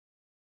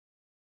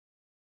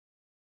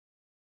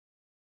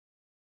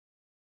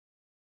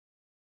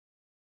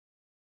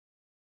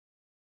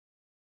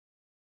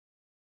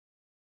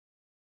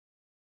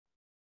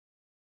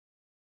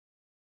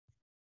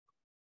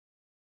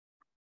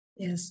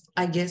Yes,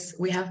 I guess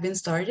we have been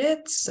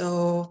started.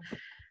 So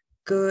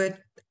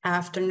good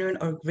afternoon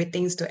or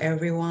greetings to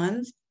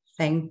everyone.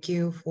 Thank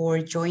you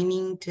for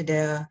joining to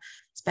the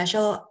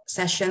special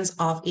sessions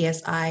of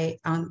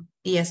ESI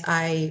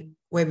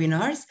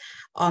webinars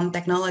on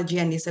technology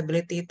and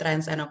disability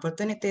trends and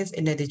opportunities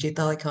in the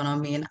digital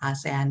economy in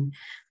ASEAN.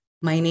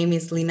 My name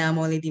is Lina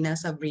Molidina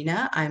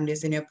Sabrina. I'm the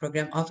Senior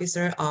Program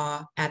Officer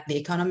at the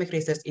Economic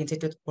Research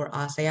Institute for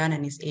ASEAN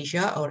and East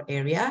Asia, or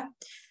ERIA.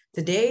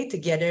 Today,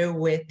 together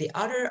with the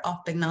Author of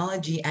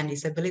Technology and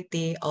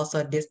Disability,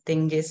 also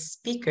distinguished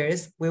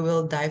speakers, we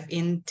will dive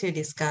in to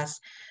discuss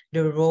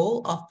the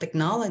role of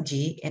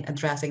technology in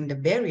addressing the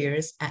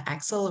barriers and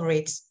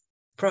accelerates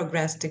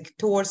progress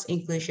towards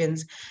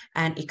inclusions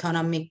and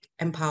economic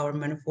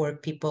empowerment for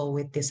people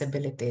with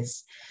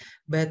disabilities.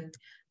 But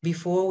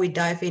before we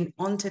dive in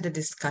onto the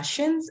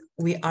discussions,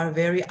 we are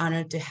very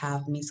honored to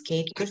have Ms.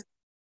 Kate,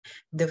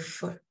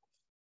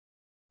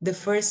 the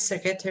first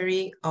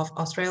Secretary of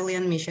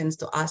Australian Missions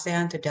to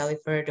ASEAN, to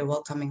deliver the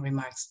welcoming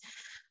remarks.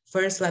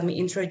 First, let me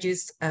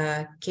introduce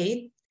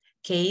Kate.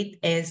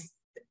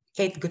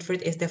 Kate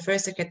Goodford is the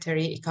first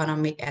Secretary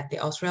Economic at the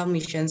Australian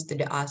Missions to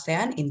the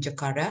ASEAN in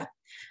Jakarta.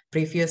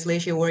 Previously,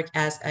 she worked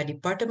as a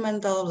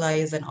departmental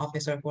liaison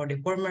officer for the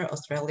former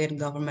Australian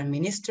government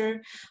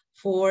minister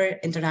for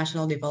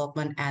international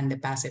development and the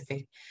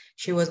Pacific.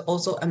 She was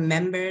also a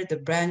member of the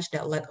branch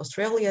that led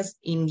Australia's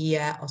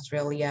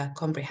India-Australia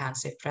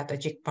Comprehensive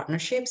Strategic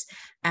Partnerships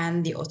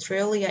and the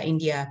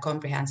Australia-India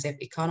Comprehensive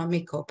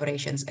Economic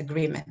Cooperation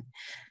Agreement.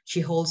 She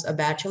holds a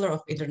Bachelor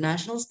of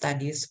International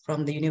Studies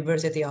from the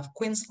University of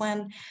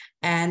Queensland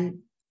and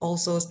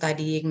also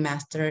studying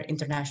Master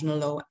International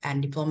Law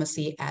and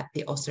Diplomacy at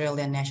the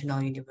Australian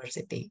National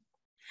University.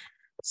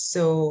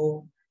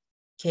 So,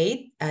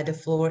 Kate, the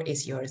floor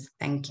is yours.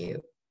 Thank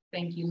you.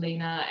 Thank you,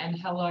 Lina, and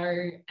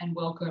hello and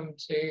welcome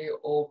to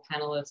all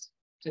panelists,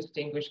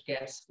 distinguished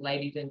guests,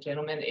 ladies and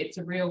gentlemen. It's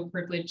a real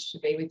privilege to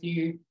be with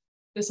you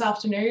this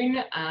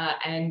afternoon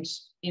and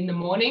in the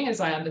morning, as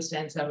I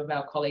understand some of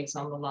our colleagues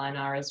on the line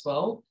are as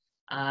well.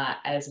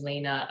 As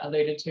Lina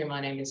alluded to,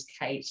 my name is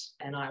Kate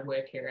and I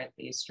work here at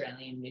the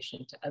Australian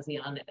Mission to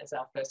ASEAN as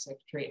our first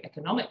Secretary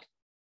Economic.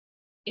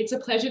 It's a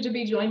pleasure to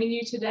be joining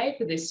you today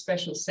for this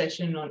special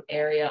session on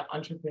area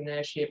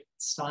entrepreneurship,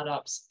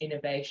 startups,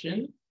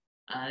 innovation,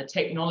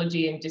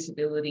 technology and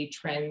disability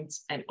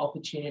trends and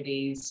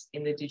opportunities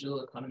in the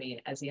digital economy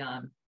in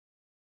ASEAN.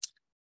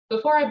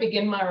 Before I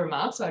begin my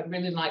remarks, I'd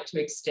really like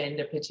to extend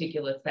a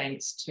particular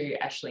thanks to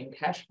Aisling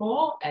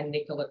Cashmore and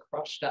Nicola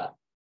Kroster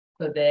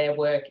for their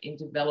work in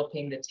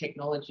developing the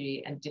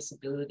technology and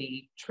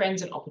disability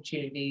trends and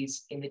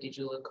opportunities in the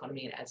digital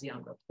economy in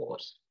ASEAN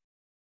report.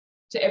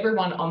 To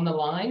everyone on the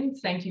line,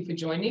 thank you for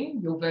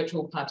joining. Your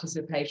virtual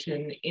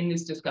participation in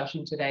this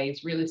discussion today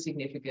is really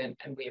significant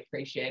and we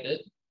appreciate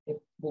it. It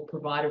will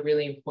provide a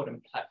really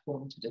important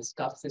platform to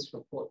discuss this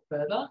report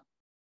further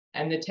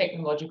and the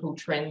technological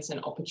trends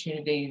and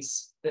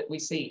opportunities that we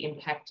see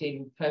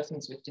impacting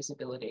persons with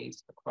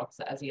disabilities across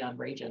the ASEAN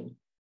region.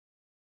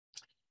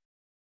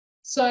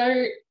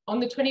 So on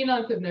the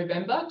 29th of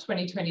November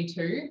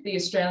 2022, the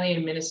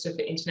Australian Minister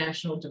for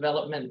International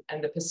Development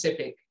and the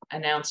Pacific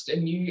announced a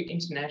new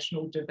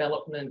international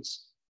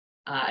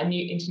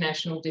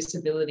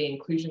disability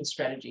inclusion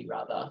strategy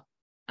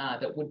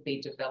that would be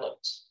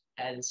developed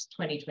as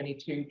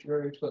 2022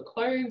 drew to a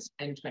close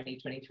and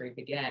 2023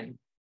 began.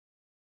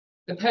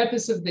 The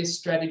purpose of this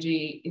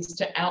strategy is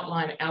to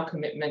outline our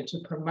commitment to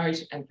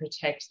promote and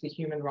protect the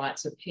human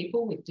rights of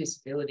people with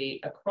disability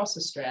across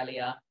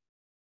Australia,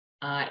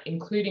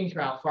 including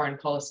through our foreign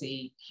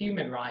policy,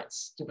 human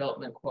rights,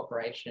 development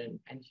cooperation,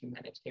 and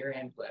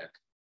humanitarian work.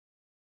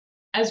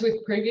 As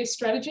with previous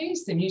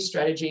strategies, the new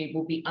strategy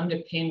will be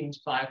underpinned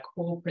by a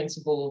core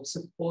principle of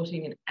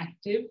supporting an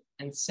active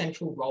and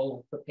central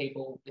role for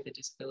people with a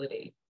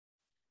disability.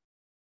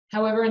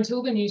 However,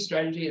 until the new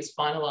strategy is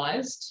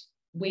finalised,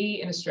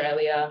 we in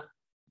Australia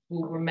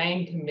will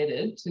remain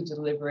committed to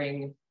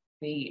delivering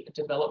the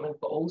Development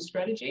for All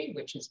strategy,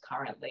 which is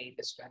currently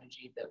the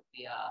strategy that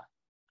we are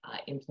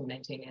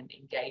implementing and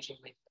engaging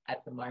with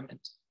at the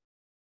moment.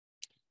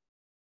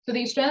 So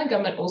the Australian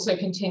government also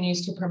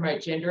continues to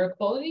promote gender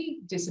equality,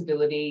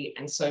 disability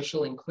and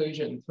social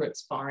inclusion through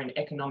its foreign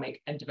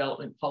economic and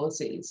development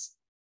policies.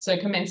 So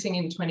commencing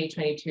in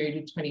 2022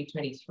 to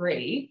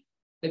 2023,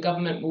 the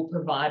government will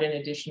provide an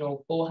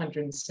additional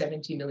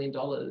 $470 million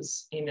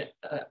in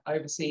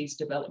overseas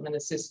development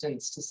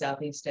assistance to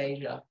Southeast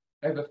Asia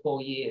over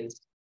 4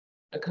 years.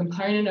 A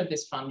component of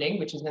this funding,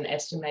 which is an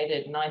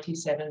estimated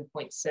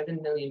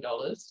 $97.7 million,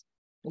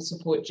 will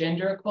support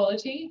gender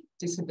equality,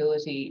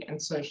 disability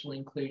and social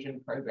inclusion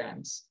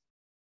programs.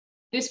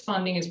 This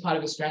funding is part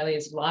of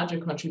Australia's larger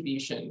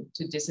contribution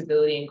to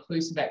disability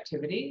inclusive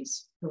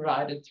activities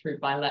provided through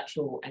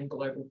bilateral and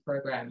global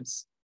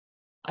programs.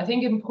 I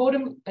think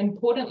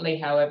importantly,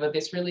 however,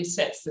 this really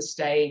sets the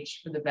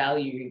stage for the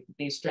value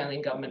the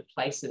Australian government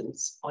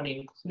places on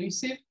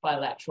inclusive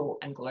bilateral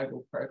and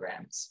global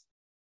programs.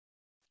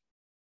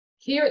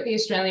 Here at the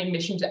Australian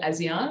Mission to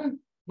ASEAN,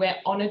 We're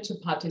honoured to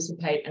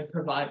participate and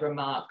provide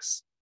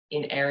remarks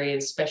in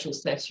ERIA's special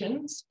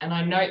sessions. And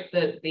I note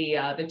that the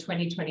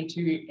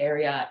 2022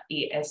 ERIA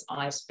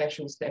ESI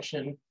special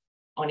session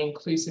on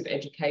inclusive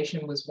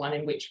education was one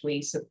in which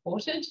we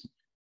supported,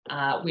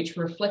 which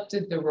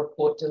reflected the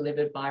report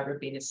delivered by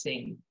Rabina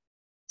Singh.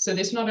 So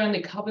this not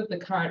only covered the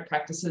current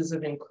practices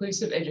of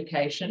inclusive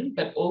education,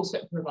 but also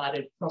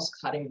provided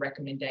cross-cutting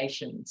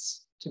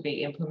recommendations to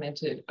be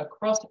implemented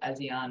across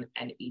ASEAN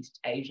and East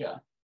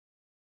Asia.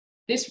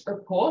 This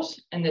report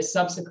and the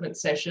subsequent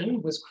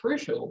session was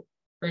crucial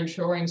for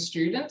ensuring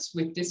students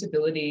with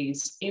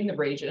disabilities in the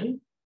region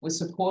were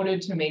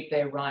supported to meet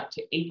their right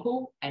to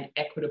equal and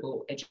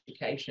equitable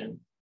education.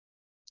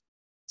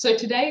 So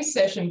today's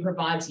session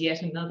provides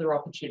yet another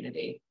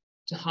opportunity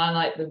to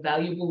highlight the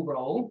valuable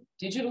role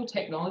digital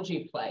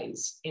technology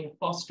plays in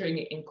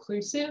fostering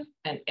inclusive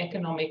and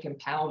economic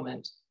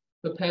empowerment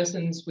for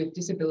persons with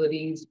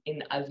disabilities in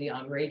the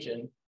ASEAN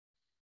region.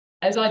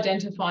 As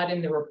identified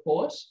in the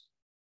report,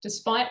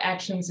 despite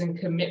actions and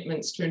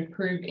commitments to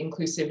improve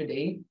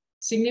inclusivity,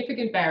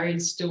 significant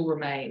barriers still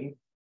remain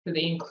for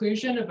the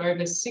inclusion of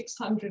over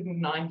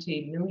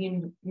 690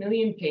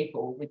 million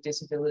people with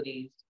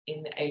disabilities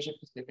in the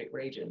Asia-Pacific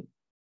region.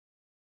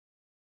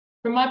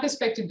 From my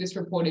perspective, this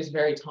report is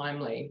very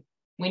timely.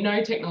 We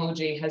know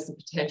technology has the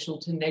potential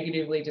to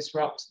negatively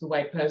disrupt the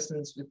way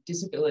persons with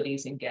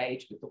disabilities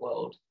engage with the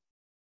world.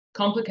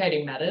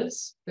 Complicating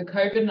matters, the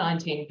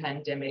COVID-19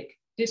 pandemic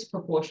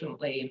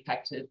disproportionately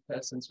impacted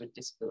persons with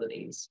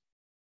disabilities.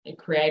 It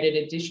created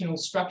additional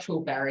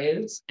structural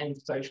barriers and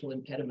social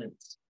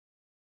impediments.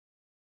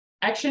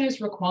 Action is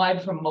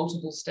required from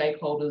multiple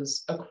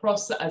stakeholders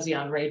across the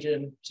ASEAN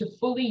region to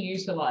fully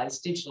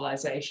utilise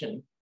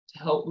digitalisation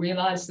to help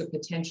realise the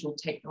potential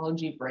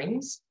technology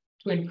brings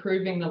to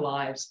improving the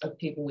lives of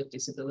people with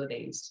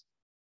disabilities.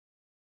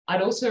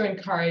 I'd also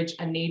encourage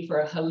a need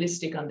for a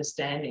holistic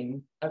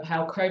understanding of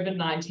how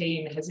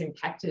COVID-19 has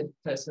impacted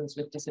persons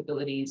with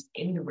disabilities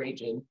in the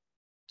region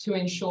to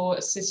ensure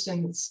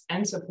assistance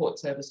and support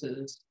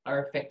services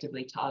are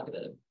effectively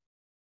targeted.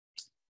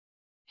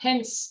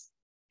 Hence,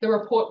 the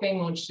report being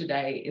launched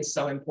today is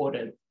so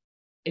important.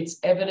 It's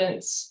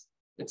evidence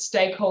that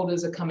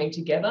stakeholders are coming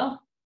together,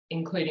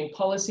 including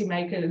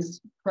policymakers,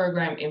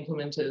 program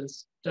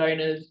implementers,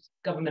 donors,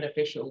 government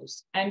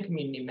officials, and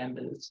community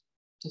members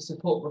to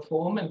support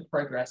reform and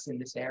progress in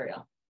this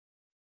area.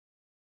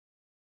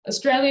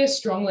 Australia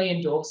strongly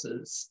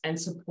endorses and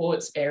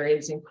supports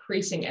ERIA's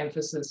increasing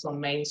emphasis on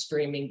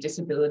mainstreaming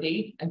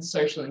disability and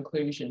social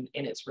inclusion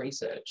in its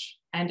research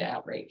and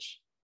outreach.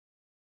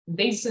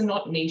 These are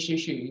not niche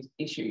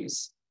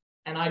issues,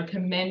 and I'd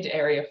commend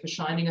ERIA for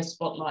shining a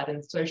spotlight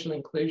on social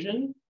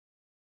inclusion,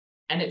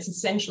 and it's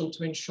essential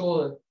to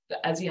ensure the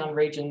ASEAN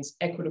region's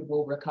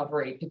equitable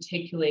recovery,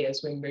 particularly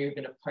as we move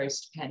in a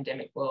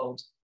post-pandemic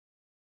world.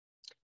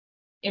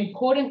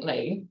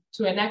 Importantly,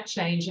 to enact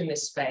change in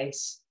this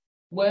space,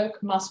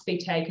 work must be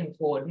taken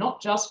forward,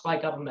 not just by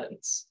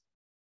governments.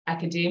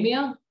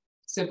 Academia,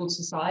 civil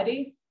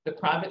society, the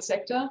private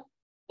sector,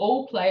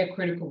 all play a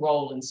critical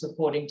role in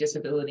supporting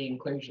disability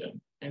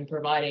inclusion and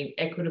providing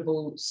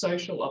equitable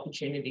social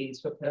opportunities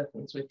for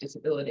persons with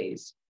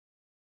disabilities.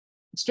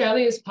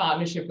 Australia's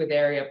partnership with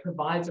ERIA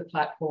provides a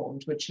platform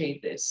to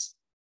achieve this,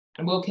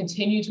 and we'll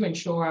continue to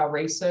ensure our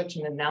research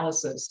and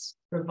analysis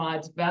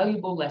provides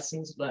valuable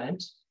lessons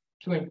learned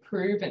to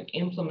improve and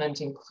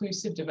implement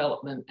inclusive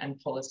development and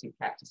policy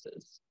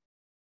practices.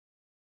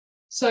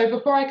 So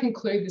before I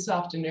conclude this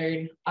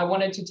afternoon, I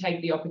wanted to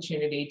take the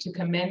opportunity to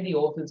commend the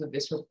authors of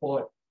this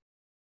report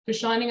for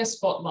shining a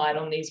spotlight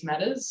on these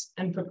matters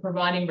and for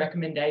providing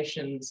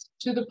recommendations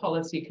to the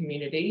policy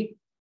community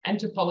and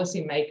to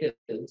policymakers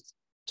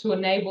to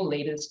enable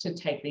leaders to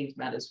take these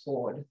matters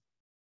forward.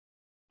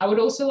 I would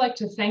also like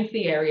to thank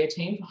the ERIA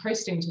team for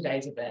hosting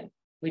today's event,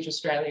 which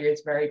Australia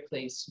is very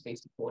pleased to be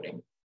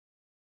supporting.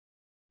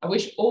 I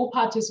wish all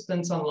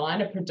participants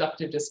online a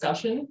productive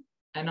discussion,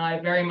 and I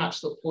very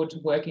much look forward to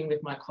working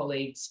with my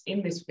colleagues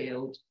in this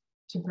field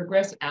to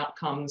progress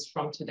outcomes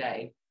from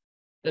today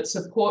that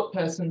support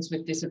persons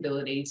with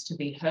disabilities to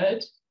be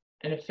heard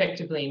and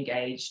effectively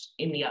engaged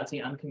in the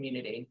ASEAN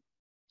community.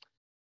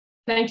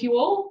 Thank you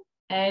all,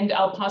 and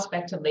I'll pass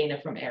back to Lena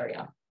from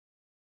ERIA.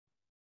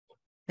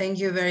 Thank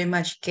you very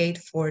much, Kate,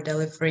 for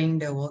delivering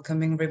the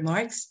welcoming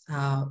remarks.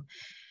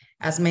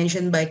 As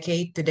mentioned by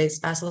Kate, today's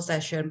special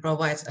session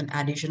provides an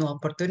additional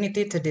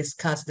opportunity to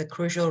discuss the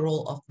crucial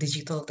role of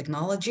digital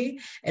technology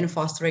in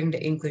fostering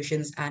the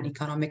inclusions and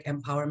economic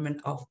empowerment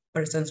of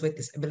persons with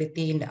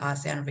disability in the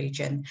ASEAN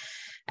region.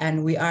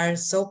 And we are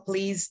so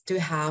pleased to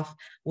have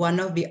one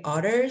of the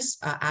authors,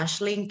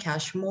 Aisling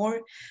Cashmore,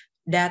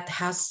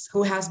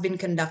 who has been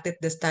conducted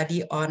the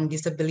study on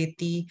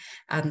disability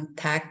and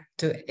tech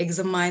to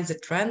examine the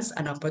trends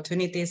and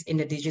opportunities in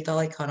the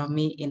digital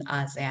economy in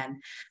ASEAN.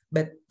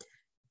 But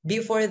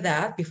Before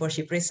that, before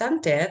she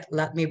presented,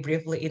 let me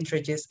briefly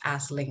introduce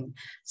Aisling.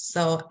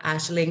 So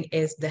Aisling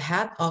is the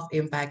head of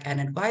Impact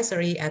and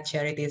Advisory at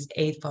Charities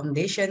Aid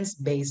Foundations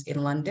based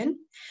in London.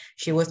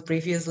 She was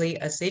previously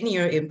a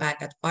senior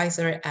impact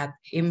advisor at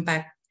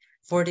Impact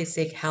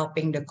 46,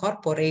 helping the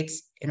corporates,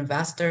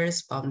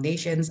 investors,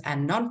 foundations,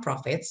 and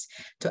nonprofits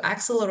to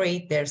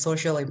accelerate their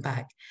social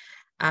impact.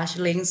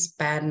 Aisling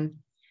spent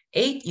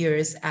 8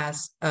 years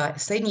as a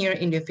senior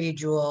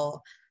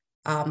individual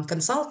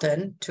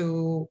consultant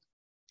to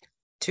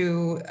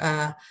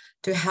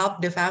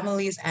help the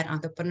families and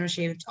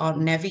entrepreneurship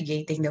on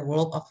navigating the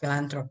world of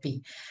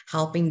philanthropy,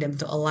 helping them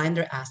to align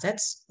their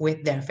assets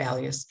with their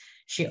values.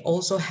 She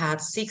also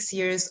had 6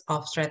 years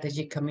of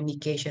strategic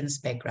communications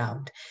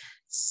background.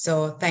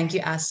 So thank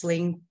you,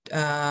 Aisling,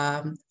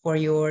 for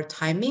your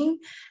timing.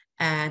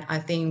 And I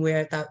think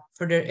without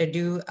further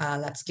ado,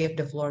 let's give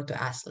the floor to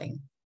Aisling.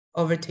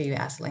 Over to you,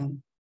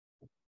 Aisling.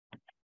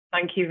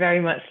 Thank you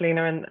very much,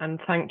 Lena, and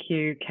thank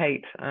you,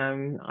 Kate.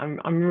 I'm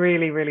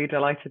really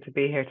delighted to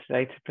be here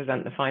today to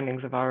present the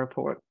findings of our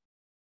report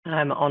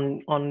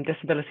on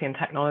disability and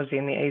technology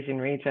in the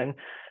ASEAN region,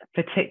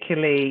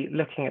 particularly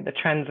looking at the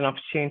trends and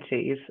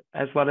opportunities,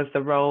 as well as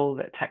the role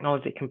that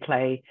technology can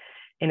play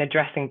in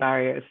addressing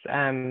barriers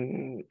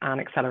and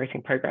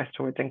accelerating progress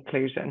towards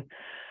inclusion.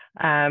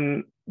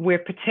 We're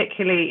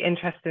particularly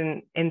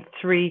interested in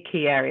 3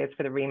 key areas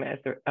for the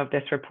remit of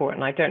this report,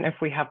 and I don't know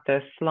if we have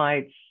the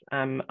slides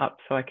up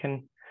so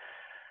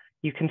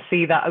you can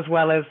see that as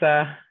well as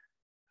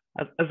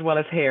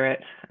hear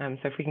it. So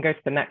if we can go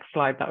to the next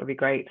slide, that would be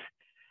great.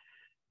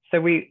 So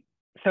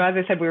as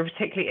I said, we were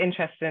particularly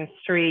interested in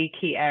 3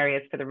 key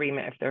areas for the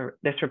remit of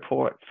this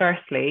report.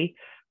 Firstly,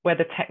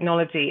 whether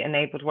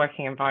technology-enabled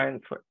working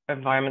environments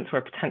were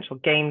a potential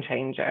game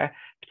changer,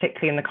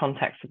 particularly in the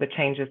context of the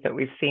changes that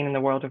we've seen in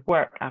the world of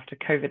work after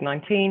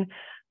COVID-19,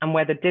 and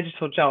whether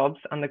digital jobs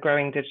and the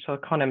growing digital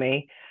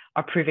economy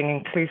are proving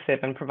inclusive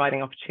and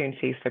providing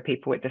opportunities for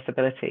people with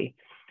disability.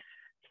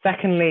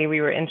 Secondly, we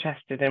were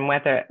interested in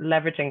whether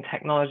leveraging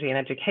technology in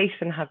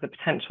education has the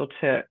potential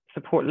to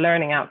support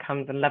learning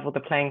outcomes and level the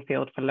playing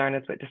field for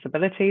learners with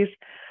disabilities.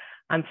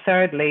 And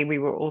thirdly, we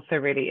were also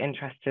really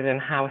interested in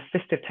how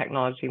assistive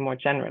technology more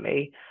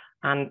generally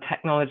and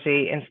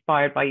technology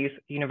inspired by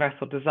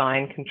universal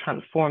design can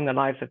transform the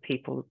lives of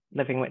people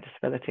living with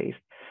disabilities.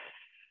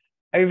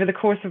 Over the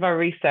course of our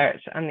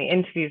research and the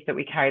interviews that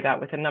we carried out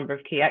with a number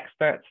of key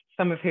experts,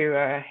 some of who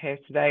are here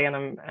today,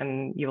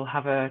 and you'll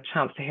have a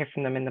chance to hear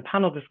from them in the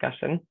panel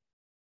discussion,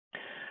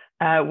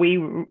 we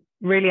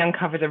really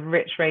uncovered a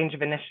rich range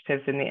of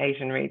initiatives in the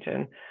Asian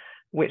region,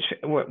 which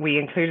we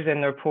included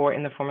in the report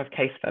in the form of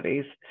case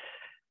studies.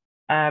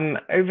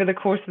 Over the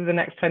course of the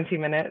next 20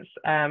 minutes,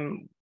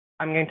 I'm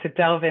going to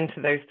delve into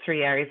those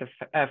 3 areas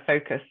of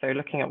focus, so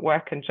looking at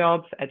work and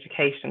jobs,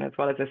 education, as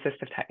well as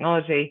assistive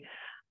technology,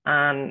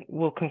 and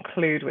we'll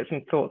conclude with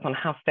some thoughts on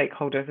how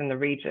stakeholders in the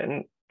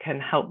region can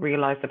help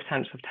realize the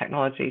potential of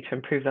technology to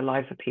improve the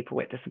lives of people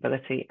with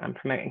disability and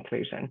promote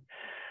inclusion.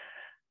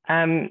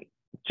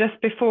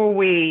 Just before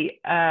we,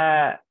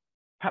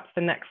 perhaps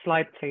the next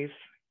slide, please.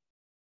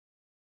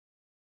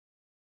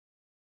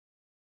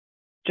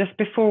 Just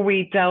before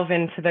we delve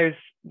into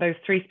those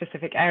 3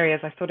 specific areas,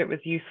 I thought it was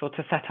useful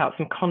to set out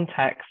some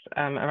context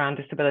around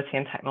disability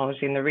and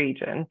technology in the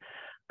region.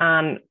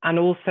 And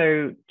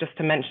also just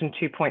to mention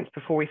 2 points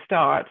before we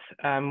start,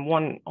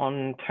 one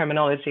on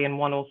terminology and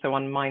one also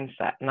on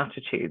mindset and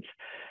attitudes.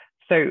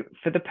 So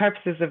for the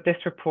purposes of this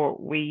report,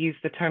 we use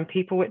the term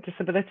people with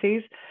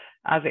disabilities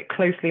as it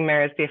closely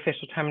mirrors the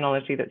official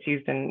terminology that's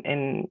used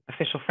in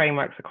official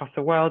frameworks across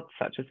the world,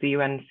 such as the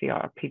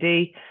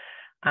UNCRPD.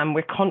 And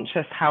we're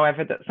conscious,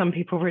 however, that some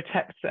people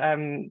reject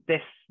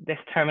this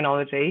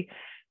terminology,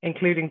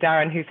 including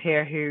Darren, who's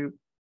here, who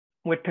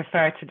would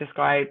prefer to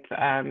describe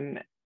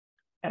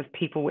as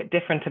people with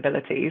different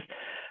abilities.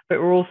 But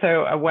we're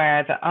also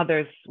aware that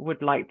others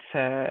would like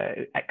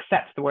to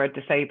accept the word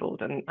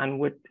disabled and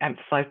would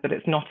emphasize that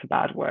it's not a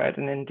bad word,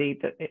 and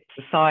indeed that it's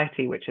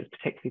society which is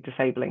particularly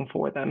disabling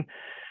for them.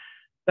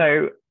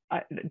 So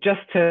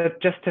just to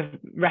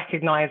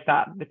recognize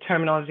that the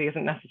terminology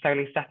isn't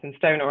necessarily set in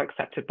stone or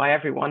accepted by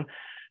everyone.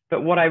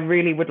 But what I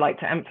really would like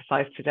to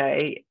emphasize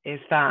today is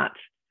that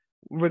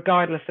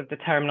regardless of the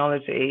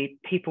terminology,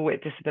 people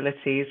with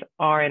disabilities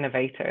are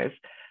innovators.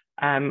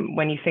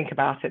 When you think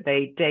about it,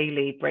 they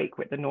daily break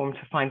with the norm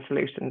to find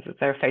solutions as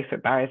they're faced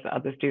with barriers that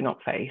others do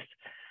not face.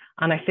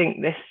 And I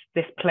think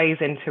this plays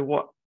into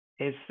what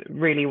is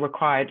really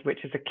required,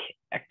 which is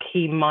a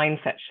key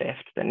mindset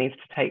shift that needs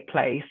to take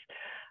place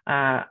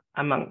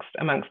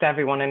amongst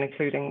everyone, and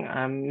including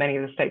many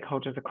of the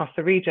stakeholders across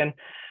the region,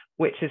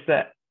 which is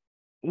that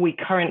we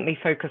currently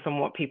focus on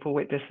what people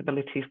with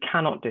disabilities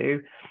cannot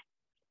do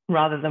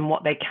rather than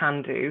what they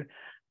can do.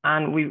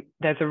 And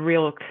there's a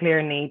real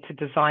clear need to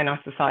design our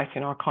society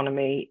and our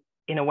economy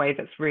in a way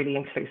that's really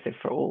inclusive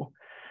for all.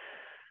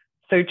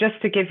 So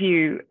just to give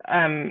you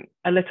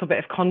a little bit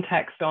of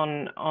context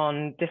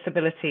on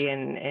disability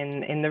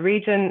in the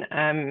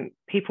region,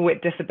 people with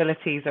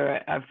disabilities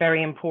are a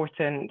very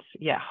important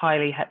yet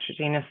highly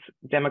heterogeneous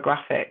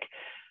demographic.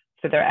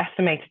 So they're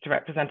estimated to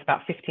represent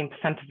about 15%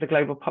 of the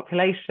global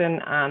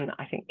population. And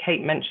I think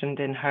Kate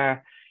mentioned in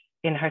her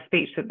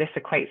speech that this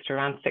equates to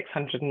around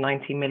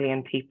 690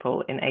 million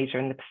people in Asia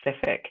and the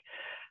Pacific,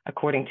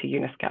 according to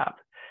UNISCAP.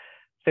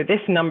 So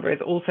this number is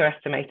also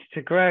estimated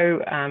to grow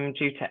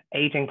due to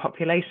aging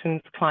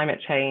populations, climate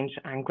change,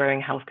 and growing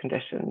health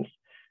conditions.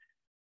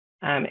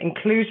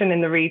 Inclusion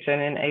in the region,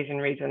 in Asian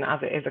region,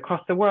 as it is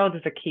across the world,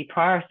 is a key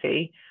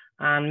priority.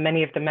 And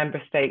many of the member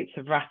states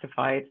have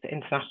ratified the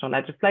international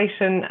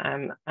legislation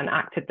and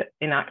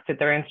enacted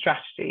their own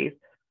strategies.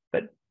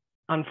 But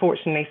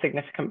unfortunately,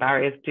 significant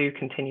barriers do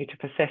continue to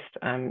persist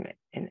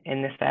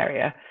in this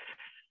area.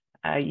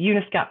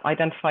 UNISCAP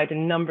identified a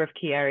number of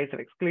key areas of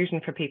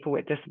exclusion for people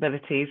with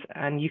disabilities,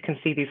 and you can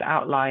see these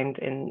outlined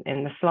in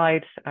the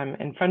slides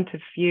in front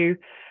of you.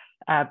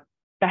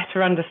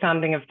 Better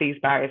understanding of these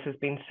barriers has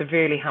been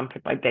severely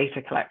hampered by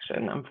data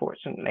collection,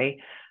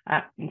 unfortunately.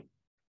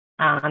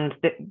 And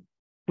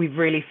we've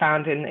really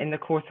found in the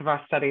course of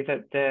our study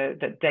that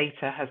that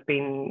data has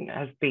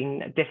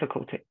been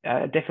difficult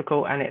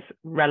and it's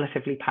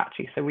relatively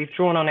patchy. So we've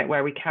drawn on it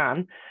where we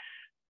can,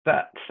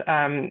 but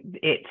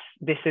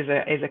this is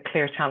a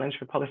clear challenge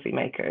for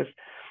policymakers.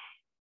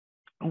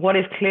 What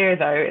is clear,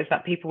 though, is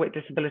that people with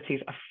disabilities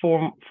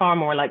are far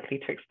more likely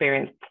to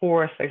experience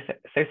poor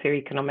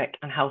socioeconomic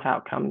and health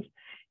outcomes,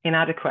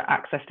 inadequate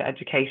access to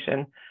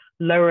education,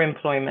 lower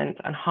employment,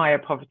 and higher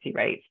poverty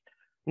rates,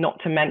 not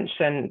to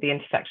mention the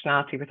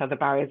intersectionality with other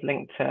barriers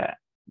linked to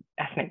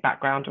ethnic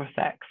background or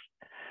sex.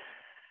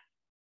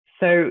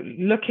 So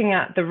looking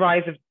at the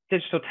rise of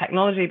digital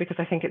technology, because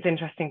I think it's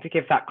interesting to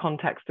give that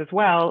context as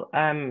well.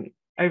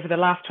 Over the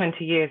last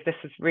 20 years, this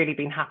has really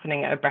been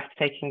happening at a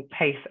breathtaking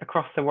pace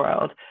across the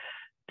world.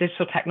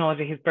 Digital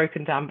technology has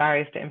broken down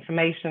barriers to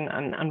information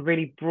and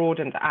really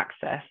broadened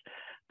access,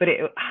 but it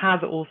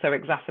has also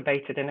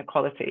exacerbated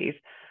inequalities.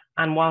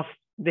 And whilst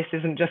this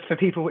isn't just for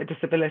people with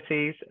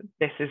disabilities,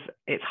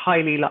 it's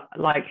highly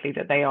likely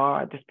that they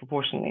are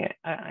disproportionately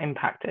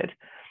impacted.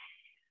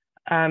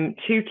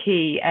 Two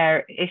key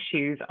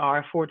issues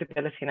are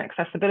affordability and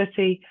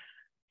accessibility.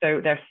 So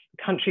there's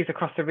countries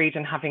across the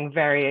region having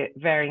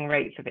varying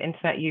rates of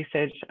internet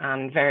usage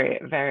and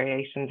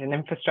variations in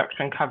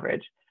infrastructure and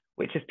coverage,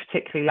 which is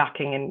particularly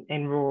lacking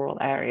in rural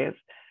areas.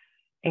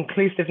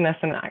 Inclusiveness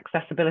and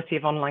accessibility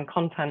of online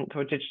content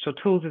or digital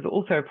tools is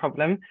also a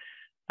problem.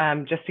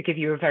 Just to give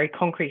you a very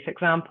concrete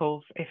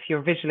example, if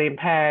you're visually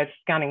impaired,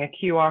 scanning a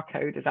QR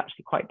code is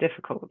actually quite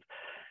difficult.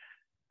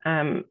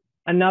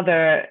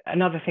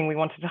 Another thing we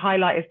wanted to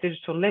highlight is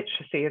digital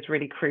literacy is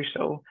really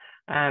crucial.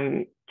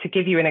 To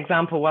give you an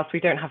example, whilst we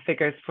don't have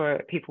figures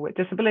for people with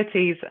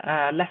disabilities,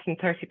 less than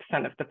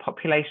 30% of the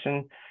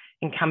population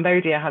in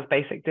Cambodia has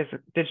basic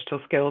digital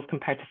skills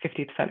compared to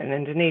 50% in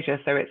Indonesia.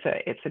 So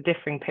it's a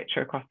differing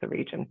picture across the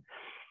region.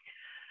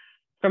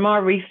 From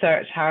our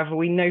research, however,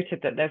 we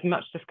noted that there's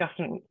much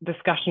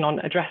discussion on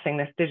addressing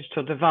this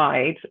digital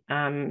divide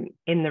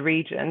in the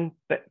region,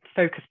 but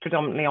focused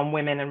predominantly on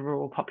women and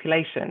rural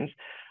populations.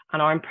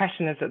 And our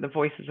impression is that the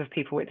voices of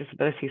people with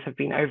disabilities have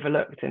been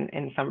overlooked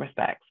in some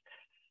respects.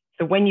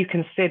 So when you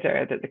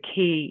consider that the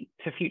key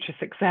to future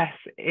success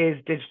is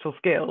digital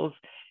skills,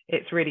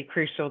 it's really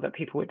crucial that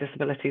people with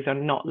disabilities are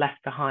not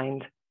left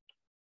behind.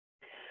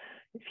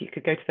 If you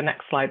could go to the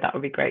next slide, that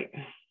would be great.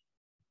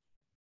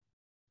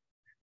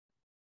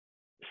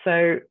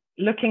 So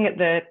looking at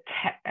the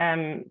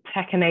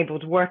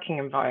tech-enabled working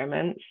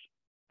environments,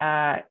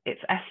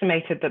 it's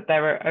estimated that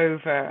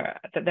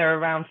there are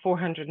around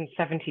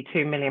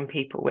 472 million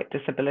people with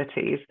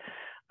disabilities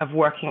of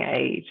working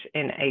age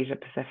in Asia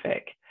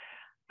Pacific,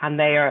 and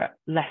they are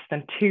less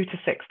than 2 to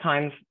 6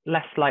 times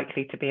less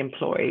likely to be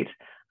employed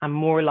and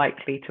more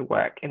likely to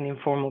work in the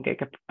informal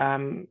gig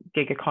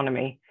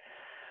economy.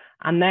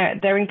 And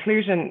their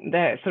exclusion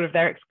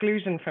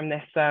from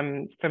this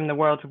from the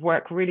world of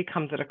work really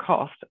comes at a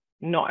cost,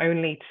 not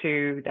only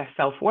to their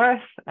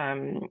self-worth,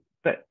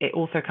 but it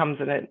also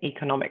comes at an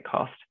economic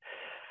cost.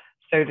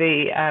 So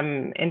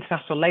the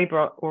International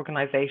Labour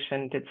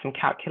Organization did some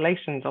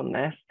calculations on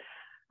this,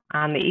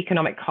 and the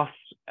economic cost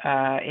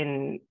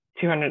in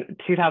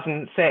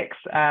 2006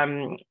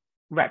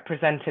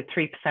 represented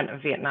 3%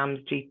 of Vietnam's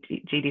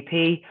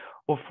GDP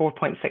or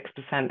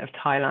 4.6% of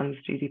Thailand's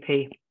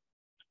GDP.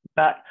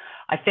 But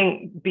I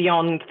think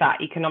beyond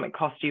that economic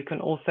cost, you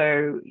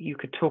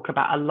could talk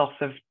about a loss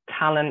of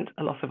talent,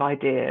 a loss of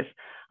ideas,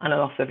 and a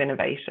loss of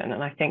innovation.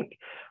 And I think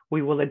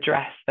we will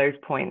address those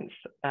points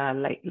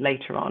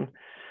later on.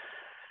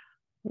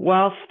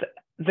 Whilst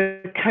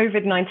the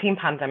COVID-19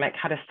 pandemic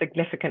had a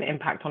significant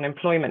impact on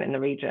employment in the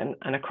region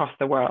and across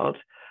the world,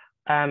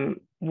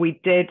 we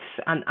did,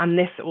 and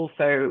this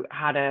also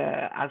had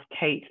as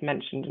Kate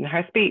mentioned in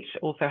her speech,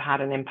 also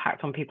had an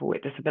impact on people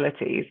with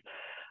disabilities.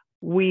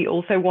 We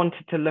also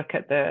wanted to look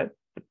at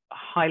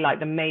highlight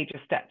the major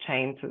step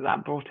change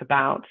that brought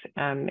about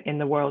in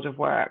the world of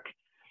work.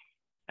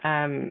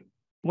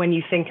 when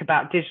you think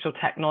about digital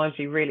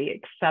technology,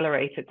 really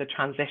accelerated the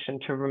transition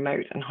to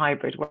remote and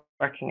hybrid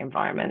working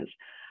environments,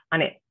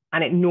 and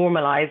it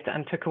normalized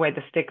and took away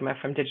the stigma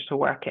from digital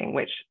working,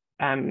 which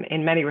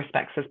in many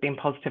respects has been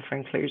positive for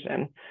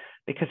inclusion,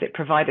 because it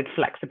provided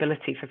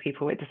flexibility for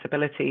people with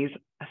disabilities,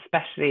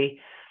 especially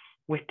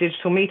with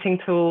digital meeting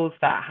tools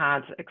that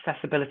had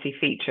accessibility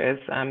features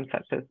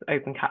such as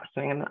open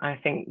captioning. And I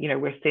think, you know,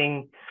 we're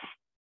seeing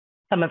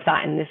some of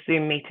that in this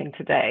Zoom meeting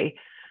today.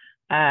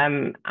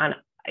 And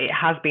it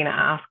has been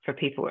asked for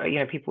people, you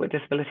know, people with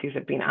disabilities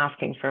have been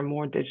asking for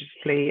more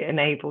digitally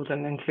enabled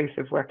and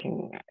inclusive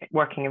working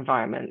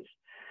environments.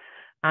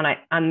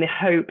 And the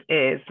hope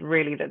is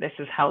really that this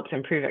has helped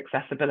improve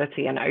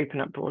accessibility and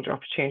open up broader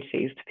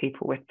opportunities to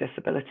people with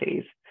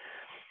disabilities.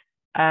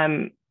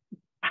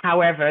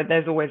 However,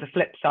 there's always a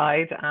flip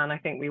side, and I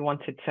think we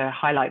wanted to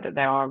highlight that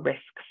there are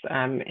risks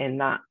in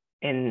that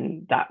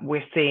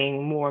we're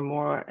seeing more and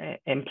more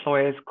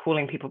employers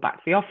calling people back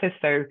to the office.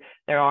 So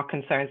there are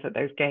concerns that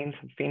those gains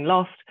have been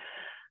lost,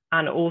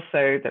 and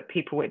also that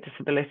people with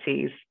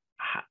disabilities,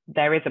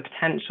 there is a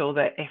potential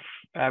that if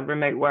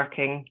remote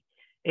working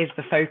is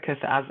the focus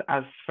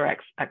as for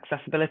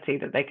accessibility,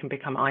 that they can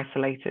become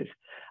isolated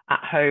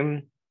at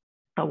home,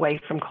 away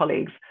from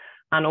colleagues,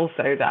 and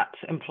also that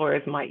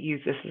employers might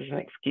use this as an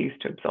excuse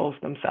to absolve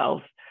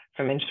themselves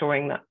from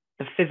ensuring that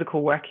the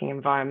physical working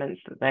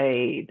environments that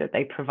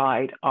they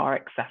provide are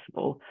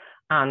accessible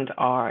and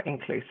are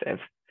inclusive.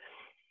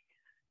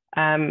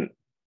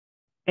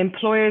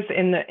 Employers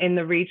in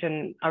the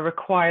region are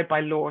required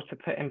by law to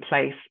put in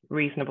place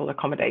reasonable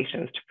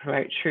accommodations to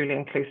promote truly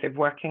inclusive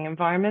working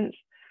environments.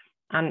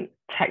 And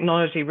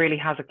technology really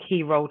has a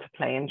key role to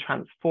play in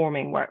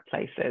transforming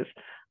workplaces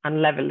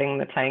and leveling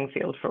the playing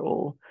field for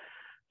all.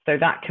 So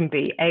that can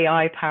be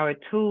AI-powered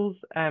tools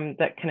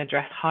that can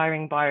address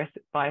hiring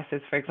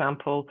biases, for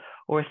example,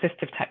 or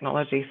assistive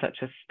technology such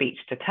as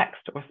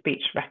speech-to-text or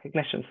speech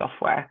recognition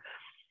software.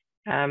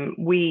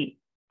 We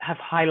have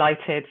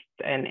highlighted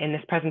in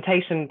this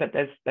presentation, but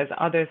there's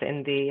others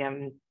in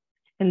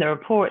the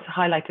report,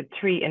 highlighted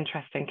 3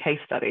 interesting case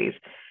studies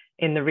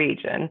in the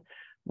region,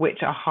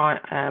 which are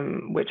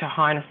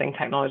harnessing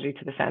technology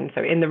to this end.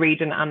 So in the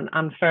region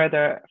and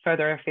further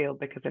afield,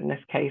 because in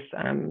this case,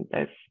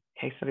 there's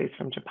case studies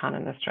from Japan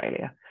and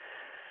Australia.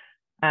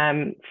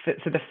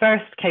 So the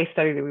first case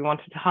study that we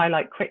wanted to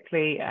highlight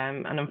quickly,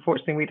 and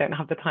unfortunately we don't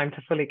have the time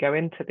to fully go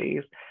into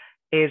these,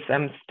 is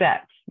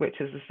STEPS, which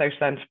is a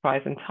social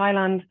enterprise in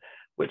Thailand,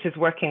 which is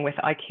working with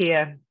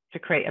IKEA to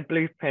create a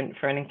blueprint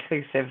for an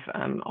inclusive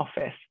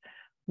office,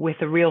 with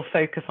a real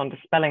focus on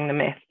dispelling the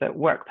myth that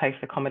workplace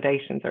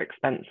accommodations are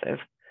expensive.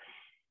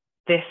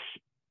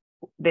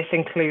 This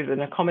includes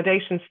an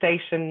accommodation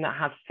station that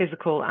has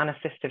physical and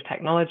assistive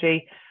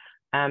technology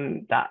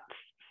that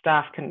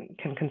staff can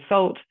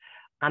consult,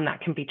 and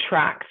that can be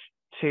tracked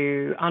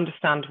to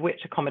understand which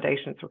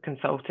accommodations were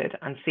consulted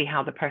and see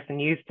how the person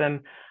used them,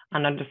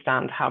 and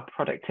understand how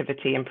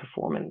productivity and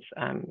performance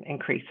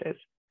increases.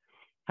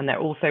 And they're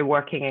also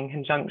working in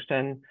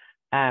conjunction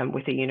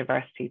with a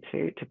university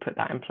to put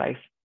that in place.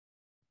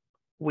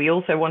 We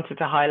also wanted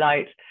to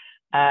highlight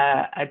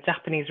a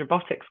Japanese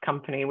robotics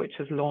company which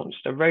has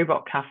launched a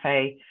robot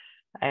cafe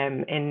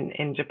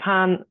in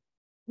Japan,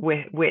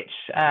 with which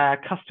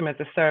customers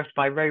are served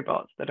by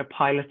robots that are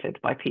piloted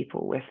by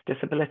people with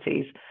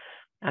disabilities.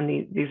 And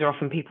these are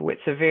often people with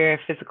severe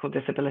physical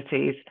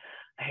disabilities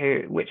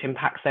which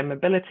impacts their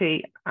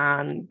mobility,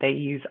 and they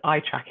use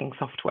eye tracking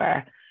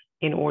software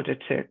in order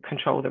to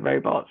control the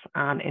robots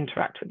and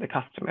interact with the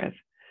customers.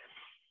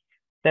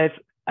 There's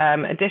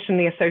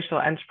additionally a social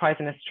enterprise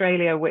in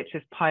Australia which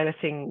is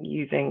piloting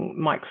using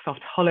Microsoft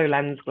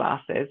HoloLens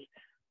glasses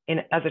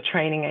as a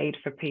training aid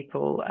for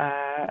people,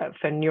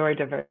 for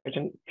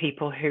neurodivergent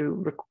people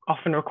who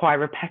often require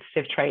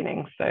repetitive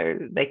training, so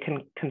they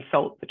can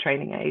consult the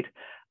training aid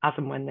as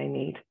and when they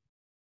need.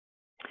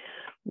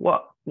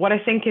 What I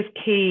think is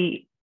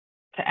key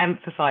to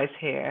emphasize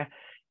here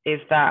is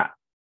that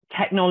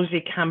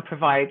technology can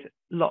provide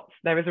lots.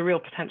 There is a real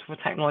potential for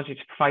technology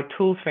to provide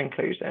tools for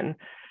inclusion,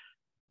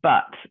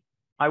 but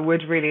I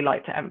would really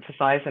like to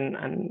emphasize,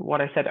 and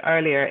what I said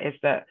earlier, is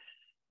that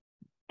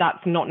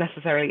that's not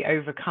necessarily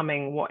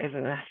overcoming what is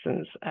in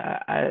essence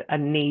a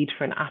need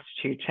for an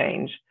attitude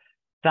change.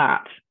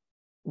 That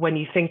when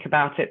you think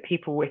about it,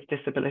 people with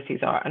disabilities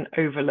are an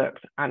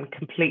overlooked and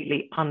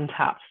completely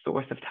untapped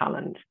source of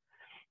talent.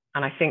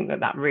 And I think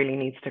that really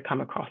needs to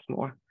come across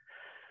more.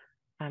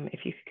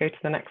 If you could go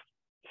to the next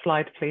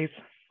slide, please.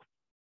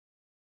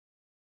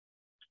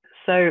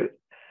 So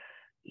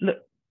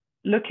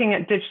looking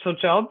at digital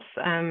jobs,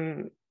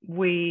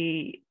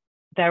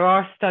 there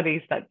are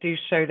studies that do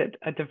show that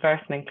a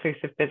diverse and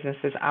inclusive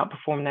businesses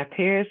outperform their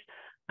peers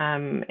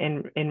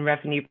in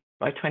revenue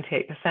by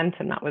 28%,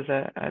 and that was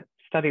a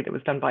study that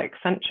was done by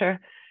Accenture.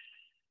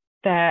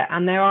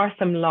 There are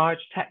some large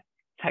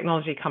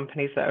technology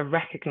companies that are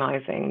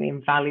recognizing the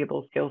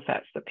invaluable skill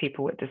sets that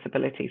people with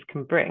disabilities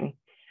can bring.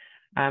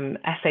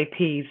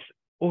 SAP's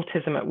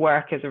Autism at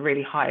Work is a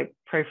really high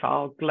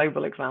profile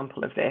global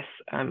example of this,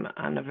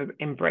 and of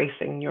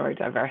embracing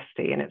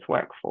neurodiversity in its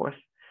workforce.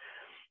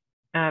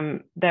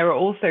 There are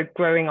also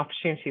growing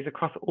opportunities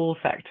across all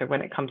sectors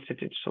when it comes to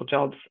digital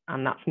jobs,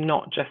 and that's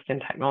not just in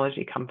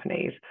technology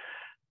companies.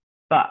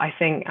 But I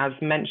think, as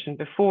mentioned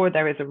before,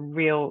 there is a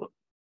real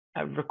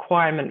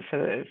requirement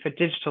for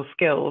digital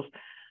skills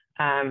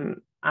and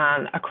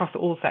across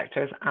all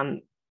sectors,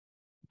 and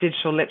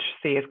digital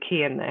literacy is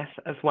key in this,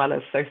 as well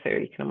as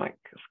socioeconomic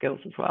skills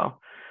as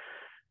well.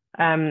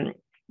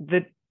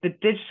 The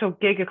digital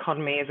gig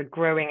economy is a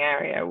growing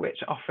area which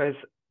offers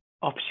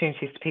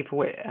opportunities to people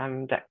with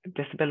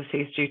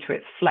disabilities due to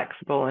its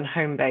flexible and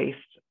home-based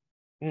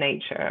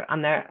nature.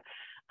 And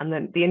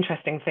the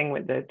interesting thing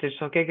with the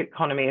digital gig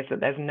economy is that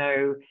there's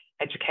no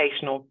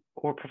educational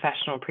or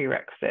professional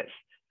prerequisites.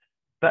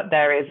 But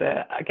there is,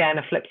 again,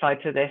 a flip side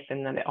to this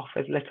in that it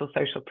offers little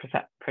social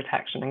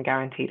protection and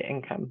guaranteed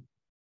income.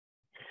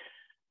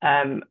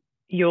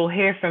 You'll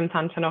hear from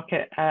Tantanok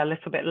a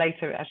little bit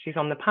later as she's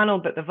on the panel,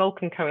 but the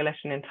Vulcan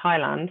Coalition in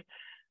Thailand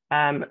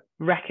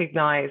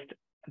recognized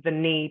the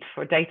need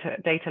for data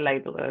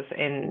labelers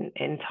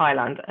in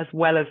Thailand, as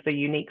well as the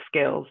unique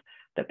skills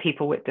that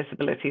people with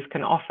disabilities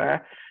can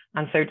offer,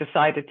 and so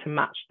decided to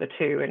match the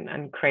two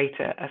and create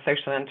a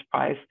social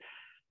enterprise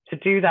to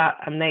do that.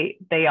 And they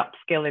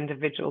upskill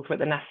individuals with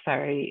the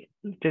necessary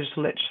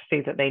digital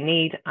literacy that they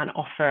need and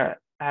offer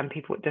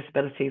people with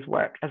disabilities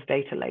work as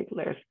data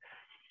labelers.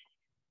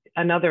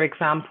 Another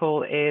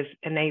example is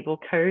Enable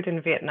Code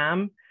in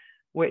Vietnam,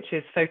 which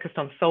is focused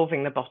on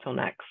solving the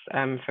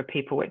bottlenecks for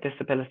people with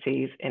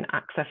disabilities in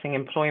accessing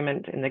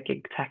employment in the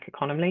gig tech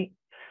economy.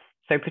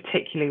 So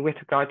particularly with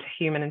regard to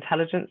human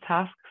intelligence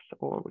tasks,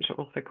 which are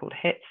also called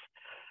HITS,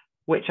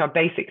 which are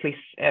basically,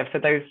 for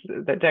those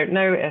that don't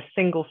know, a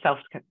single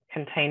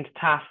self-contained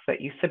task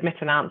that you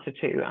submit an answer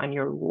to and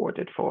you're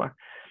rewarded for.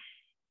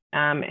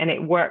 And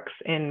it works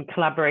in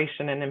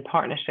collaboration and in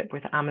partnership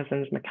with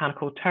Amazon's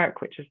Mechanical Turk,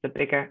 which is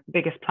the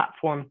biggest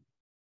platform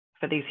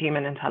for these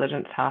human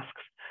intelligence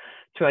tasks,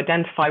 to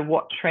identify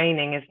what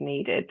training is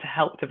needed to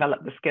help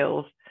develop the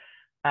skills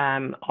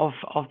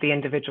of the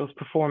individuals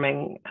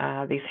performing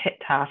these HIT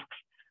tasks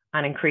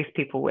and increase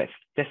people with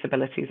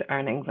disabilities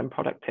earnings and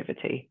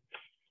productivity.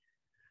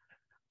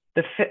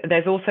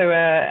 There's also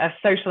a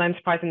social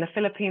enterprise in the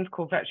Philippines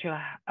called Virtual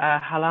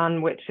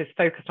Halan, which is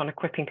focused on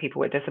equipping people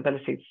with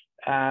disabilities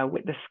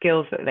with the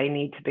skills that they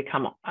need to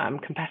become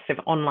competitive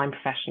online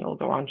professionals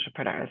or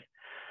entrepreneurs.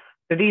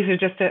 So these are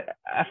just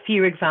a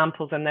few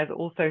examples, and there's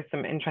also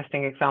some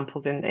interesting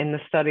examples in the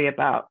study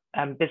about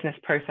business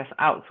process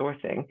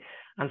outsourcing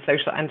and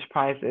social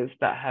enterprises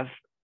that have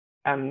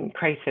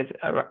created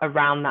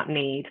around that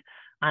need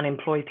and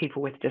employ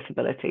people with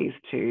disabilities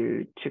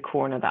to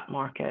corner that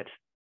market.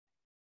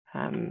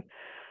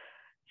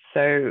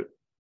 So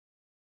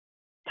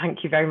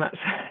thank you very much.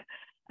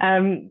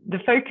 The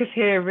focus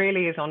here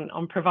really is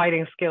on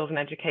providing skills and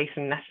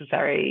education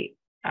necessary,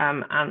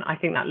 and I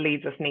think that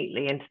leads us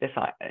neatly into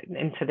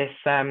this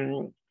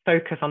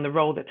focus on the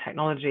role that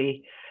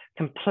technology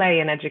can play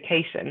in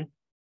education,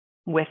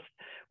 with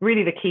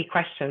really the key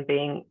question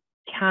being,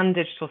 can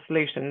digital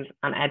solutions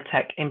and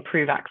EdTech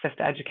improve access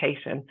to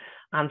education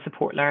and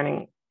support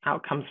learning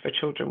outcomes for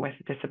children with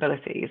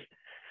disabilities?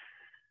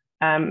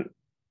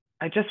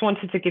 I just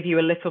wanted to give you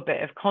a little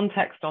bit of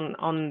context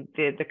on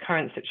the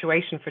current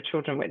situation for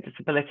children with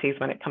disabilities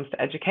when it comes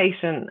to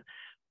education,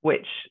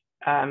 which,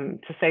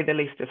 to say the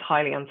least, is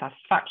highly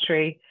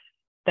unsatisfactory.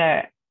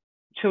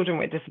 Children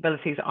with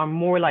disabilities are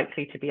more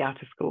likely to be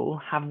out of school,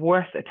 have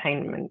worse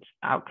attainment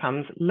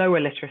outcomes,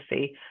 lower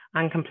literacy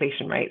and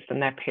completion rates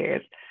than their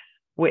peers,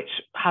 which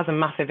has a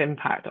massive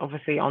impact,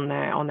 obviously, on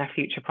their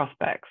future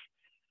prospects.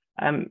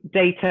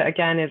 Data,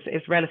 again,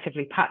 is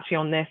relatively patchy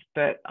on this,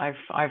 but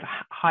I've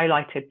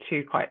highlighted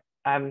two quite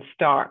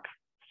stark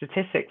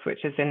statistics,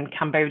 which is in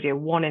Cambodia,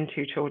 1 in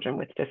 2 children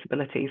with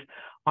disabilities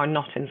are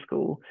not in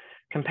school,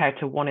 compared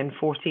to 1 in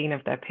 14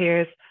 of their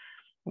peers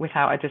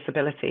without a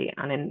disability.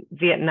 And in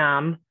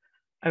Vietnam,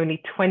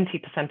 only 20%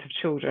 of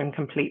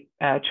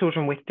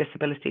children with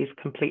disabilities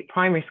complete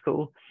primary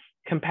school,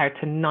 compared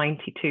to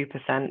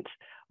 92%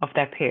 of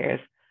their peers.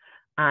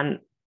 And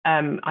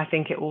I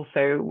think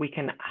we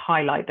can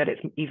highlight that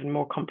it's even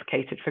more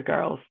complicated for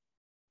girls.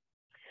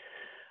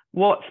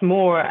 What's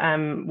more,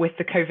 with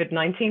the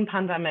COVID-19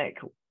 pandemic,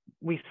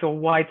 we saw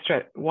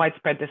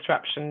widespread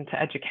disruption to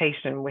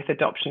education with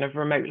adoption of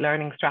remote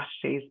learning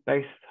strategies,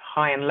 both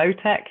high and low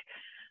tech,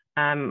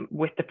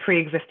 with the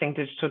pre-existing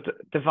digital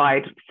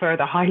divide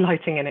further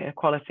highlighting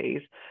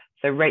inequalities.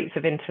 So rates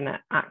of internet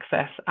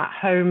access at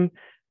home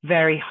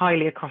vary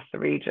highly across the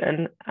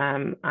region,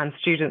 and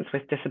students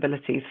with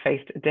disabilities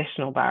faced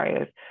additional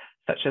barriers,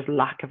 such as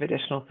lack of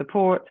additional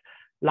support,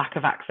 lack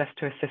of access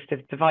to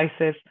assistive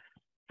devices,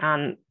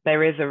 and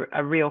there is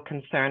a real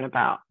concern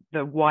about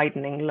the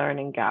widening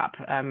learning gap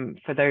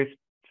for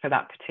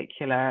that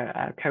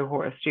particular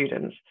cohort of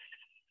students.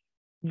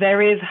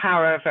 There is,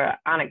 however,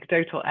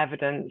 anecdotal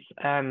evidence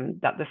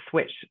that the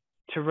switch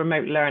to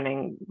remote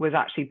learning was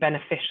actually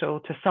beneficial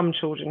to some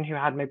children who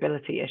had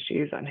mobility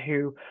issues and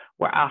who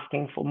were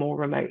asking for more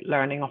remote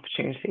learning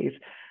opportunities.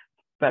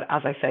 But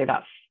as I say,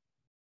 that's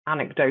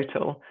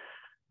anecdotal.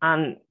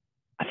 And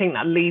I think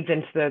that leads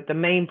into the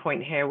main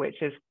point here,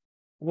 which is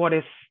what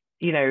is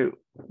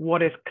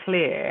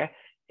clear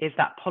is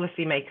that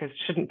policymakers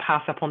shouldn't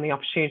pass up on the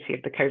opportunity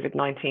of the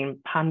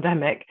COVID-19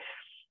 pandemic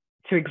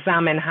to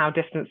examine how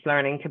distance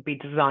learning could be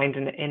designed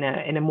in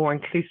a more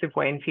inclusive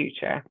way in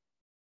future,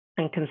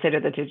 and consider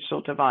the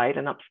digital divide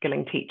and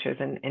upskilling teachers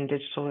in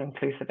digital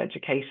inclusive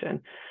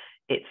education.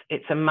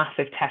 It's a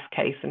massive test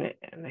case, and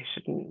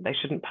they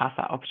shouldn't pass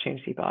that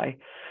opportunity by.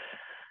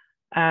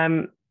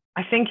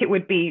 I think it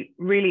would be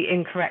really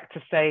incorrect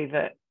to say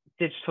that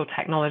digital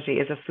technology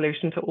is a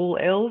solution to all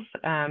ills.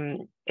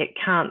 It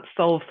can't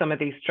solve some of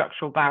these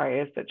structural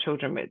barriers that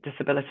children with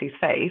disabilities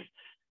face,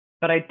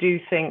 but I do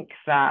think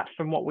that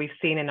from what we've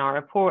seen in our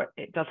report,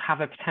 it does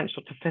have a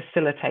potential to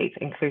facilitate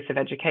inclusive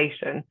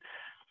education.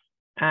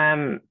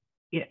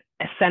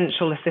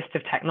 Essential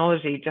assistive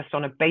technology, just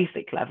on a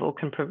basic level,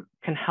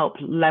 can help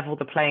level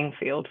the playing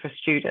field for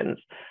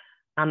students.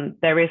 And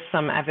there is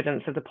some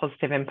evidence of the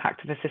positive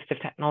impact of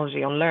assistive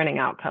technology on learning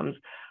outcomes,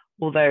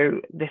 although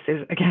this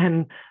is,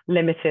 again,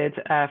 limited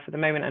for the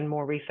moment, and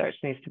more research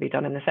needs to be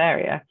done in this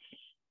area.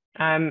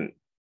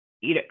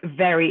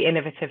 Very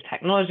innovative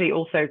technology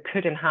also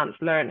could enhance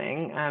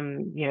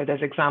learning.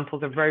 There's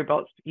examples of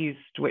robots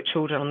used with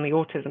children on the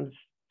autism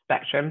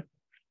spectrum.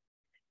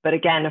 But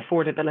again,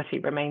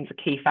 affordability remains a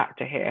key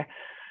factor here.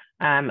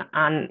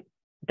 And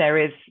there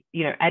is,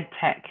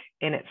 EdTech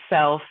in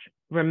itself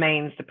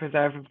remains the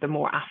preserve of the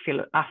more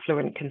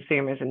affluent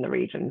consumers in the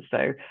region,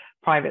 so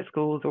private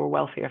schools or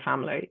wealthier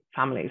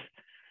families.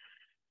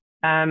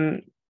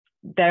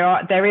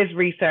 There is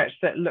research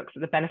that looks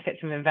at the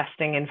benefits of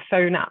investing in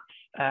phone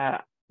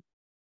apps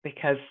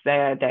because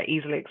they're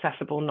easily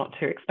accessible, not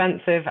too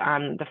expensive,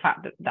 and the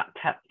fact that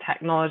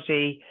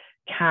technology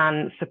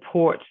can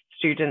support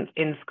students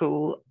in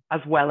school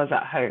as well as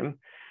at home.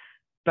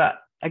 But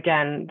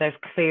again, there's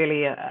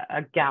clearly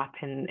a gap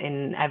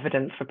in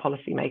evidence for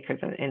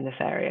policymakers in this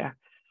area.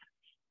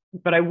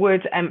 But I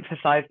would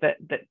emphasize that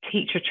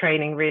teacher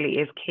training really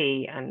is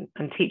key, and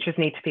teachers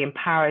need to be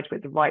empowered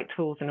with the right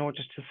tools in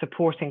order to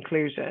support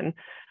inclusion,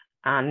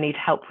 and need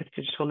help with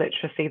digital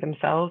literacy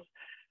themselves.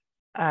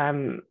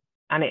 And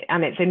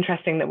it's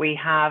interesting that we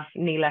have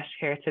Nilesh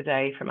here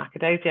today from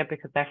Acadosia,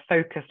 because they're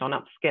focused on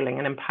upskilling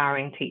and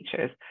empowering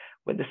teachers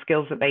with the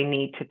skills that they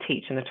need to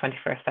teach in the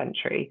 21st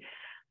century.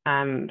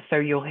 So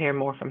you'll hear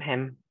more from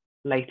him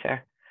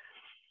later.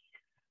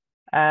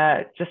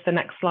 Just the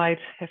next slide,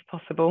 if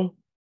possible.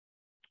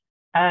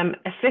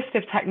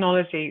 Assistive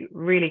technology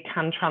really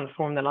can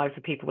transform the lives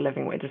of people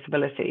living with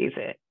disabilities.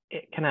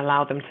 It can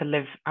allow them to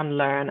live and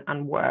learn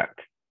and work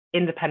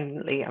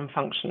independently and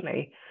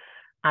functionally.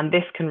 And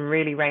this can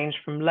really range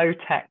from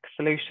low-tech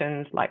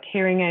solutions like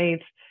hearing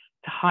aids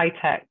to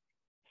high-tech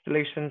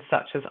solutions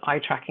such as eye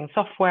tracking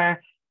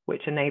software,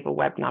 which enable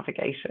web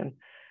navigation.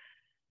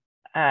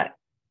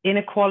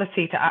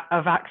 Inequality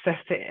of access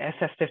to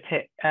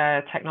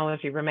assistive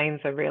technology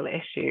remains a real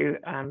issue.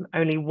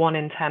 Only 1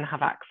 in 10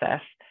 have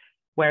access,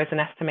 whereas an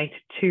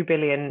estimated 2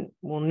 billion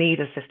will need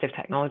assistive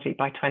technology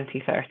by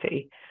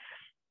 2030.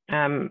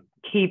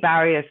 Key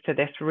barriers to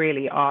this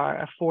really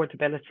are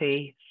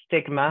affordability,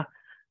 stigma,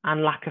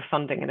 and lack of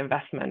funding and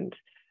investment.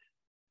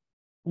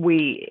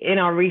 In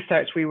our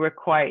research, we were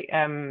quite,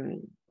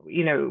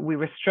 we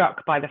were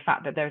struck by the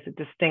fact that there's a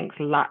distinct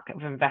lack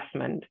of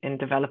investment in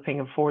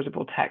developing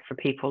affordable tech for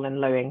people in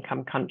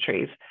low-income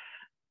countries,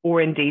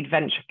 or indeed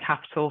venture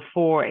capital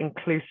for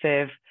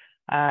inclusive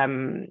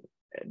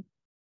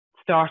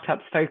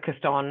startups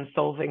focused on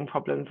solving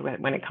problems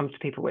when it comes to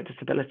people with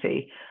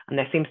disability. And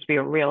there seems to be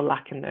a real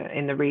lack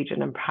in the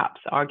region, and perhaps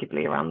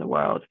arguably around the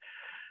world.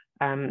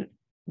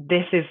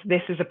 This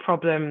is a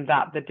problem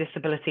that the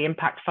Disability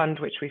Impact Fund,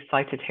 which we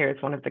cited here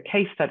as one of the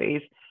case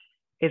studies,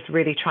 is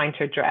really trying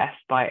to address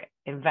by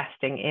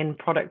investing in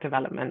product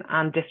development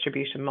and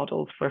distribution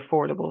models for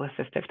affordable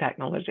assistive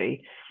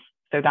technology.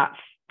 So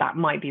that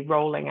might be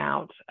rolling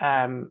out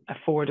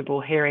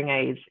affordable hearing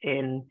aids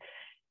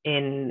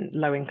in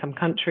low-income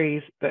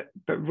countries, but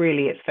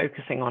really it's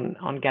focusing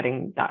on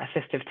getting that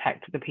assistive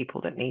tech to the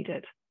people that need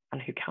it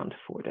and who can't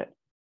afford it.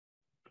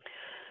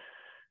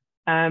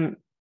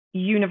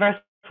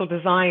 Universal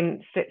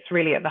design sits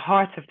really at the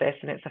heart of this,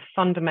 and it's a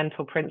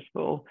fundamental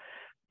principle.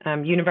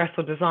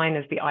 Universal design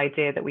is the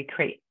idea that we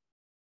create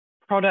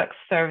products,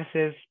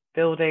 services,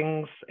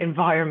 buildings,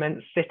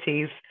 environments,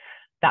 cities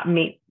that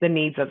meet the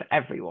needs of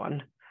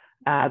everyone,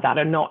 that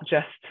are not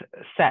just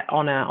set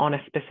on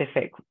a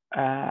specific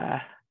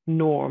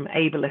norm,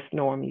 ableist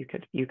norm, you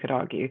could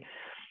argue.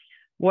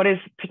 What is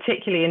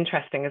particularly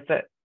interesting is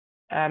that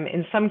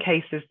in some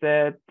cases,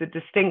 the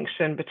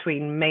distinction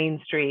between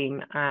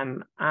mainstream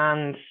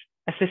and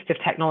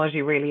assistive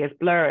technology really is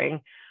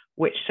blurring,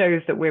 which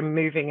shows that we're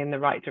moving in the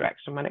right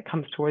direction when it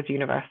comes towards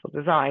universal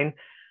design.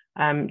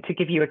 To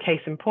give you a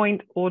case in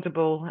point,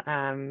 Audible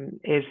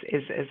is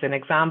an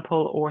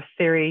example, or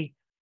Siri,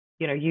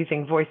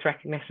 using voice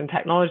recognition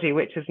technology,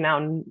 which is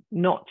now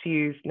not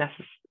used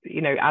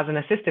necessarily, as an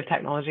assistive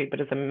technology,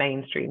 but as a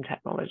mainstream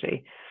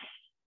technology.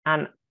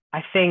 And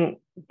I think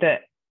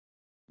that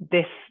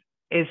this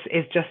is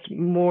just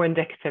more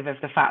indicative of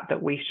the fact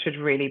that we should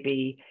really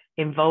be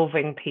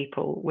involving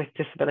people with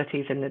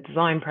disabilities in the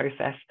design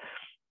process,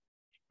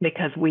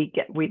 because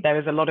there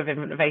is a lot of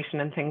innovation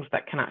and things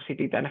that can actually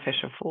be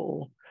beneficial for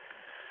all.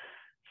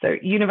 So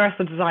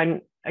universal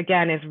design,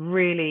 again, is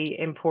really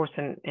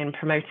important in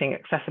promoting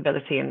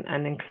accessibility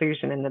and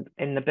inclusion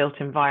in the built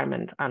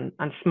environment, and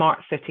smart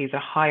cities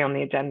are high on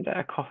the agenda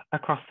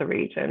across the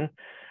region.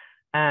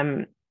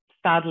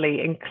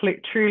 Sadly,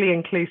 truly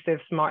inclusive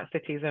smart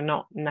cities are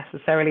not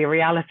necessarily a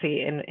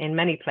reality in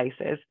many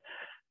places,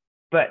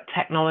 but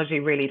technology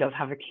really does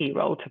have a key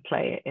role to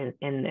play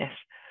in this.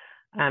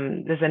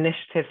 There's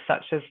initiatives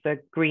such as the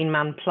Green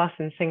Man Plus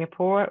in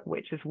Singapore,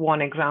 which is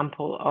one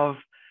example of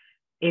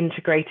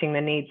integrating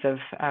the needs of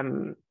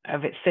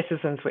its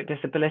citizens with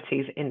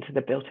disabilities into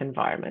the built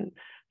environment.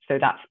 So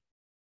that's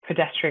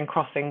pedestrian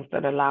crossings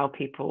that allow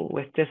people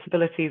with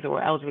disabilities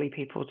or elderly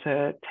people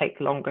to take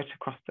longer to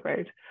cross the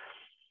road.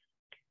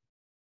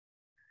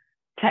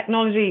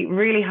 Technology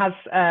really has,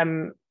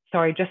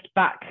 sorry, just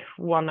back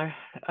one,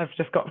 I've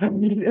just got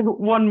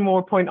one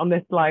more point on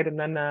this slide, and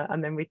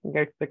then we can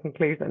go to the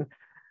conclusion.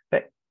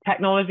 But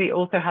technology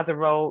also has a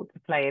role to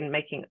play in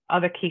making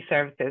other key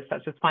services,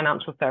 such as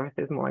financial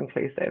services, more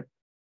inclusive.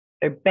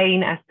 So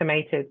Bain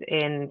estimated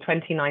in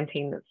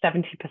 2019 that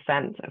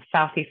 70% of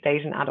Southeast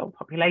Asian adult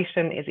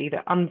population is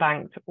either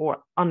unbanked or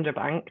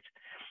underbanked,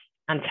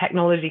 and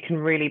technology can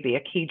really be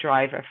a key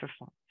driver for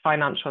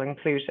financial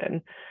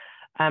inclusion.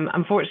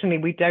 Unfortunately,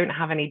 we don't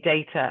have any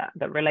data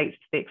that relates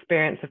to the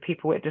experience of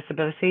people with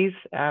disabilities,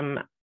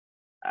 but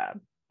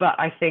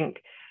I think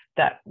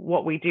that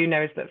what we do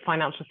know is that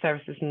financial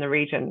services in the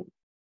region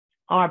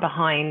are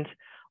behind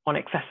on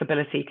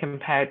accessibility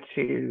compared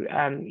to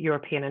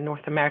European and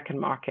North American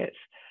markets.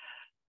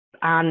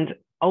 And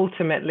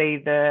ultimately,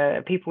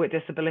 the people with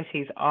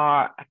disabilities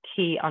are a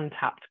key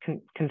untapped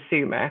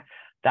consumer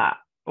that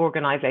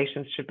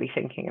organizations should be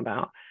thinking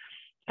about.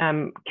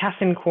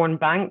 Kasinkorn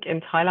Bank in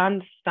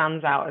Thailand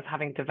stands out as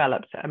having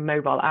developed a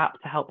mobile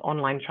app to help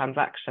online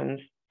transactions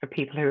for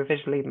people who are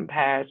visually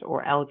impaired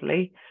or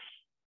elderly,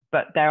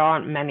 but there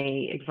aren't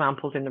many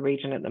examples in the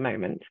region at the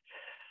moment.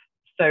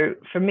 So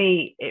for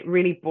me, it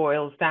really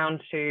boils down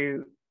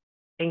to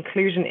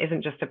inclusion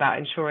isn't just about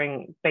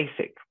ensuring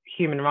basic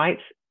human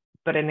rights,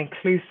 but an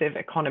inclusive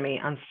economy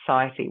and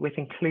society with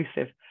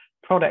inclusive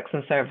products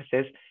and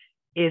services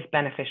is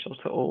beneficial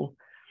to all.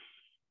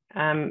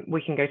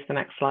 We can go to the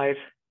next slide.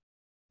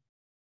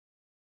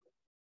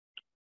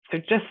 So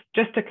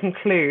just to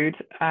conclude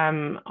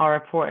our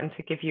report and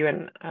to give you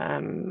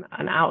an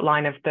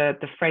outline of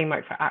the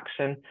framework for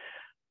action,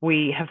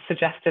 we have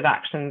suggested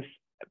actions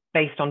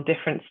based on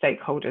different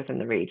stakeholders in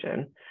the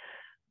region.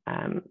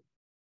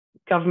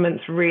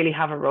 Governments really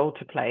have a role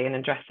to play in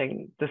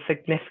addressing the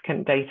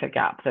significant data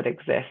gap that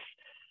exists.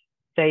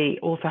 They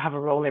also have a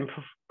role in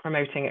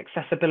promoting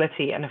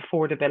accessibility and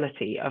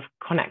affordability of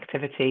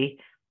connectivity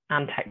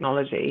and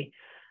technology,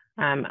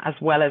 as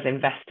well as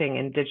investing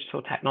in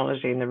digital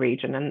technology in the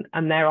region.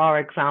 And there are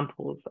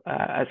examples,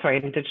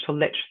 in digital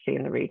literacy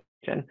in the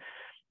region.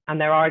 And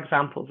there are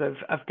examples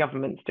of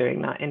governments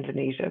doing that,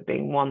 Indonesia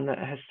being one that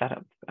has set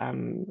up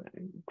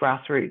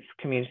grassroots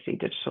community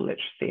digital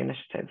literacy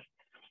initiatives.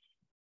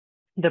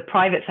 The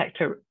private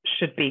sector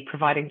should be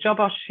providing job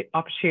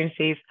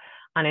opportunities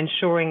and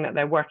ensuring that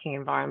their working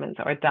environments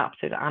are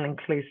adapted and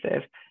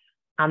inclusive,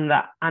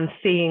 and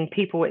seeing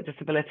people with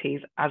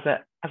disabilities as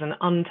an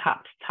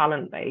untapped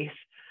talent base,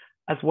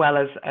 as well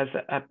as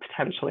a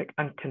potential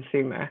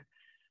consumer.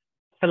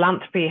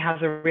 Philanthropy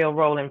has a real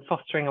role in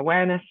fostering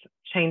awareness,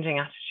 changing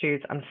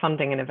attitudes, and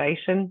funding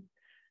innovation.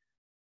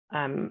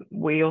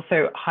 We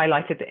also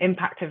highlighted that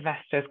impact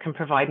investors can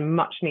provide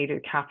much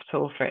needed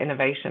capital for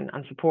innovation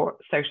and support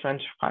social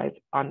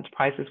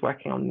enterprises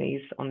working on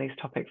these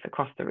topics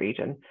across the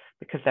region,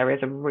 because there is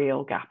a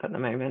real gap at the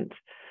moment.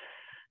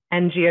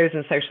 NGOs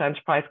and social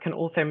enterprise can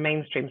also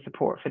mainstream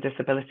support for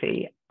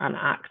disability and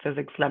act as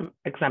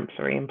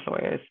exemplary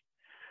employers.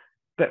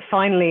 But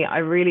finally, I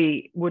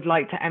really would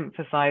like to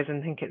emphasize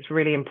and think it's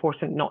really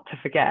important not to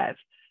forget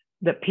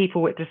that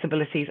people with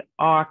disabilities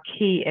are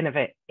key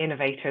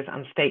innovators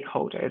and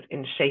stakeholders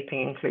in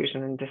shaping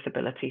inclusion and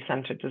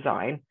disability-centered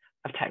design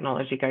of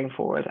technology going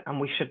forward, and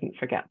we shouldn't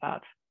forget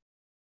that.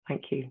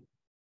 Thank you.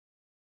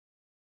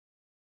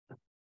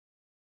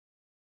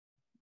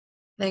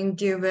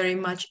 Thank you very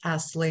much,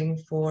 Aisling,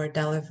 for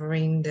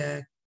delivering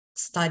the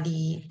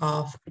study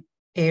of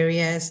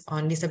areas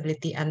on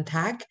disability and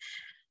tech.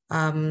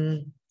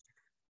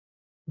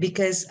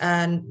 Because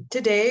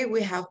today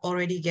we have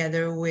already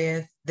gathered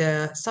with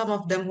some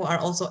of them who are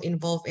also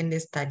involved in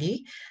this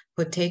study,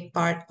 who take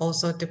part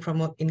also to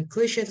promote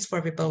inclusions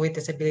for people with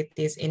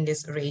disabilities in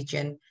this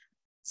region.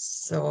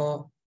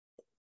 So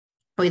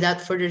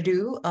without further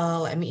ado,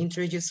 let me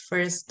introduce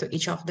first to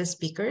each of the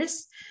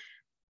speakers.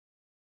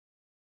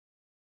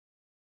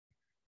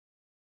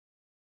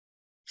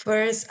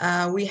 First,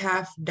 we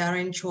have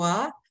Darren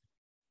Chua.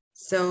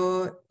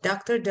 So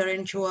Dr.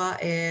 Darren Chua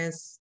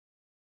is,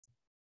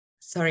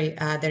 sorry,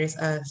 there is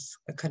a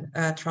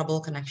trouble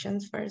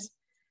connections first.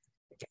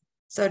 Okay.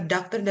 So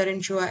Dr.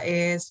 Darren Chua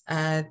is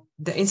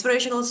the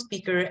inspirational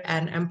speaker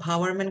and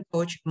empowerment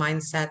coach,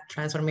 mindset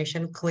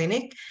transformation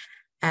clinic.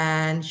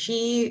 And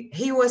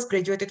he was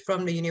graduated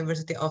from the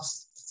University of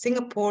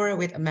Singapore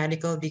with a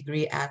medical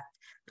degree at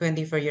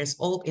 24 years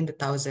old in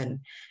 2000.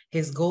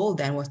 His goal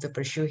then was to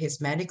pursue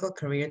his medical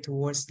career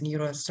towards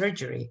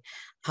neurosurgery.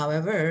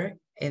 However,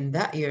 in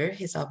that year,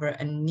 he suffered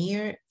a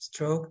near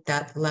stroke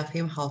that left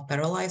him half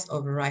paralyzed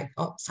over right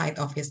side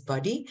of his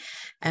body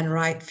and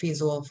right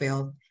visual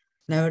field.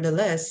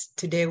 Nevertheless,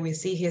 today we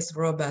see his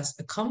robust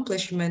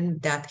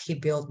accomplishment that he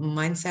built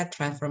Mindset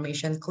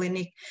Transformation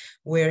Clinic,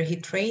 where he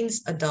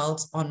trains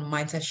adults on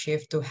mindset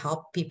shift to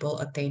help people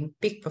attain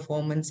peak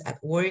performance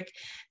at work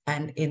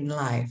and in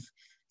life.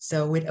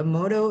 So with a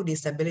motto,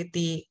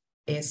 disability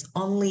is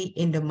only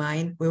in the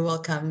mind, we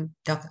welcome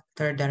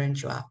Dr. Darren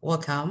Chua.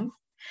 Welcome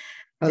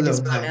to this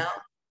panel.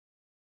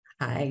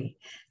 Hi.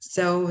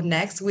 So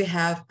next we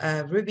have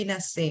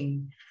Rubina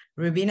Singh.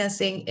 Rubina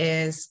Singh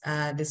is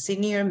the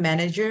Senior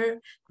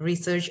Manager,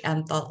 Research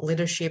and Thought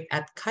Leadership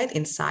at Kite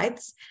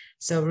Insights.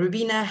 So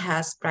Rubina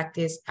has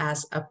practiced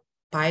as a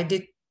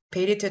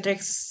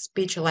pediatric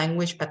speech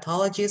language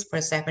pathologist for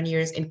 7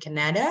 years in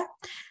Canada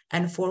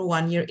and for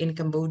 1 year in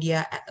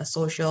Cambodia at a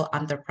social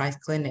enterprise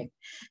clinic.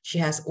 She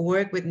has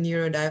worked with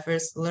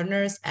neurodiverse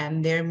learners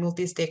and their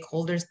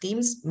multi-stakeholders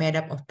teams made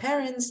up of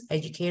parents,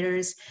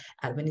 educators,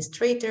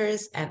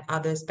 administrators, and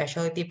other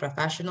specialty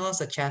professionals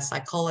such as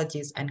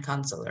psychologists and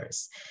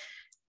counselors.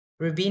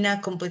 Rubina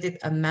completed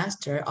a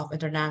Master of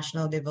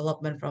International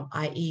Development from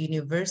IE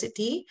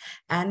University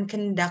and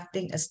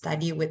conducting a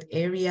study with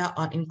ERIA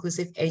on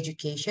inclusive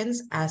education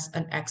as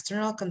an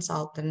external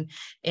consultant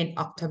in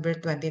October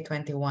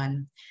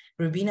 2021.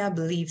 Rubina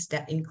believes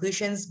that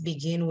inclusions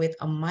begin with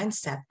a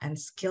mindset and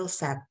skill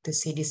set to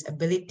see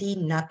disability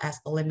not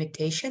as a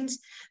limitations,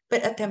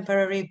 but a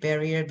temporary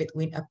barrier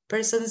between a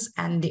person's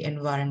and the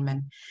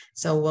environment.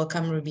 So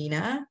welcome,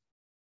 Rubina.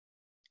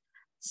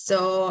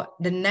 So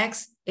the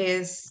next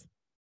is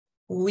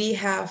we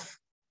have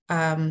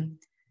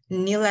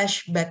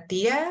Nilesh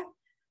Bhatia.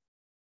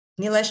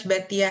 Nilesh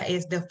Bhatia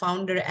is the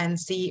founder and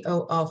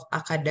CEO of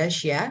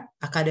Akadasia.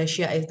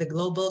 Akadasia is the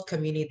global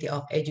community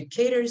of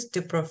educators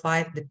to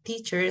provide the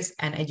teachers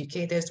and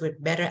educators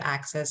with better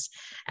access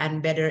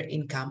and better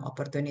income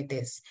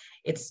opportunities.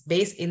 It's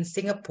based in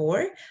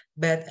Singapore,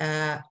 but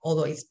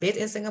although it's based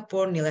in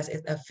Singapore, Nilesh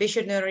is a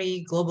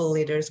visionary global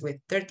leader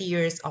with 30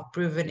 years of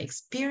proven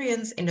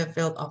experience in the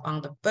field of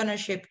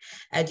entrepreneurship,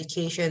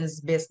 educations,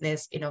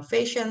 business,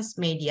 innovations,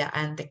 media,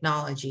 and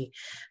technology.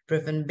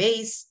 Proven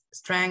base,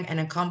 strength and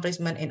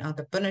accomplishment in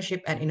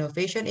entrepreneurship and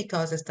innovation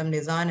ecosystem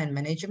design and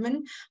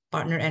management,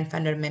 partner and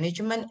vendor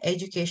management,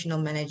 educational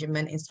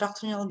management,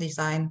 instructional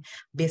design,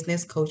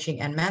 business coaching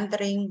and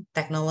mentoring,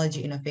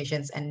 technology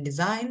innovations and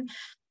design,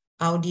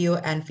 audio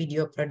and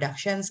video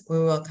productions.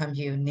 We welcome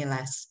you,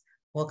 Nilesh.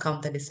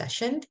 Welcome to the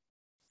session.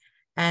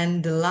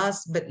 And the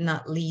last but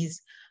not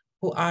least,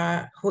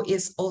 who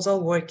is also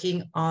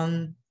working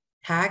on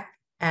tech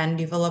and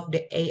develop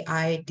the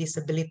AI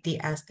disability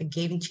as a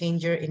game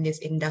changer in this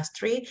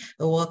industry.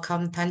 We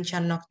welcome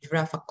Tanchanok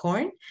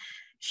Jurafakorn.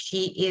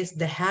 She is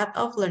the head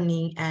of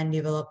learning and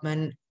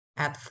development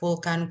at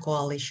Vulcan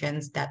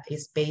Coalitions that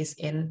is based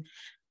in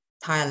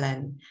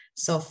Thailand.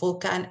 So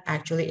Vulcan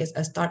actually is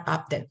a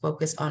startup that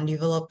focuses on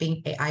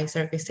developing AI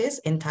services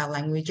in Thai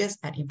languages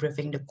and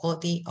improving the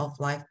quality of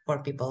life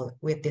for people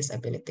with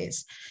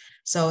disabilities.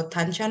 So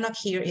Tanchanok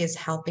here is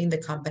helping the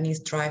companies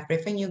drive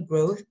revenue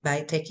growth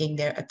by taking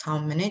their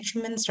account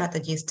management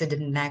strategies to the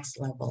next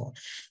level.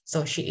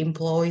 So she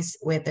employs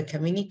with the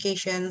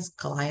communications,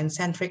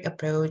 client-centric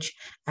approach,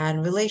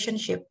 and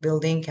relationship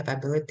building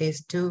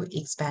capabilities to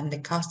expand the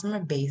customer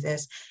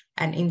bases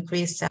and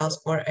increase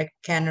sales for a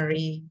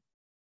cannery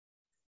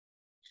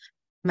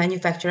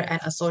manufacturer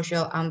and a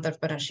social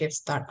entrepreneurship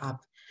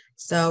startup.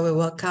 So we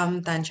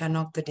welcome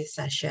Tanchanok to this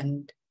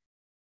session.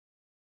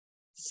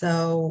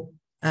 So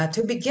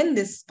to begin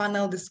this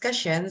panel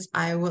discussions,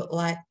 I would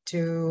like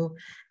to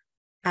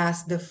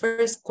ask the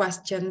first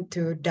question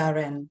to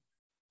Darren.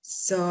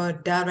 So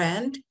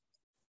Darren,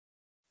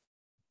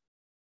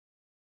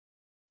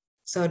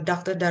 so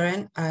Dr.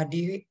 Darren, do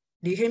you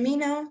hear me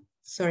now?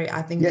 Sorry,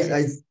 I think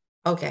yes,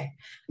 okay.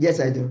 Yes,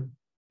 I do.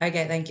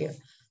 Okay, thank you.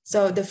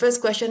 So the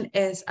first question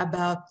is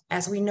about,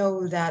 as we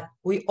know that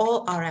we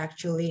all are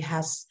actually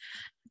has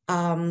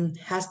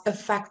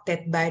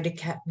affected by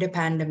the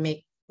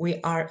pandemic. We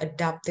are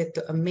adapted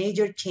to a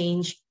major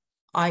change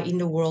in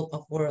the world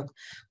of work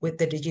with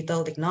the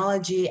digital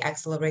technology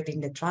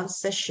accelerating the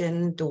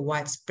transition to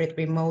widespread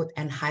remote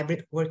and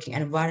hybrid working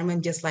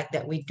environment, just like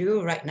that we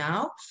do right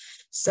now.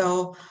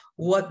 So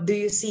what do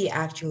you see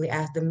actually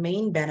as the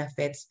main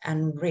benefits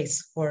and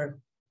risks for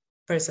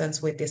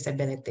persons with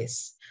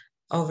disabilities?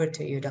 Over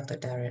to you, Dr.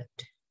 Darren.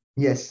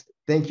 Yes,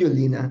 thank you,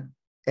 Lina.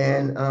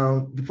 And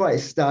before I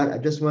start, I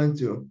just want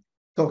to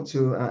talk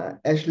to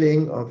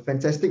Aisling on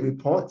fantastic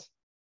report,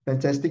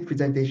 fantastic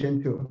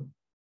presentation too.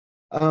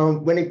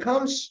 When it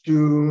comes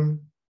to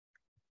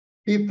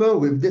people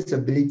with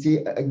disability,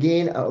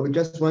 again, I would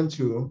just want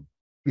to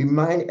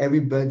remind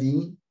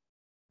everybody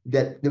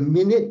that the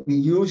minute we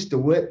use the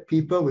word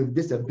people with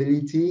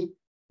disability,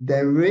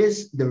 there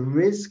is the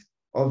risk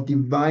of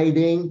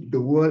dividing the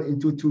world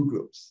into two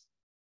groups.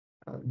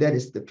 That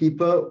is the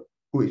people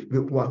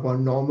who are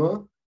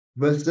normal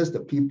versus the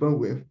people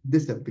with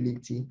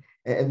disability.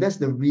 And that's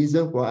the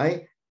reason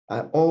why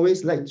I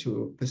always like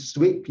to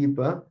persuade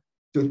people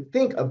to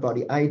think about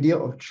the idea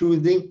of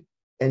choosing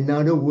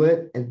another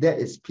word, and that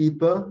is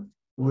people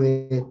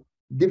with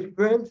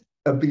different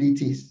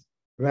abilities,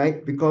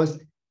 right? Because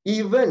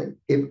even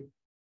if,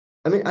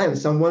 I mean, I am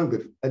someone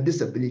with a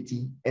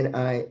disability and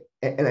I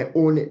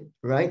own it,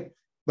 right?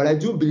 But I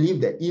do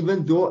believe that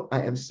even though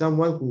I am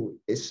someone who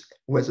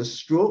has a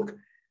stroke,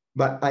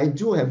 but I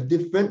do have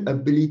different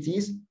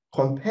abilities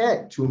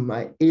compared to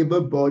my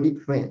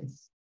able-bodied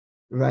friends,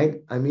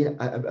 right? I mean,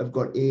 I've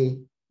got a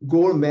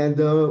gold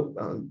medal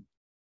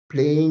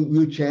playing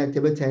wheelchair,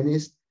 table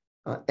tennis,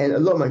 and a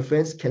lot of my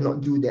friends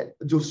cannot do that.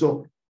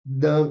 So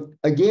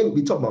again,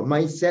 we talked about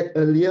mindset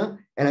earlier,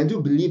 and I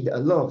do believe that a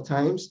lot of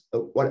times,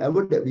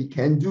 whatever that we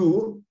can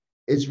do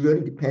is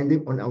really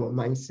depending on our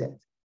mindset.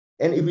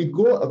 And if we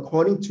go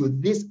according to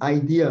this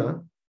idea,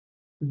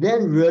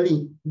 then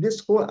really this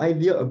whole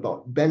idea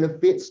about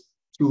benefits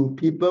to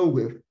people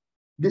with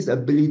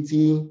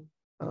disability,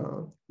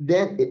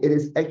 then it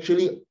is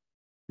actually,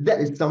 that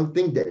is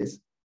something that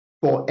is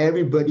for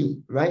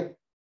everybody, right?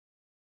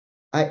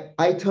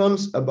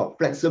 Items about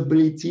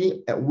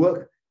flexibility at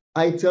work,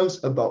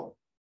 items about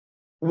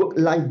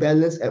work-life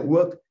balance at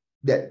work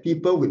that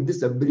people with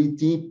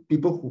disability,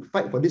 people who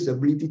fight for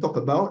disability talk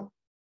about.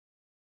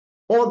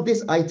 All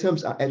these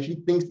items are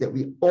actually things that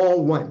we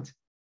all want.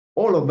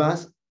 All of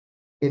us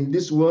in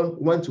this world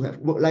want to have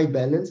work-life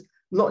balance,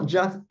 not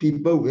just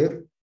people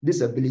with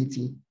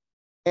disability.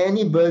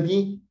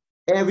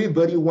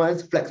 Everybody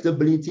wants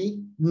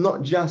flexibility,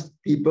 not just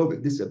people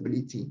with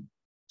disability.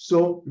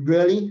 So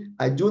really,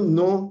 I do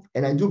know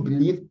and I do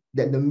believe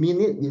that the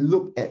minute we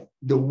look at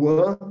the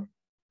world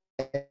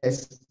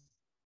as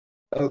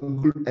a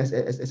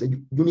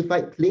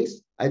unified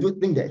place, I do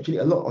think that actually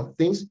a lot of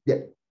things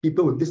that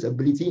people with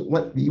disability,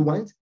 what we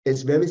want,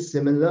 is very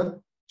similar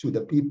to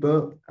the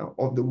people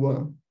of the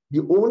world.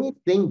 The only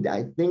thing that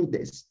I think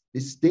that is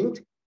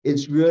distinct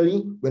is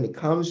really when it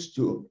comes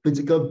to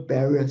physical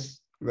barriers,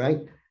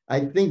 right? I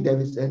think there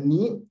is a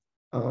need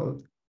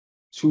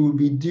to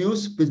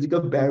reduce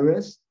physical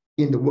barriers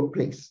in the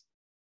workplace.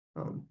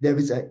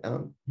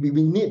 We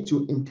need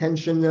to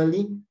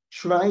intentionally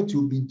try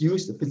to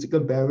reduce the physical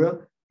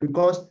barrier,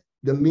 because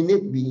the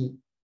minute we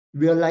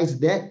realize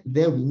that,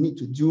 then we need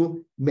to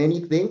do many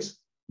things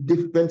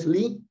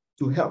differently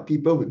to help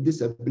people with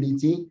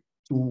disability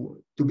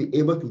to be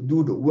able to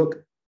do the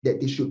work that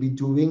they should be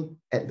doing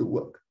at the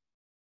work.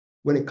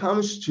 When it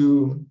comes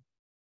to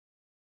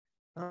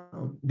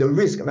the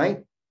risk,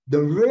 right?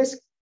 The risk,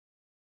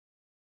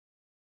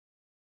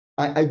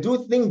 I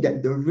do think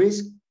that the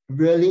risk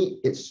really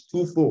is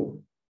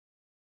twofold.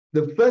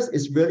 The first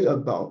is really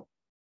about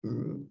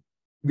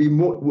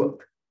remote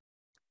work.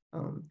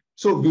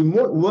 So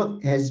remote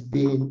work has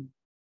been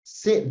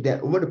said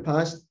that over the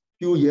past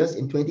few years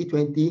in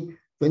 2020,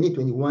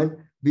 2021,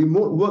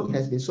 remote work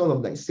has been sort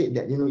of like said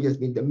that, it has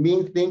been the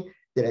main thing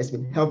that has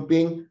been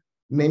helping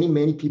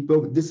many people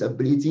with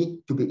disability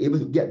to be able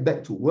to get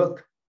back to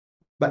work.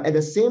 But at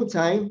the same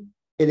time,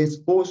 it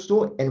is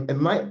also, and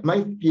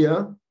my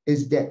fear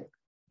is that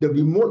the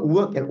remote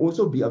work can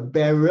also be a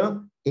barrier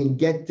in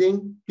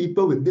getting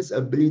people with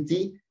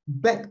disability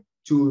back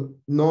to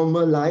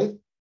normal life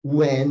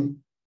when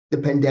the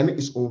pandemic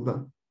is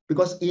over.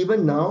 Because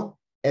even now,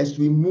 as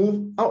we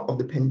move out of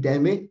the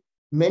pandemic,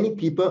 many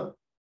people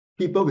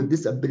with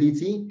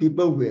disability,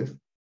 people with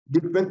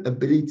different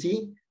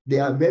ability, they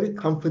are very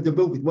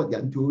comfortable with what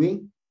they're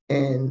doing.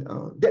 And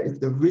that is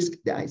the risk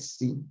that I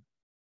see.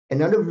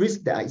 Another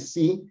risk that I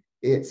see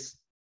is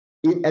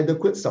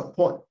inadequate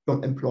support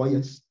from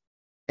employers.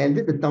 And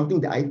this is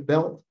something that I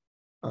felt,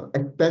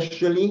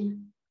 especially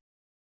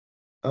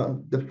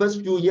the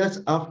first few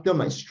years after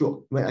my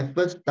stroke, when I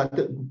first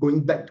started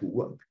going back to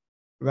work,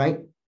 right?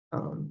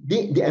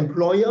 The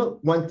employer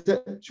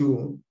wanted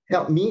to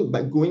help me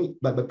by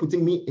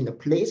putting me in a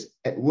place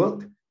at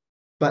work,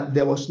 but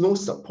there was no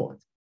support.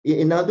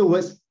 In other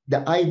words,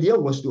 the idea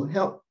was to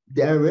help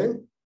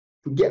Darren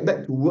to get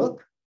back to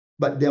work,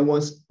 but there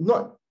was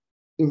not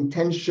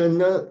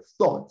intentional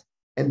thought,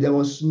 and there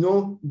was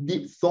no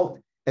deep thought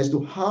as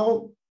to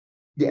how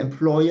the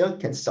employer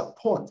can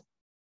support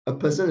a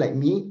person like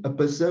me, a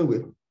person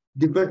with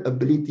different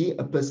ability,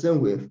 a person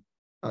with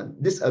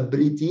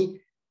disability,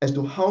 as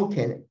to how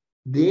can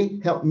they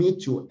help me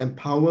to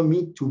empower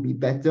me to be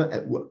better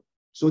at work.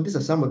 So these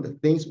are some of the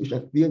things which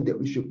I feel that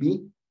we should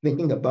be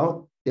thinking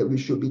about, that we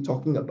should be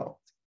talking about.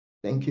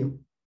 Thank you.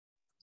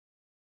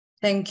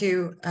 Thank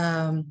you.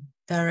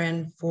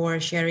 Darren, for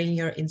sharing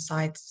your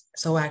insights.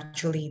 So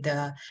actually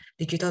the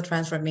digital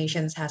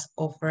transformations has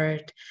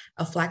offered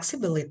a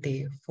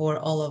flexibility for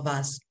all of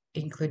us,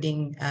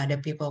 including the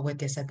people with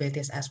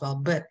disabilities as well.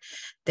 But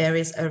there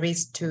is a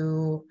risk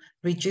to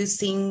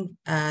reducing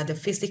the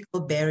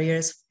physical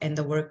barriers in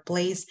the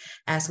workplace,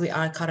 as we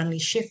are currently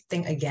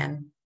shifting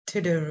again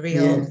to the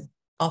real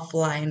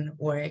offline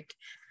work.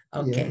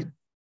 Okay.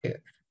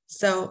 Yeah.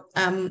 So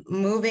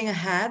moving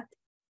ahead,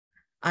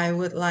 I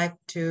would like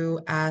to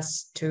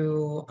ask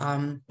to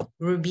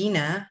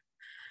Rubina.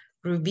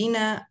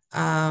 Rubina,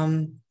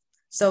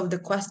 so the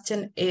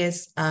question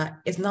is,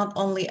 it's not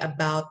only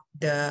about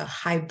the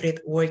hybrid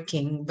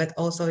working, but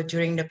also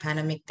during the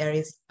pandemic, there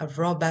is a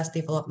robust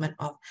development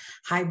of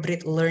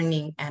hybrid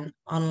learning and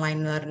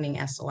online learning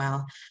as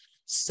well.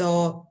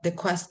 So the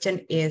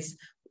question is,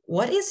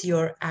 what is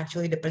your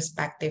actually the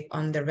perspective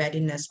on the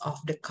readiness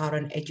of the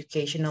current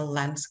educational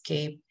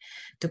landscape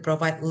to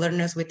provide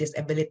learners with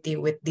disability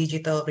with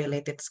digital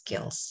related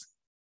skills?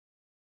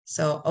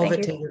 So over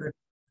to you.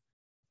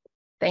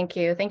 Thank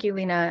you. Thank you,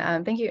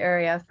 Lena. Thank you,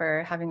 ERIA,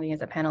 for having me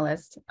as a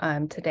panelist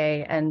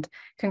today. And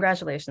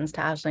congratulations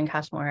to Aisling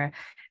Cashmore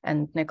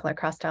and Nicola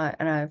Crosta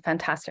on a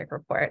fantastic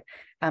report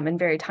and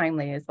very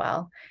timely as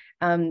well.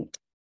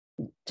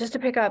 Just to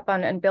pick up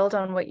on and build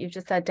on what you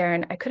just said,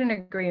 Darren, I couldn't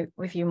agree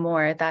with you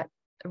more that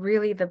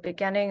really the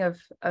beginning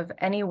of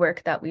any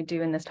work that we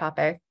do in this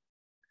topic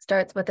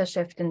starts with a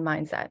shift in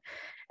mindset.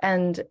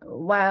 And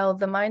while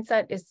the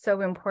mindset is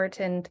so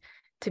important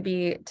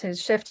to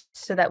shift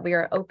so that we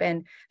are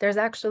open, there's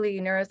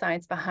actually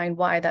neuroscience behind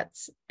why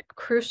that's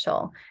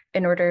crucial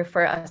in order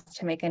for us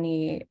to make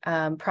any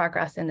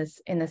progress in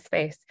this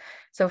space.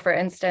 So for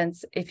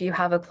instance, if you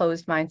have a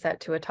closed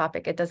mindset to a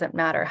topic, it doesn't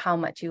matter how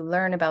much you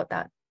learn about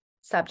that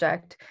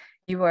subject,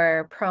 you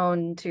are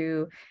prone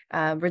to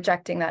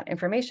rejecting that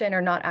information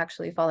or not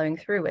actually following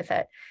through with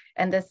it.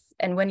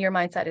 And when your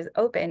mindset is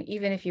open,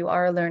 even if you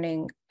are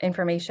learning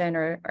information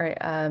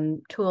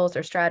or tools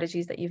or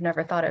strategies that you've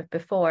never thought of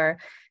before,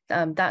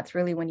 that's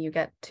really when you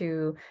get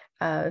to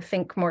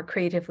think more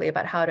creatively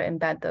about how to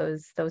embed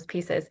those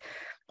pieces.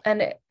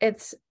 And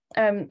it's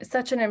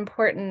such an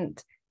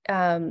important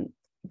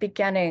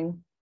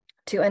beginning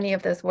to any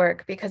of this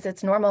work, because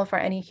it's normal for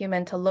any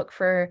human to look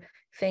for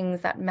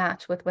things that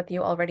match with what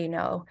you already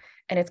know.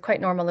 And it's quite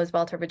normal as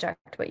well to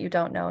reject what you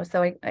don't know.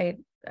 So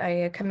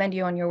I commend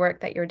you on your work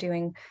that you're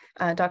doing,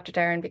 Dr.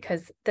 Darren,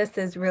 because this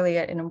is really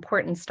an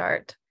important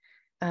start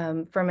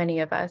for many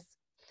of us.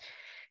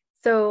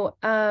 So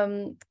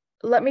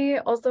let me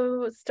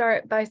also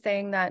start by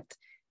saying that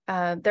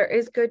there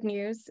is good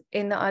news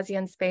in the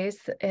ASEAN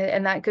space,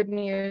 and that good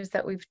news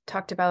that we've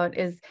talked about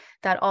is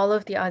that all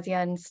of the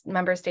ASEAN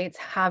member states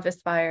have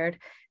aspired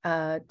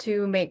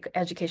to make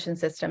education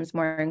systems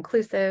more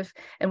inclusive.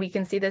 And we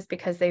can see this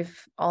because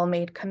they've all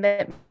made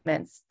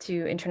commitments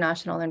to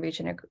international and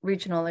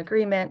regional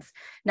agreements,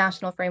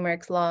 national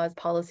frameworks, laws,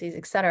 policies,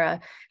 etc.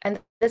 And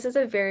this is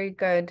a very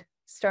good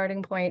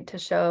starting point to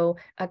show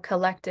a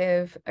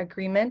collective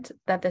agreement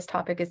that this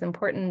topic is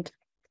important,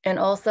 and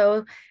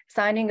also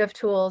signing of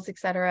tools,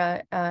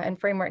 etc., and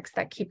frameworks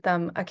that keep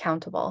them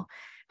accountable.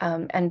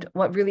 And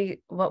what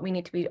we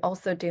need to be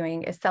also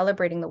doing is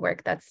celebrating the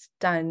work that's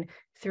done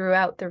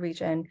throughout the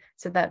region,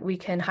 so that we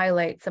can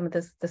highlight some of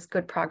this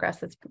good progress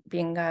that's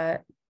being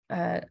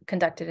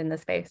conducted in the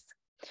space.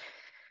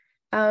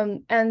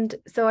 And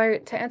so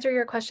to answer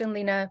your question,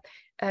 Lena,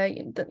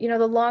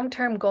 the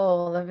long-term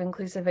goal of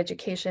inclusive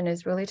education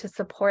is really to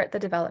support the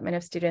development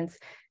of students,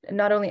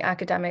 not only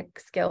academic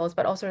skills,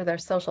 but also their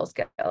social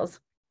skills,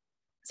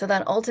 so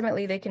that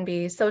ultimately they can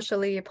be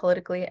socially,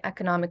 politically,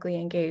 economically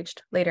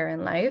engaged later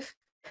in life.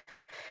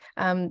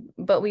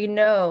 But we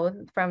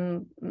know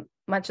from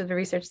much of the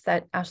research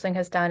that Aisling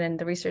has done and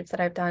the research that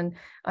I've done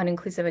on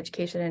inclusive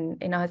education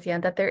in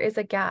ASEAN, that there is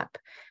a gap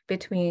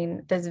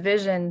between this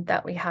vision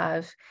that we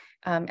have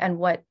and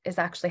what is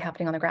actually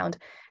happening on the ground.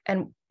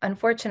 And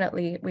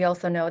unfortunately, we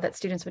also know that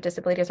students with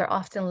disabilities are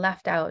often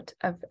left out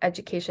of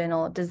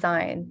educational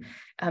design.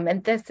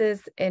 And this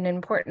is an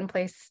important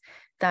place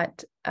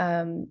that,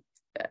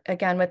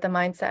 again, with the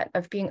mindset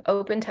of being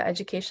open to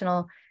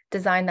educational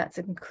design that's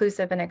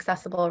inclusive and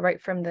accessible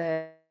right from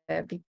the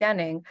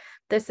beginning,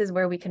 this is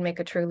where we can make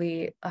a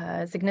truly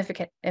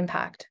significant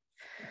impact.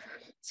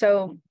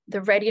 So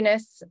the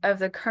readiness of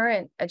the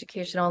current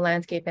educational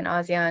landscape in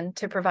ASEAN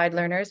to provide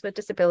learners with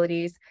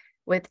disabilities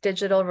with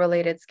digital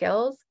related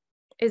skills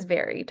is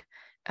varied.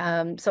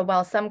 So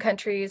while some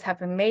countries have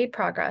made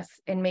progress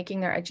in making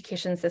their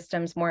education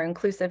systems more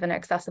inclusive and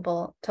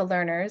accessible to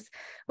learners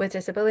with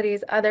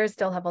disabilities, others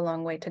still have a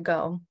long way to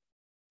go.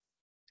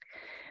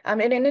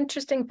 And an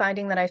interesting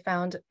finding that I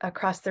found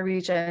across the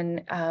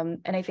region,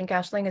 and I think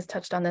Aisling has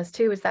touched on this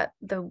too, is that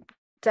the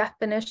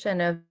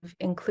definition of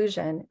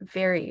inclusion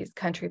varies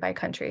country by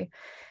country.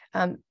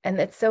 And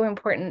it's so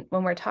important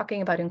when we're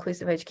talking about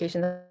inclusive education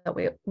that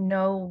we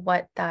know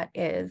what that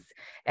is.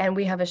 And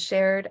we have a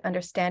shared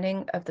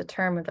understanding of the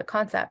term, of the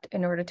concept,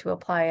 in order to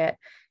apply it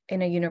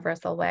in a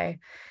universal way.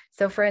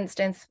 So for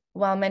instance,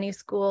 while many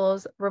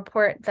schools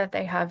report that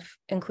they have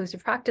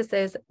inclusive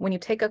practices, when you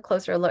take a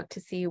closer look to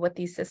see what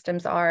these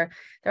systems are,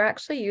 they're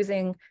actually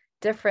using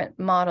different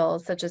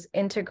models such as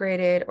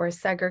integrated or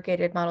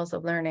segregated models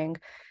of learning.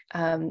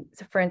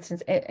 So for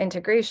instance,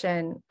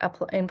 integration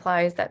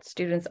implies that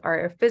students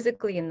are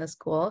physically in the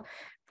school,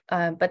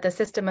 but the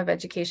system of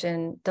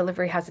education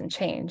delivery hasn't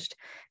changed.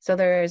 So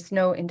there is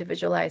no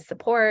individualized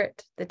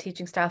support. The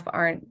teaching staff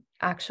aren't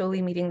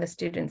actually meeting the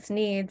students'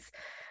 needs.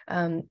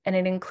 And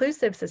an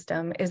inclusive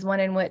system is one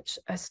in which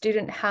a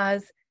student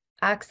has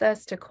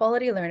access to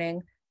quality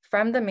learning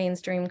from the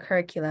mainstream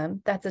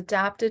curriculum that's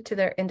adapted to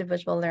their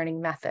individual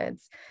learning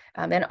methods.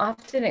 And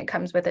often it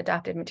comes with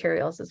adapted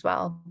materials as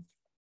well.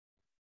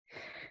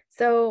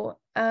 So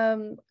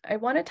I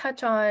want to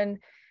touch on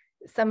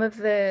some of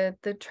the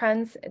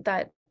trends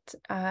that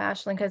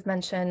Aisling has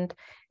mentioned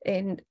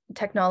in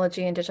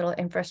technology and digital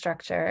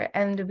infrastructure.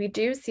 And we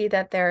do see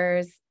that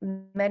there's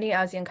many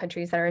ASEAN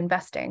countries that are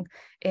investing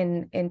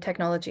in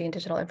technology and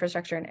digital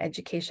infrastructure and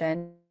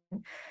education.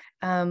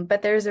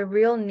 But there's a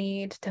real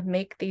need to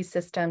make these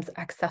systems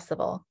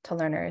accessible to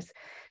learners.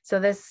 So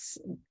this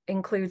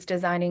includes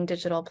designing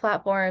digital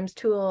platforms,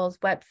 tools,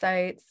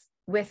 websites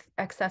with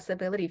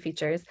accessibility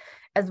features,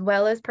 as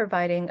well as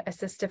providing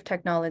assistive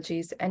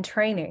technologies and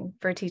training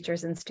for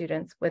teachers and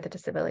students with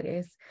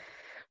disabilities.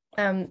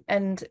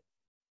 And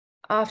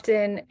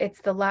often it's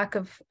the lack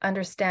of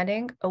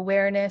understanding,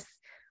 awareness,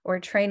 or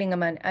training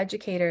among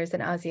educators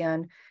in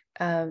ASEAN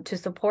to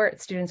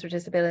support students with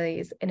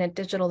disabilities in a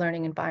digital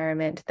learning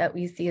environment that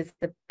we see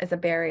as a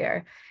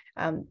barrier.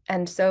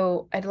 And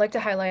so I'd like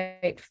to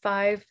highlight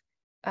 5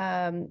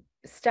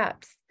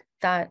 steps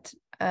that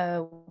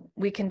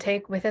we can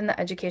take within the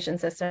education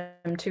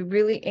system to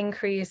really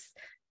increase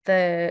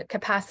the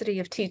capacity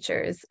of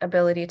teachers'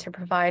 ability to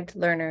provide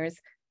learners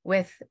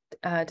with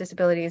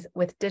disabilities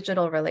with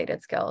digital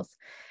related skills.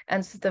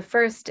 And so the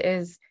first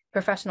is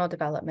professional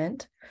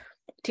development.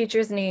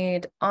 Teachers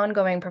need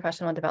ongoing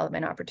professional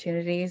development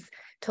opportunities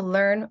to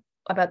learn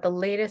about the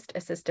latest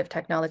assistive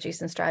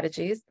technologies and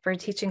strategies for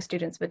teaching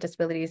students with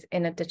disabilities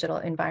in a digital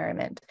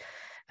environment.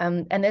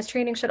 And this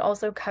training should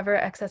also cover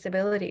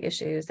accessibility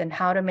issues and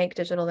how to make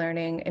digital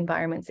learning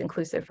environments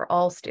inclusive for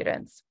all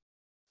students.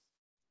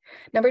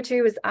 Number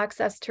 2 is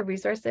access to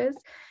resources.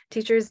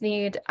 Teachers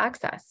need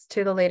access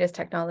to the latest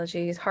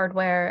technologies,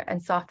 hardware,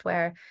 and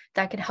software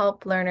that can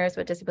help learners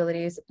with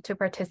disabilities to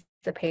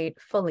participate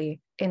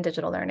fully in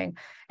digital learning.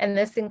 And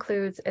this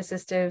includes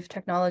assistive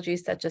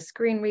technologies such as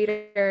screen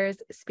readers,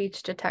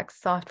 speech-to-text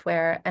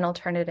software, and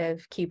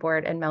alternative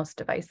keyboard and mouse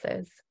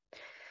devices.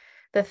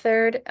 The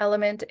third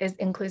element is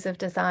inclusive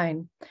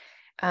design.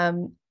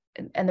 And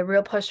the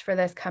real push for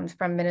this comes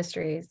from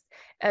ministries.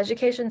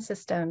 Education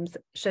systems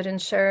should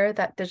ensure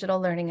that digital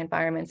learning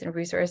environments and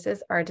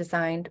resources are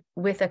designed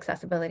with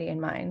accessibility in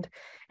mind.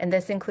 And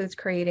this includes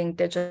creating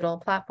digital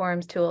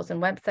platforms, tools,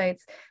 and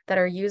websites that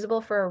are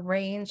usable for a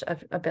range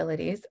of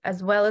abilities,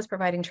 as well as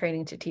providing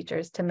training to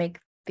teachers to make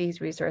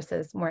these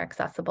resources more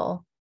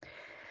accessible.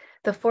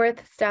 The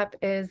fourth step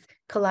is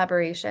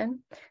collaboration.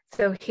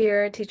 So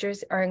here,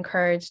 teachers are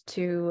encouraged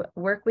to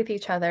work with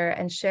each other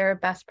and share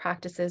best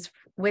practices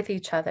with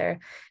each other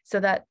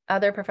so that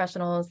other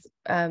professionals,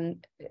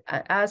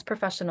 as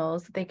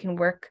professionals, they can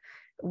work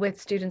with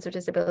students with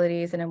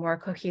disabilities in a more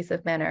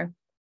cohesive manner.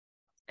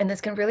 And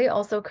this can really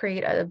also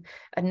create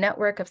a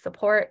network of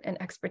support and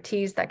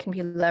expertise that can be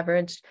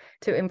leveraged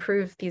to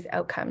improve these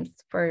outcomes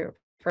for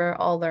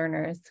all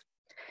learners.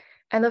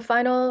 And the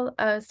final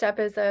step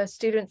is a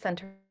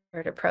student-centered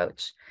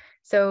approach.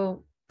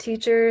 So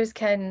teachers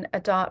can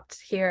adopt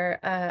here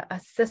a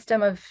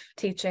system of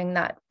teaching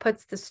that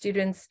puts the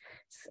students'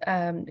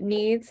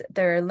 needs,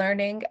 their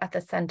learning at the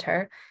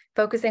center,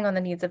 focusing on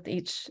the needs of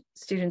each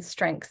student's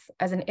strengths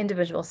as an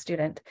individual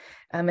student.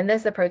 And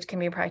this approach can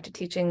be applied to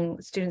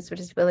teaching students with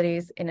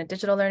disabilities in a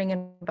digital learning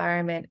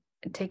environment,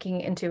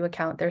 taking into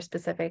account their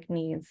specific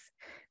needs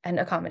and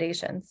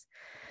accommodations.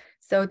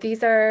 So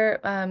these are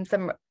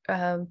some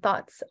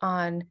thoughts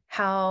on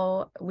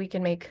how we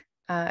can make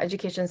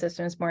education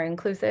systems more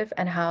inclusive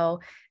and how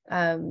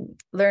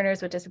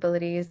learners with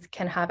disabilities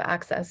can have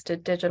access to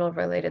digital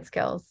related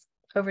skills.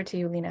 Over to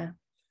you, Lina.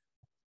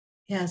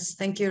 Yes,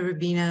 thank you,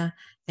 Rubina.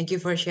 Thank you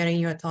for sharing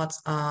your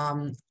thoughts,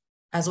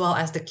 as well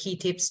as the key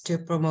tips to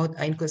promote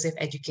inclusive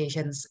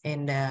educations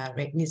in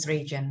this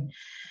region.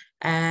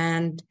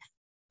 And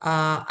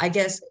I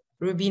guess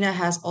Rubina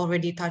has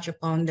already touched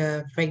upon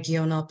the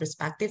regional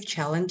perspective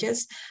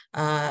challenges,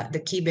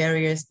 the key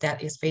barriers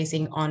that is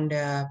facing on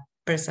the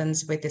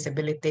persons with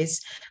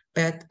disabilities.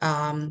 But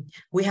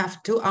we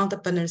have 2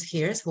 entrepreneurs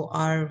here who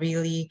are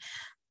really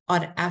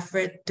on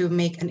effort to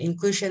make an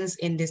inclusions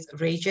in this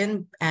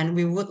region. And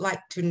we would like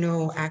to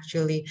know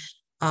actually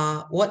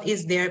what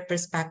is their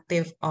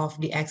perspective of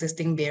the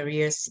existing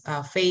barriers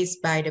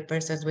faced by the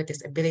persons with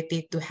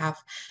disability to have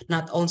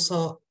not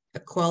also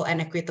equal and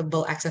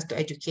equitable access to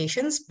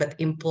educations, but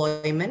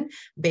employment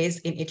based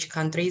in each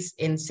countries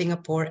in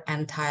Singapore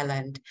and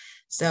Thailand.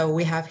 So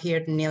we have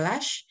here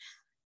Nilesh.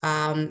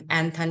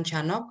 and Tan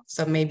Chanok.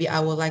 So maybe I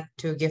would like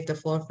to give the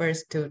floor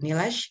first to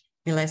Nilesh.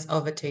 Nilesh,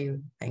 over to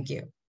you. Thank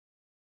you.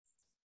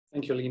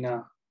 Thank you,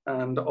 Lina.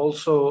 And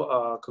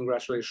also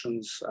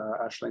congratulations,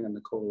 Aisling and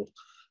Nicole,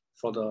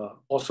 for the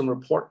awesome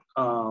report.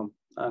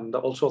 And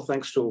also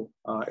thanks to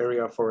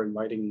ERIA for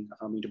inviting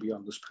me to be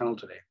on this panel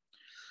today.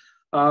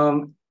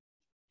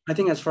 I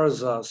think as far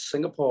as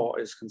Singapore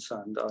is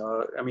concerned,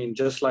 I mean,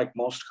 just like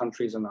most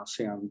countries in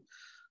ASEAN,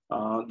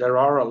 there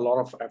are a lot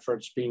of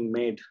efforts being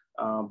made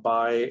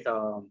by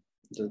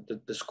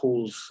the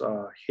schools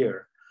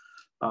here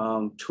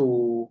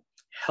to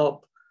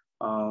help,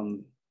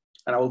 and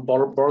I will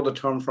borrow the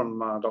term from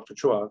Dr.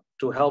 Chua,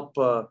 to help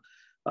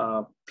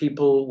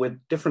people with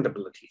different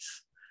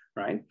abilities,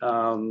 right?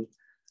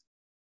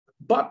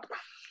 But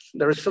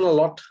there is still a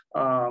lot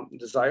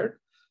desired.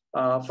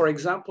 For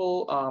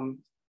example,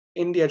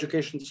 in the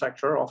education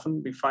sector,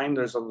 often we find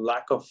there's a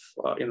lack of,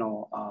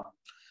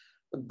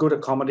 good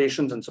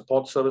accommodations and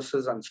support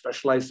services and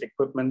specialized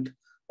equipment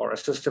or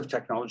assistive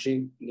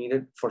technology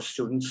needed for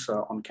students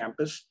on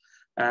campus.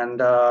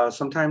 And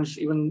sometimes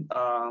even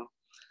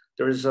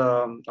there is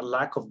a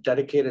lack of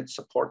dedicated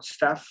support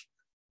staff,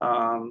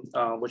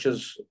 which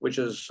is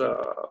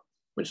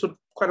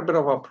quite a bit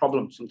of a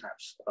problem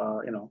sometimes.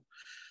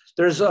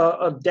 There's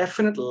a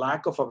definite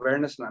lack of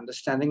awareness and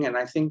understanding, and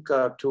I think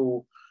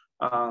to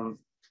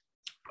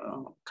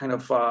kind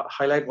of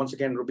highlight once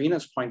again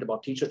Rubina's point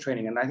about teacher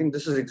training, and I think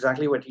this is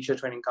exactly where teacher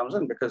training comes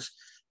in, because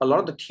a lot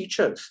of the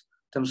teachers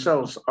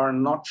themselves are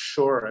not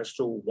sure as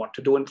to what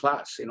to do in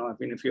class. I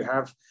mean, if you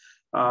have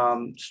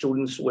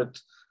students with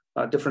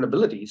different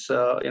abilities,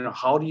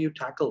 how do you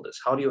tackle this?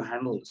 How do you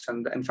handle this?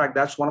 And in fact,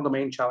 that's one of the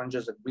main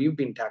challenges that we've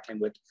been tackling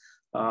with,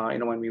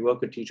 when we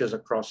work with teachers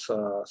across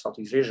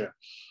Southeast Asia.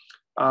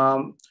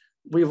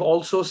 We've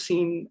also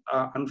seen,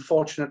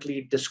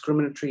 unfortunately,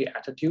 discriminatory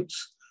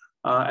attitudes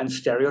and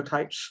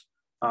stereotypes,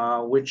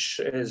 which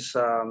is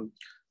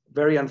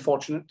very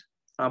unfortunate.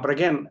 But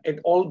again, it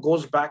all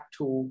goes back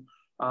to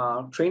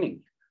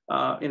training.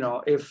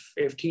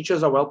 If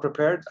teachers are well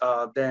prepared,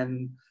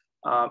 then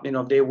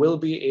they will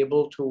be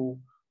able to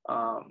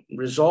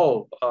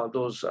resolve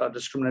those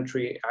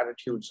discriminatory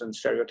attitudes and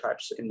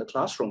stereotypes in the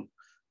classroom.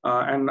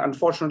 And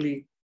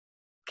unfortunately,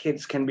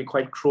 kids can be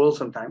quite cruel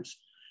sometimes.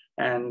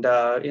 And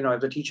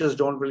if the teachers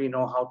don't really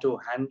know how to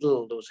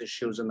handle those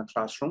issues in the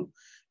classroom,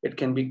 it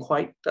can be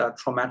quite a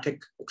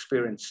traumatic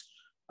experience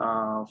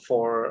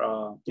for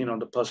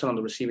the person on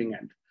the receiving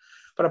end.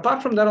 But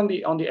apart from that, on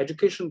the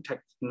education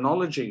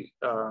technology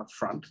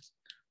front,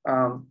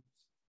 I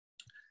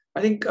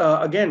think,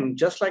 again,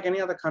 just like any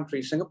other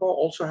country, Singapore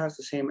also has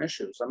the same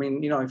issues. I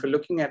mean, if you're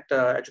looking at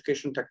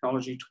education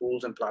technology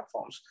tools and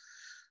platforms,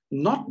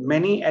 not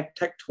many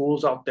edtech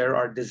tools out there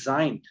are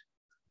designed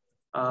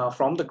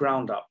from the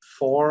ground up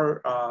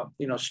for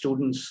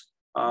students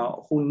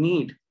who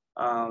need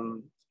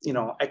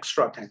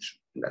extra attention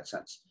in that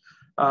sense.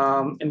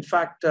 In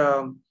fact,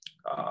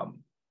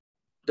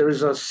 there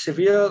is a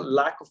severe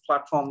lack of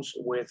platforms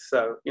with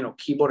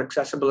keyboard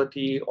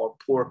accessibility or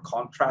poor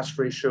contrast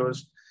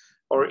ratios,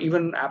 or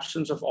even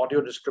absence of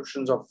audio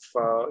descriptions of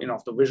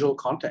the visual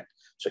content.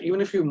 So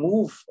even if you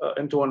move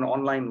into an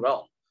online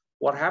realm,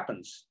 what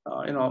happens?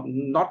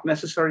 Not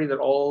necessarily that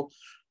all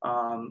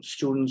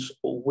students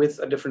with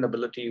a different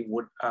ability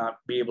would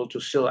be able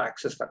to still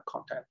access that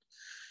content.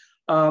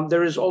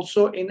 There is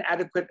also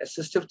inadequate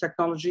assistive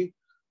technology.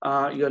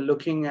 You're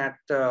looking at,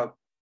 the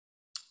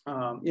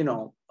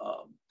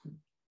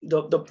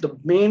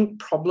main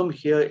problem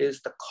here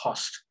is the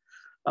cost.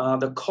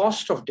 The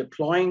cost of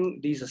deploying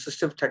these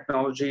assistive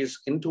technologies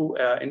into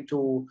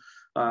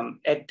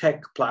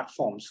edtech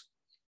platforms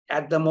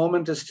at the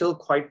moment is still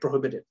quite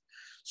prohibitive.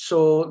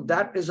 So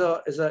that is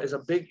a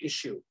big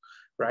issue,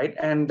 right?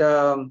 And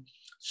unless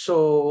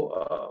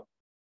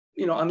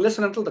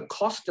and until the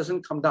cost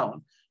doesn't come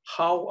down,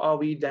 how are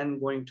we then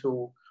going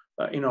to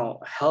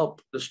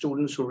help the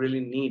students who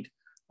really need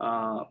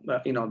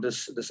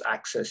this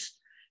access?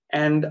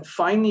 And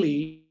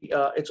finally,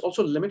 it's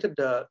also limited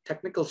the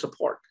technical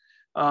support.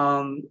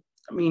 There's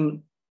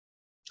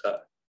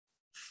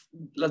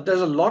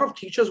a lot of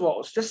teachers who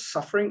are just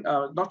suffering,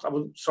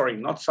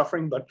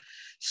 but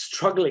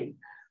struggling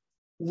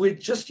with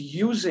just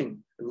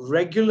using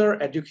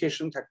regular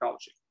education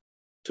technology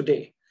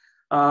today.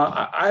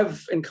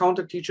 I've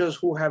encountered teachers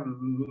who have,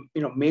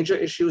 major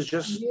issues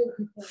just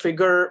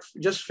figuring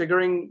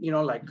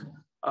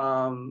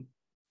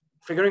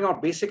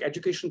out basic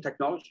education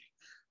technology.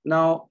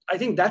 Now, I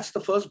think that's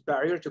the first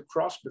barrier to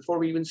cross before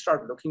we even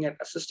start looking at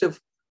assistive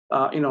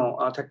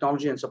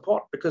technology and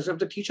support, because if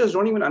the teachers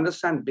don't even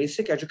understand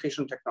basic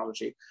education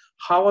technology,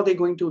 how are they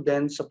going to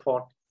then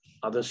support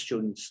other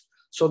students?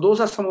 So those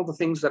are some of the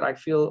things that I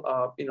feel,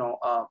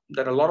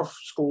 that a lot of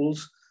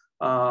schools,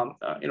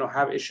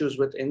 have issues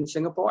with in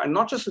Singapore, and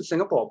not just in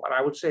Singapore, but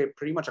I would say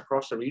pretty much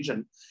across the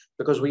region,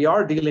 because we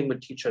are dealing with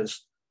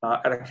teachers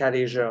at ACAD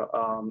Asia,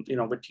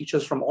 with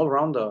teachers from all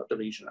around the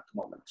region at the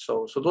moment.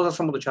 So those are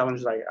some of the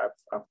challenges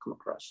I've come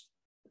across.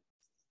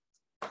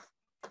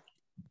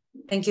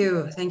 Thank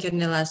you,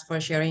 Nilesh,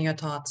 for sharing your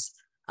thoughts.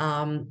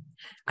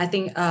 I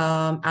think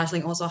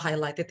Aisling also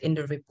highlighted in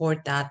the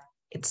report that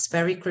it's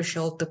very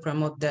crucial to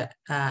promote the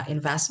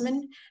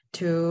investment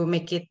to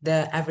make it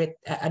the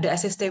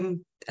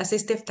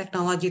assistive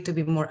technology to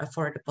be more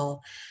affordable.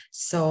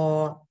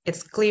 So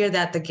it's clear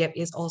that the gap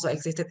is also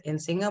existed in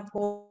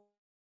Singapore.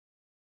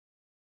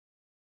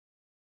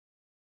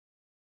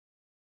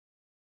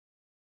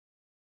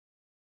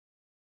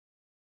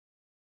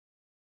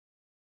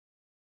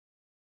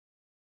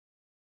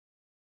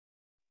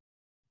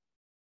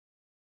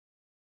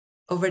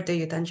 Over to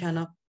you, Tan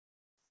Chanok.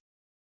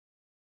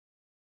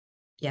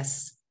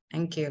 Yes,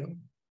 thank you.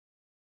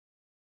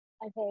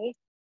 Okay.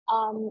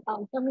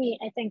 For me,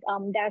 I think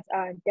there's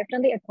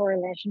definitely a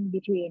correlation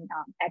between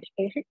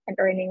education and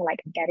earning,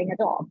 like getting a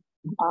job.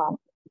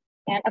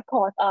 And of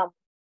course,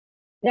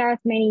 there are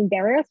many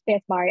barriers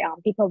faced by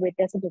people with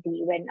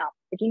disability when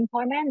seeking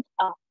employment.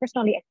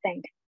 Personally, I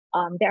think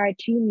there are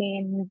two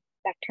main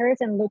factors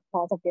and root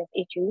cause of these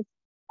issues.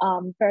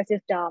 First is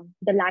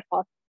the lack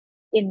of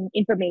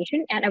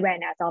information and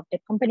awareness of the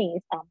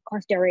companies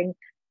considering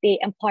the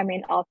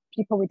employment of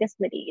people with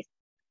disabilities.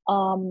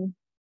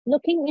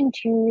 Looking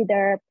into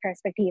the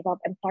perspective of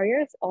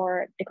employers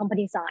or the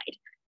company side,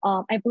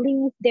 I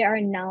believe they are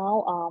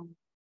now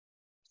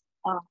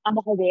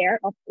aware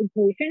of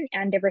inclusion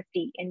and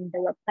diversity in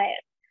the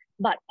workplace,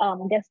 but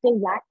there's still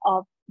lack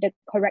of the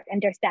correct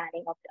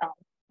understanding of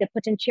the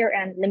potential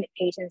and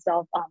limitations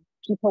of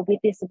people with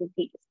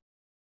disabilities.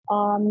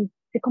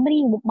 The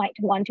company might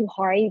want to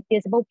hire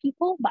disabled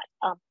people, but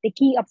the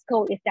key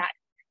obstacle is that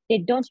they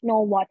don't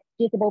know what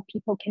disabled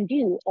people can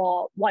do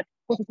or what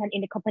position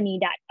in the company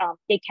that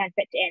they can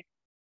fit in.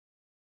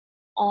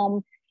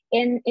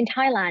 In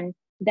Thailand,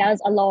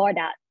 there's a law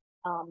that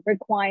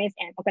requires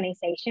an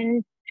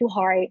organization to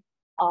hire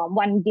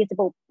one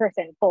disabled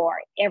person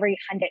for every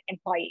 100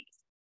 employees.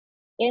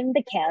 In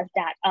the case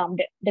that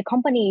the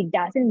company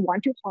doesn't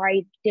want to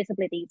hire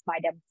disabilities by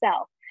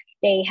themselves,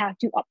 they have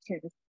two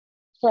options.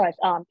 First,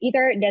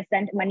 either they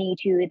send money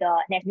to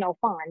the national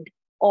fund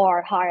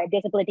or hire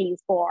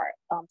disabilities for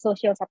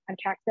social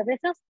subcontract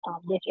services,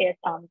 which is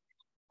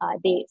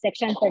the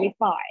Section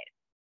 35.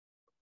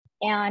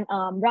 And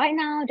right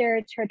now,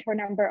 the total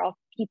number of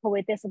people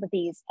with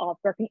disabilities of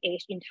working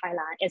age in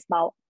Thailand is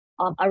about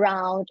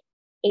around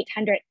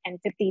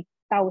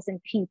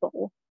 850,000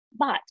 people,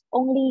 but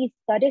only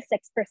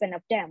 36%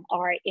 of them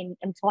are in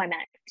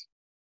employment.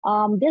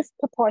 This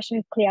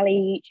proportion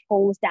clearly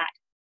shows that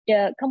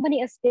the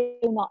company is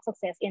still not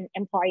success in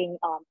employing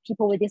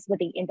people with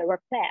disability in the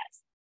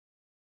workplace.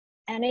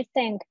 And I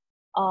think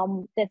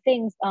the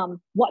things,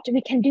 what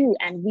we can do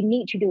and we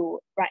need to do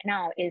right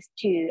now is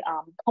to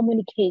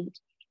communicate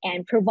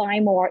and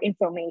provide more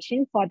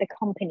information for the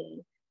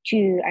company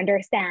to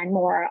understand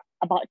more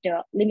about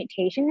the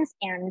limitations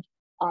and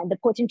the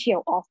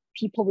potential of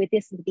people with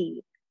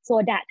disability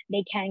so that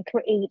they can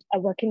create a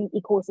working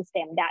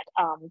ecosystem that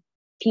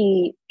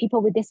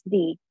people with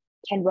disability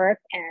can work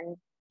and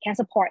can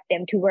support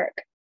them to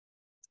work.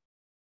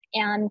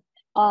 And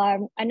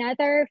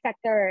another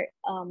factor,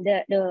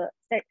 the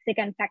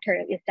second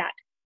factor is that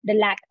the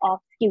lack of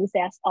skill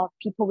sets of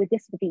people with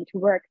disability to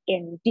work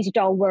in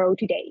digital world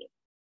today.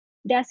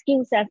 Their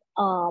skill sets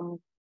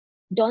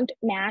don't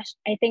match,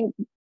 I think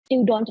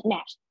still don't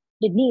match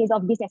the needs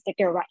of business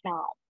sector right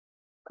now.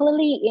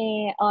 Clearly,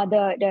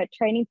 the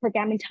training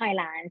program in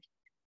Thailand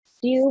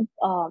still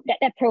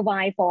that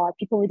provide for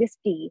people with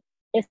disability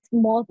is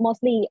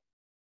mostly,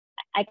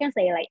 I can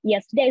say like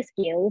yesterday's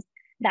skills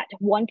that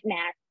won't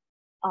match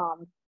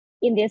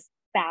in this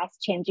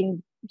fast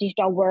changing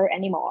digital world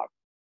anymore.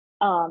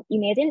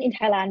 Imagine in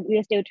Thailand,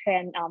 we still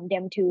train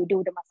them to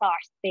do the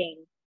massage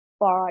thing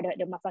for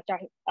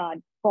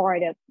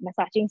the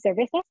massaging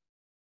services.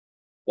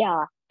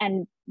 Yeah,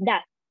 and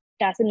that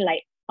doesn't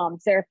like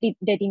serve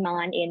the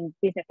demand in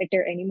business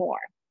sector anymore.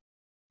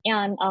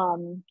 And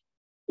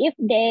if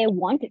they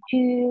want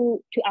to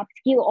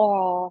upskill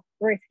or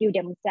reskill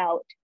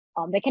themselves,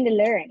 they can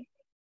learn.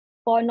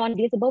 For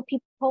non-disabled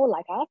people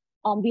like us,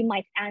 we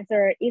might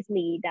answer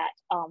easily that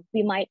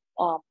we might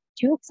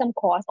choose some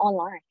course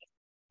online,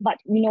 but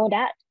we know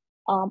that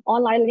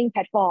online learning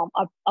platform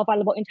are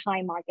available in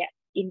Thai market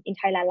in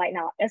Thailand right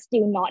now is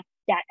still not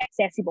that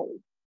accessible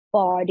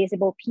for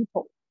disabled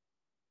people.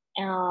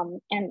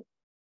 And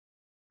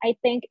I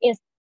think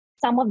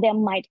some of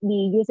them might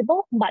be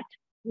usable, but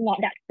not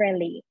that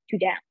friendly to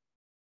them,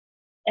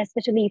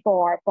 especially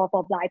for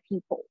blind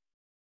people.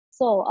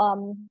 So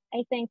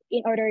I think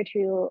in order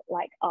to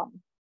like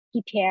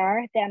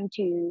prepare them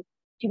to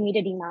meet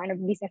the demand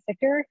of business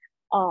sector,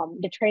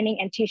 the training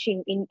and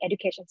teaching in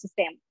education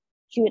system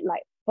should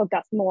like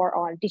focus more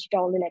on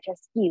digital related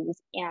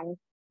skills and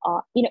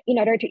in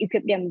order to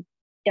equip them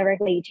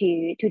directly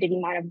to the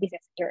demand of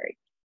business sector.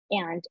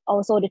 And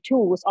also the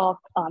tools of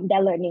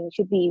their learning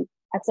should be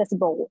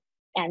accessible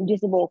and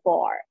usable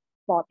for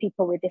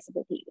people with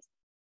disabilities.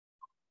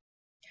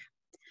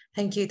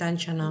 Thank you, Tan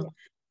Chanok. Yeah.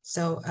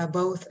 So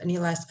both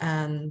Nilas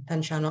and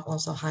Tan Chanok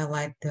also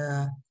highlight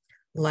the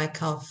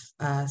lack of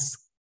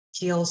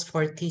skills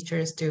for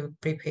teachers to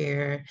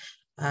prepare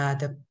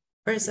the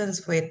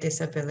persons with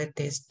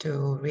disabilities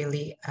to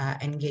really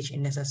engage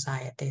in the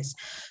societies.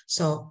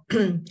 So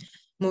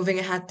moving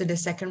ahead to the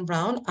second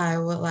round, I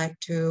would like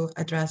to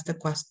address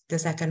the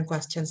second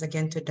questions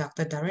again to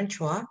Dr. Darren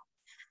Chua.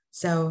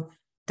 So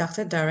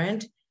Dr.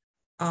 Darren,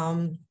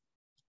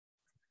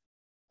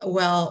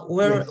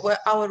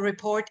 our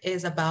report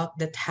is about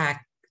the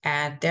tech,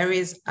 and there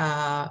is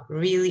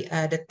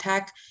the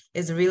tech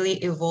is really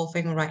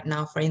evolving right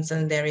now. For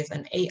instance, there is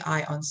an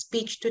AI on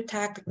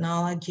speech-to-text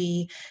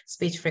technology,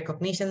 speech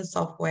recognition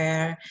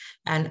software,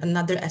 and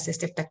another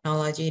assistive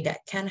technology that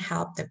can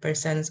help the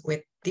persons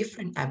with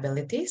different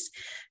abilities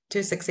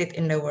to succeed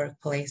in the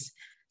workplace.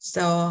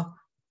 So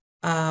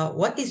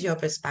what is your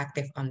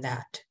perspective on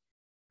that?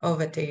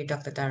 Over to you,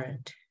 Dr.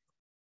 Darren.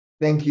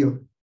 Thank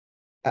you.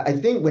 I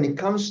think when it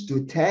comes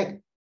to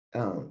tech,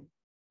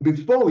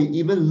 before we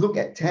even look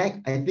at tech,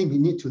 I think we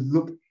need to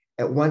look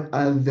at one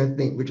other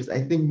thing, which is,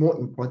 I think, more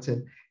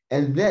important.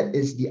 And that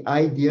is the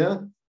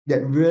idea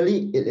that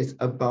really it is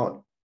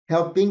about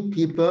helping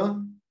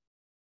people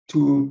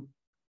to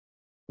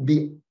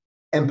be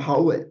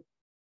empowered,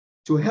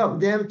 to help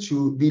them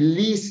to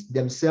release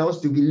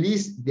themselves, to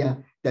release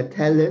their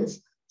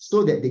talents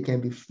so that they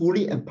can be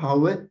fully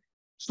empowered,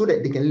 so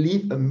that they can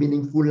live a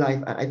meaningful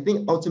life. I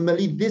think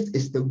ultimately this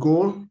is the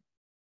goal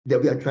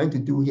that we are trying to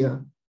do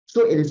here.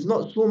 So it is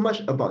not so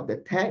much about the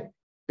tech.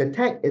 The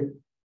tech is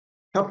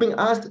helping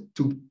us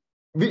to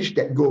reach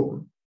that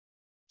goal.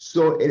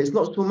 So it is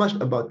not so much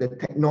about the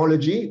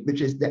technology,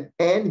 which is the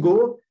end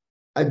goal.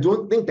 I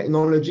don't think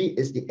technology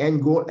is the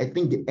end goal. I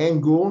think the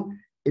end goal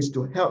is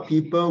to help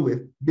people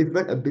with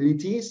different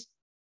abilities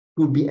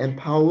to be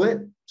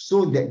empowered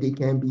so that they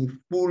can be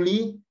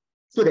fully,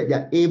 so that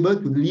they're able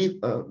to live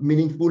a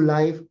meaningful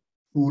life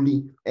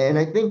fully. And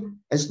I think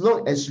as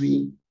long as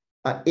we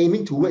are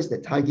aiming towards the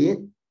target,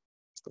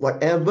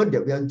 whatever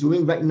that we are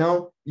doing right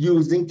now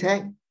using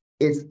tech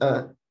is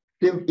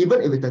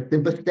even if it's a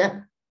simple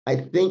step, I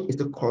think it's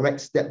the correct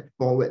step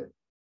forward.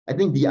 I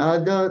think the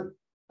other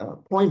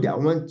point that I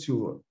want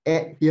to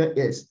add here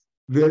is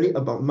really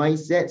about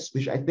mindsets,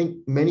 which I think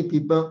many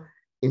people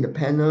in the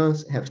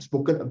panels have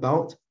spoken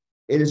about.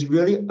 It is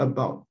really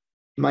about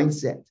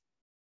mindset.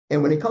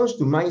 And when it comes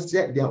to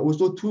mindset, there are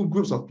also two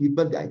groups of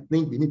people that I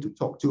think we need to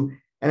talk to.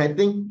 And I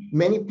think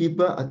many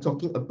people are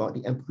talking about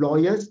the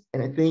employers.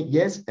 And I think,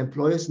 yes,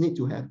 employers need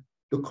to have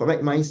the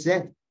correct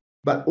mindset,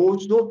 but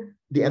also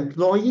the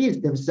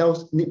employees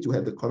themselves need to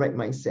have the correct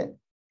mindset.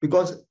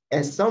 Because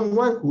as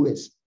someone who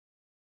is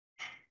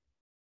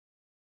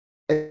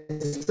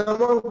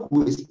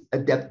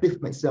adaptive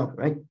myself,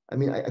 right? I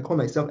mean, I call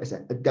myself as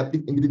an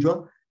adaptive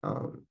individual,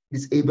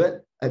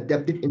 disabled,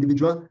 adaptive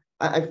individual.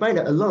 I find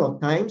that a lot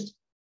of times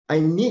I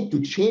need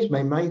to change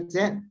my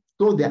mindset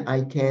so that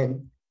I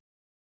can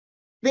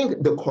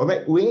think the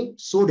correct way,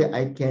 so that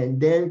I can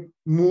then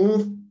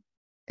move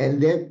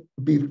and then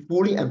be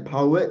fully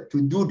empowered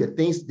to do the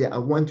things that I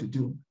want to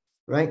do,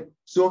 right?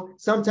 So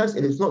sometimes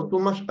it is not so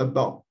much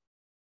about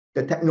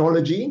the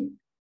technology.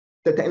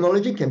 The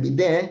technology can be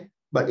there,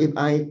 but if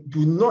I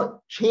do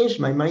not change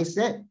my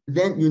mindset,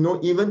 then,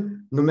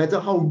 even no matter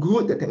how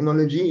good the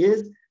technology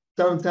is,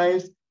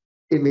 sometimes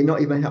it may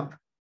not even help,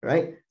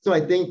 right? So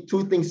I think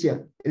two things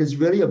here. It is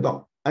really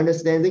about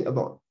understanding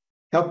about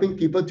helping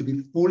people to be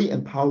fully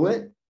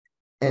empowered,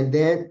 and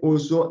then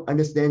also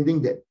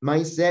understanding that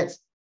mindsets,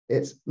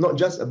 it's not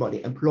just about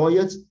the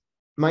employer's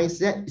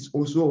mindset, it's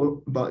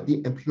also about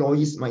the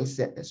employee's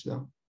mindset as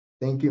well.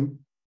 Thank you.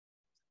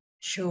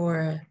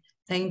 Sure.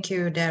 Thank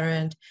you,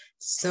 Darren.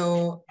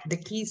 So the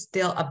key is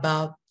still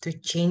about to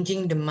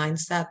changing the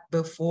mindset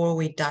before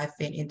we dive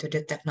into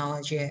the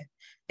technology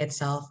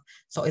itself.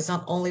 So it's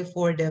not only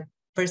for the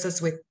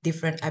persons with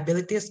different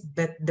abilities,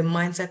 but the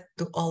mindset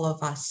to all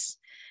of us.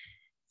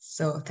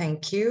 So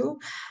thank you.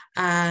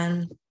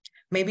 And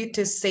maybe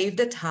to save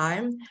the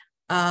time,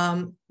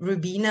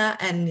 Rubina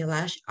and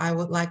Nilesh, I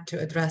would like to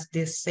address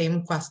these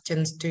same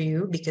questions to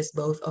you because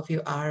both of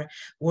you are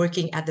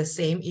working at the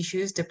same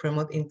issues to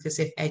promote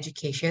inclusive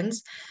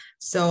educations.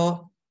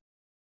 So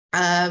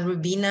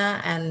Rubina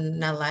and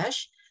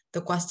Nilesh,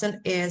 the question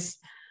is,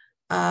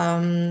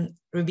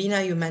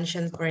 Rubina, you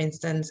mentioned, for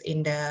instance,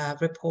 in the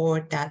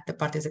report that the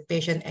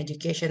participation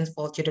education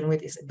for children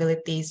with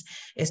disabilities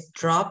is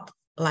dropped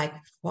like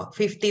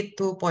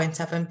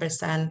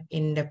 52.7%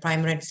 in the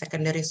primary and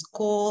secondary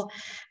school.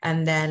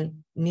 And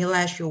then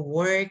Nilesh, you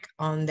work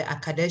on the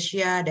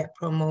academia that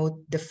promote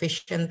the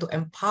vision to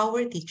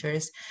empower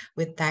teachers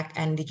with tech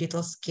and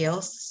digital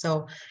skills.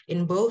 So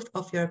in both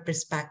of your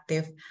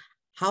perspective,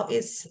 how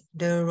is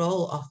the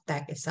role of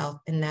tech itself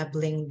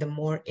enabling the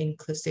more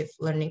inclusive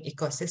learning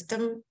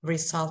ecosystem,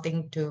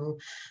 resulting to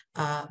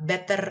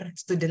better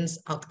students'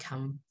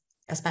 outcome,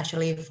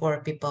 especially for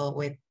people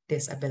with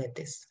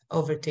disabilities?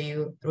 Over to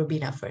you,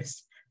 Rubina,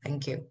 first.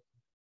 Thank you.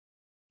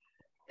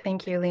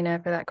 Thank you, Lena,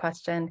 for that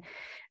question.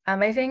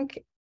 I think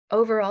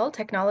overall,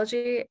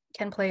 technology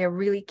can play a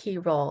really key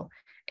role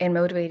in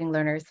motivating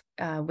learners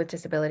with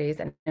disabilities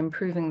and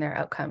improving their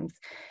outcomes.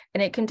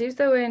 And it can do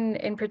so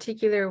in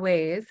particular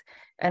ways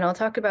And I'll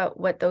talk about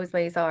what those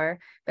ways are.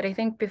 But I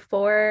think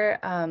before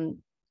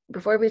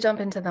we jump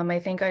into them, I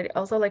think I'd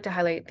also like to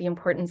highlight the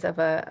importance of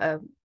a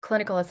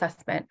clinical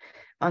assessment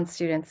on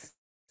students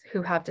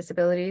who have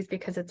disabilities,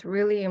 because it's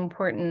really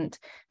important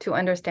to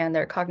understand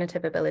their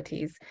cognitive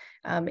abilities,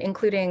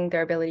 including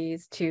their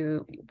abilities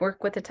to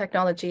work with the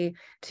technology,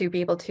 to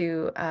be able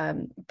to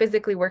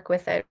physically work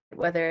with it,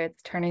 whether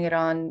it's turning it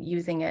on,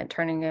 using it,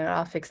 turning it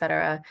off,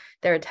 etc.,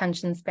 their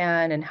attention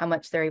span and how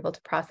much they're able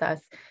to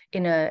process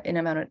in a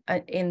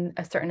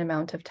certain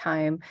amount of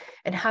time.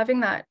 And having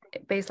that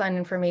baseline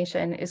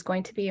information is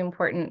going to be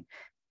important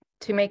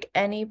to make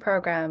any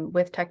program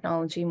with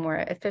technology more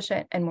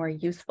efficient and more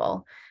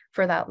useful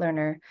for that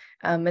learner.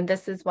 And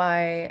this is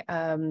why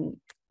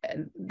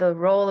the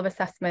role of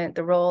assessment,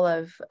 the role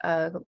of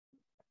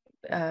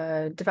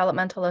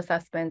developmental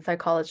assessment,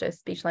 psychologists,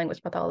 speech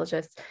language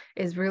pathologists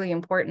is really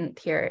important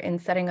here in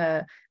setting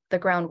the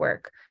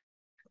groundwork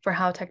for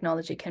how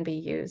technology can be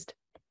used.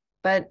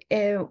 But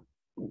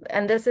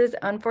and this is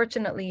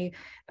unfortunately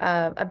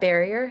a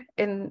barrier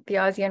in the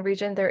ASEAN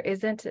region. There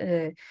isn't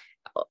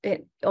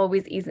it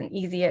always is an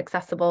easy,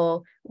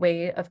 accessible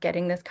way of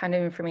getting this kind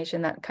of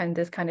information,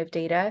 this kind of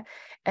data.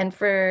 And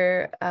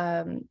for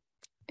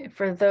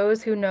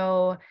those who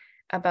know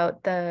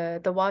about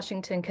the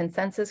Washington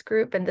Consensus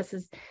Group, and this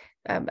is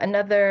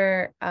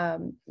another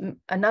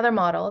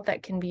model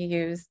that can be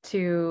used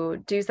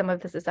to do some of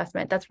this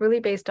assessment that's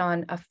really based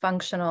on a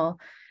functional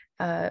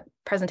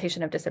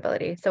presentation of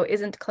disability. So it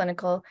isn't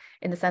clinical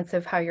in the sense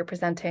of how you're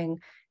presenting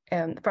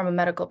from a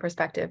medical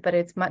perspective, but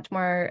it's much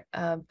more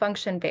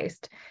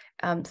function-based.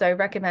 So I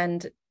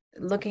recommend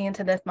looking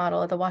into this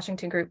model of the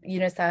Washington Group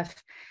UNICEF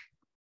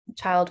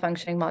Child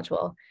Functioning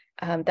Module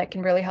that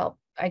can really help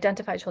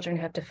identify children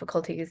who have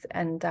difficulties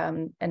and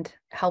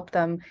help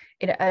them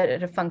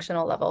at a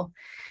functional level.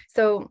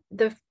 So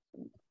the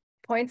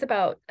points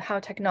about how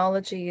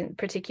technology in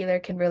particular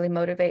can really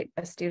motivate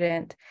a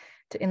student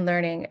in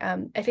learning,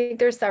 I think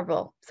there's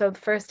several. So the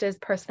first is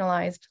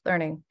personalized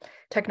learning.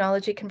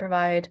 Technology can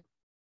provide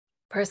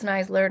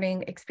personalized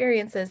learning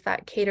experiences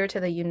that cater to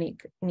the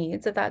unique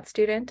needs of that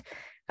student.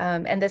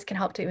 And this can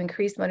help to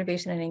increase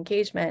motivation and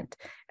engagement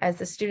as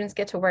the students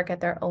get to work at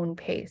their own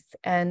pace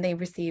and they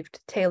received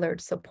tailored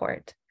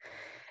support.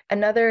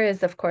 Another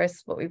is, of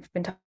course, what we've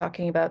been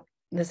talking about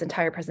this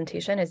entire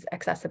presentation is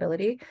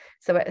accessibility.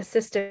 So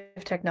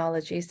assistive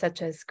technologies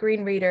such as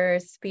screen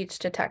readers,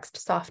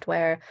 speech-to-text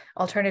software,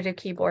 alternative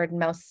keyboard and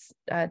mouse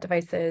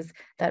devices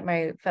that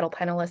my fellow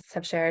panelists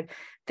have shared,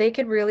 they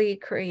can really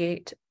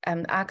create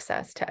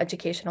access to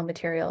educational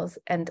materials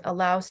and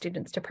allow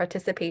students to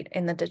participate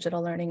in the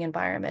digital learning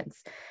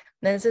environments.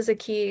 And this is a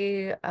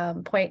key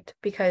point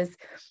because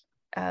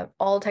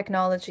all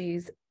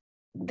technologies,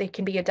 they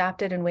can be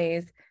adapted in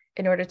ways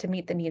in order to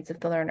meet the needs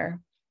of the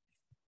learner.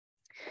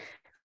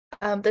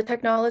 The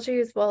technology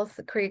as well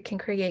can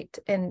create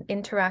an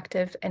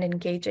interactive and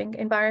engaging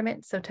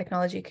environment. So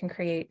technology can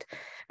create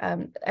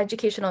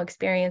educational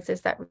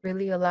experiences that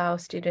really allow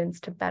students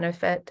to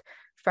benefit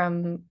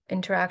from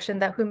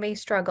interaction who may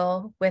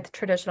struggle with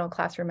traditional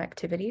classroom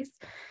activities.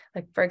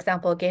 Like, for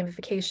example,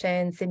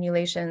 gamification,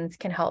 simulations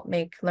can help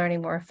make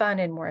learning more fun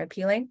and more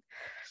appealing.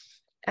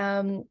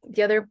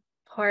 The other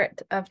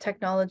part of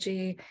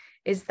technology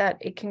is that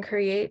it can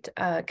create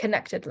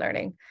connected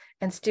learning,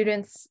 and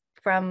students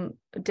from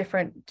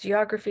different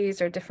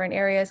geographies or different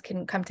areas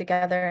can come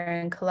together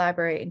and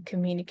collaborate and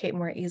communicate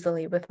more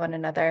easily with one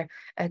another.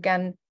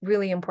 Again,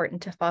 really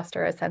important to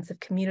foster a sense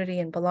of community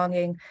and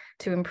belonging,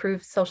 to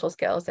improve social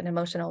skills and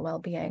emotional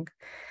well-being.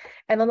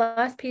 And the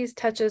last piece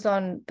touches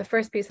on the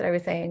first piece that I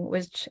was saying,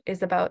 which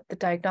is about the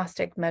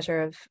diagnostic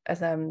measure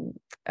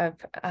of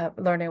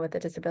learning with a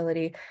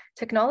disability.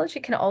 Technology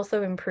can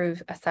also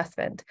improve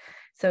assessment.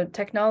 So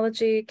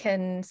technology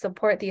can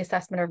support the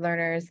assessment of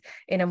learners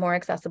in a more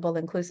accessible,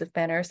 inclusive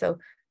manner. So,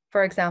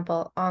 for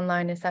example,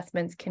 online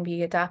assessments can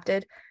be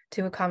adapted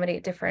to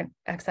accommodate different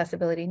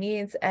accessibility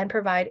needs and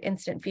provide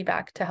instant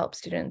feedback to help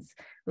students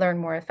learn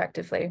more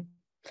effectively.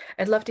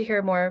 I'd love to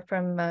hear more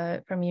from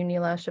you,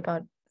 Nilesh,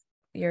 about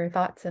your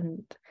thoughts.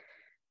 And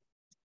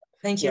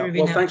thank you, yeah,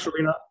 Rubina. well, thanks,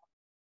 Rubina.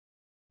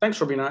 Thanks,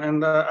 Rubina.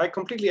 And I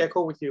completely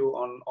echo with you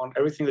on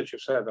everything that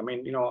you've said. I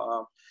mean,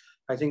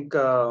 I think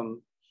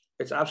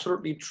it's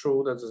absolutely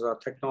true that the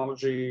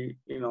technology,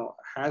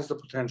 has the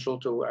potential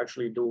to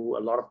actually do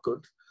a lot of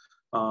good,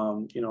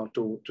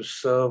 to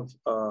serve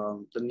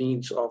the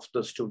needs of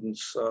the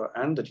students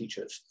and the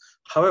teachers.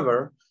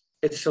 However,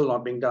 it's still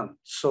not being done.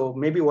 So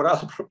maybe what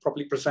I'll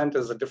probably present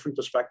is a different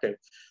perspective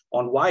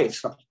on why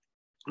it's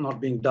not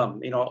being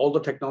done. All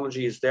the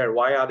technology is there.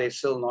 Why are they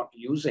still not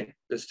using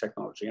this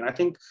technology? And I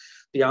think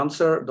the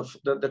answer,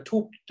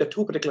 the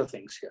two particular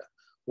things here.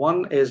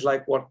 One is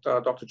like what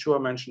Dr. Chua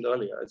mentioned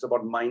earlier. It's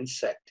about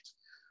mindset.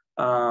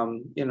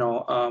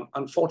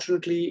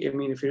 Unfortunately, I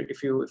mean,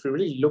 if you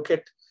really look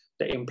at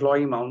the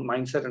employee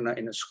mindset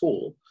in a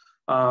school,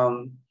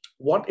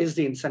 what is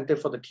the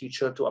incentive for the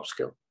teacher to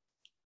upskill?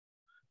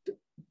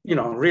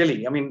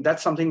 Really, I mean,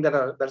 that's something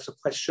that's a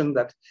question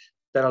that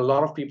that a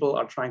lot of people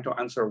are trying to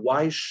answer.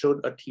 Why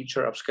should a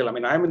teacher upskill? I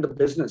mean, I'm in the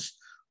business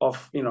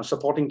of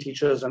supporting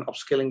teachers and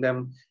upskilling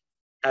them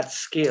at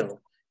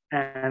scale.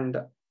 And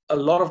a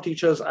lot of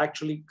teachers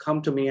actually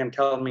come to me and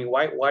tell me,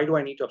 why do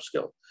I need to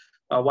upskill?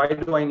 Why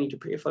do I need to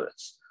pay for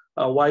this?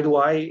 Why do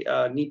I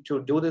need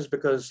to do this?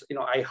 Because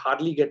I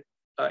hardly get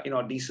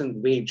a decent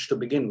wage to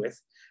begin with.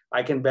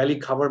 I can barely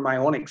cover my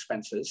own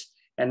expenses.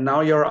 And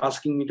now you're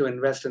asking me to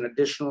invest in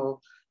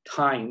additional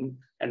time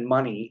and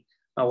money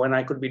when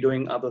I could be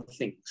doing other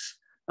things.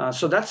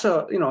 So that's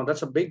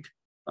a big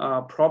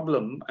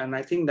problem, and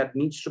I think that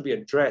needs to be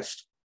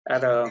addressed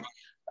at a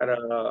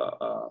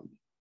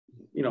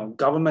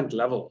government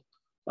level.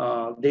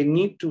 They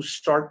need to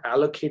start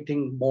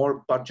allocating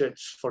more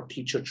budgets for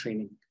teacher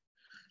training.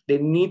 They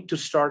need to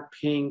start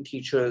paying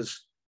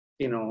teachers,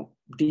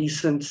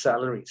 decent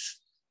salaries,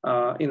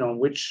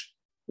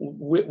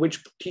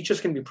 which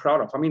teachers can be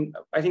proud of. I mean,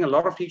 I think a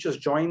lot of teachers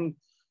join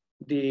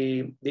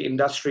the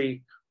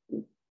industry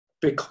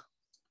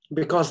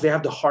because they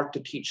have the heart to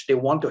teach. They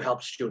want to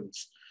help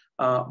students.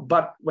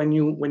 But when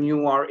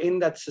you are in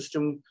that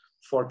system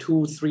for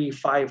 2, 3,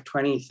 5,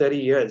 20, 30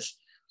 years,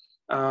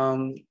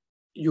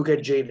 you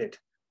get jaded.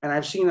 And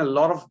I've seen a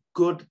lot of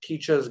good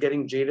teachers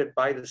getting jaded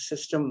by the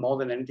system more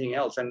than anything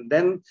else. And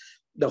then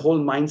the whole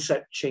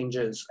mindset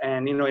changes.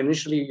 And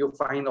initially you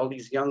find all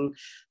these young,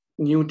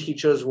 new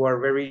teachers who are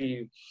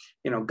very,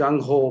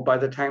 gung-ho. By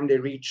the time they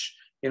reach,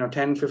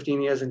 10,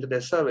 15 years into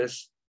their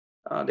service,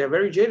 they're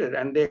very jaded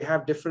and they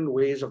have different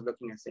ways of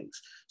looking at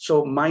things.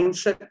 So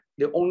mindset,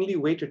 the only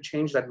way to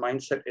change that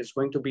mindset is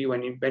going to be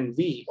when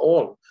we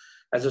all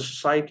as a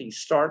society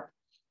start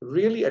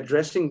really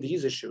addressing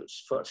these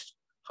issues first.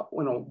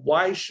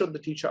 Why should the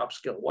teacher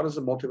upskill? What is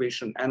the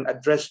motivation? And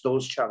address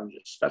those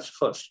challenges. That's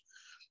first.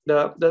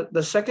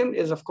 The second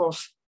is, of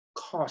course,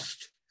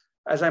 cost.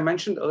 As I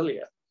mentioned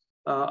earlier,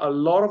 a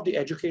lot of the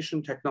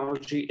education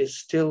technology is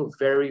still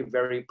very,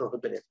 very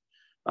prohibitive.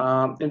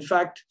 In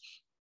fact,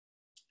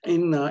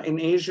 in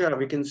Asia,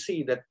 we can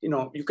see that,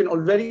 you can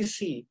already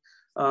see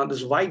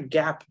this wide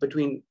gap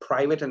between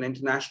private and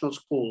international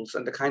schools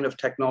and the kind of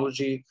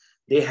technology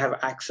they have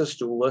access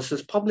to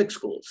versus public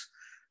schools.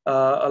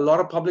 A lot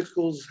of public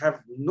schools have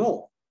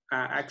no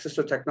access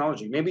to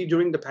technology. Maybe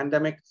during the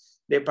pandemic,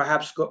 they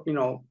perhaps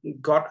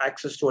got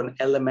access to an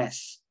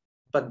LMS,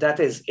 but that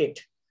is it.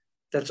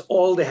 That's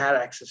all they had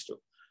access to.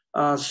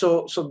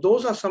 So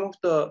those are some of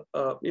the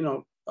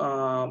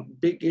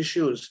big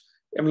issues.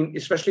 I mean,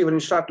 especially when you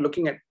start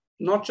looking at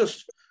not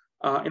just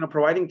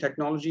providing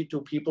technology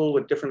to people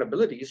with different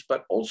abilities,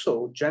 but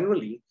also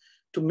generally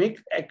to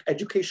make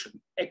education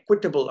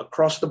equitable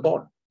across the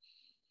board.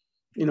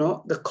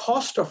 The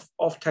cost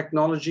of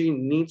technology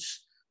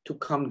needs to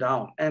come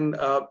down. And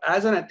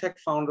as an EdTech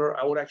founder,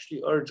 I would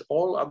actually urge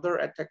all other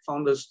EdTech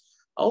founders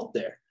out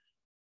there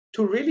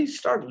to really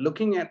start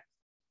looking at,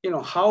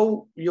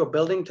 how you're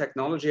building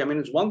technology. I mean,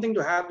 it's one thing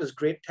to have this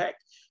great tech,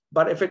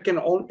 but if it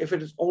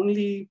is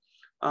only,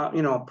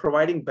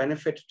 providing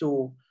benefit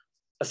to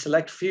a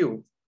select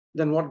few,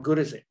 then what good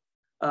is it?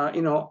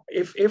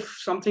 If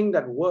something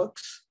that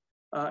works,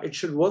 it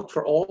should work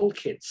for all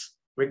kids,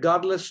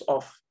 regardless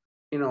of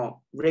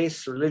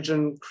race,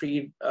 religion,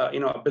 creed,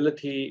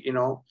 ability.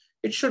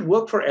 It should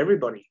work for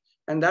everybody,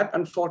 and that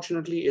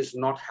unfortunately is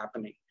not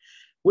happening.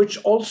 Which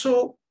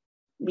also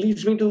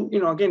leads me to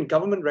again,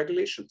 government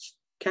regulations.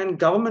 Can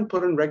government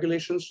put in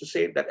regulations to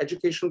say that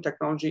education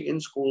technology in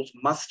schools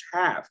must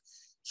have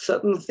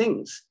certain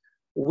things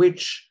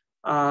which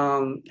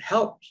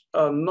help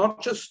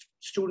not just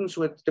students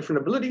with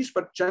different abilities,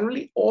 but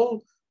generally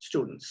all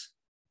students,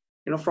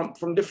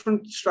 from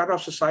different strata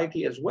of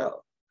society as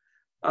well.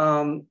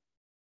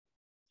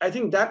 I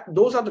think that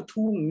those are the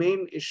two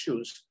main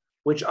issues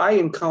which I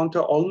encounter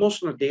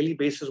almost on a daily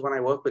basis when I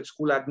work with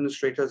school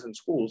administrators and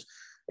schools,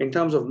 in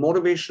terms of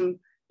motivation,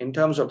 in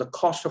terms of the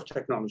cost of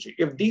technology.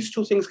 If these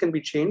two things can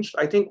be changed,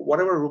 I think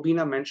whatever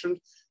Rubina mentioned,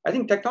 I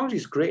think technology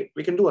is great.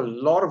 We can do a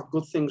lot of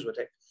good things with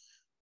it,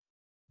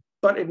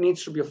 but it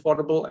needs to be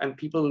affordable and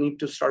people need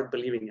to start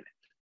believing in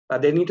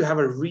it. They need to have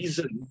a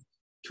reason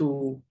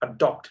to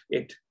adopt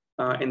it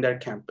in their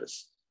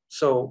campus.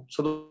 So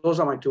those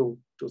are my two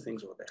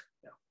things over there.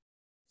 Yeah.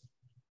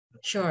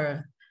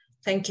 Sure.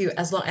 Thank you.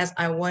 As long as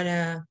I want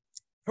to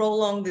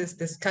prolong these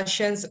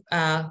discussions,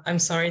 I'm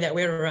sorry that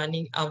we're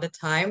running out of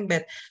time,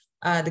 but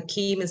the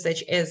key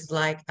message is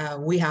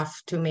we have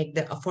to make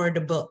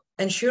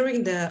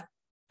ensuring the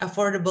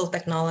affordable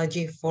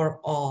technology for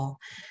all.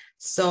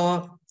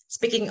 So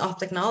speaking of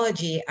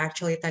technology,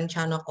 actually Tan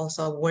Chanok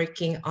also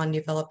working on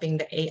developing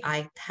the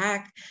AI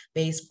tech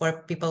based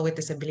for people with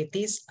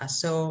disabilities.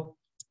 So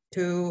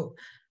to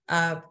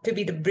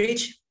be the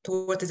bridge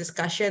towards the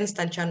discussions,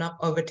 Tan Chanok,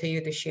 over to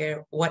you to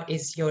share what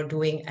is you're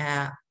doing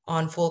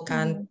on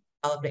Vulcan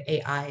of the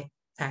AI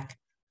tech.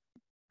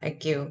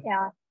 Thank you.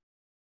 Yeah.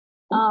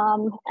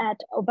 At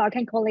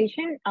Vulcan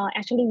Coalition,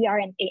 actually we are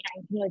an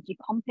AI technology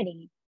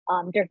company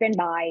driven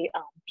by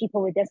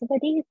people with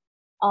disabilities.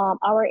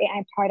 Our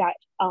AI product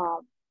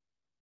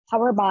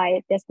powered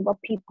by disabled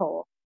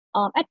people.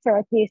 At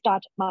first, we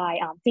start by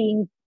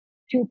seeing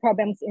two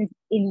problems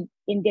in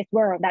this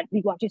world that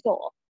we want to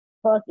solve.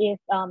 First is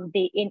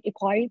the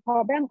inequality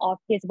problem of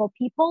disabled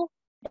people,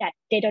 that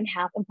they don't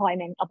have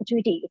employment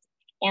opportunities.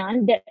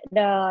 And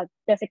the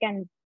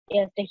second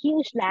is the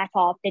huge lack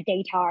of the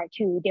data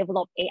to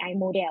develop AI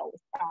models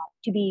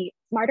to be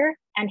smarter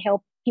and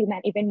help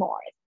humans even more.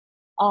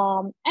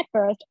 At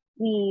first,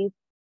 we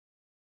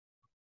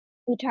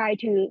try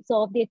to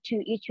solve these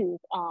two issues.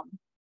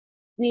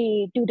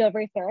 We do the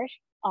research.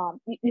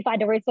 We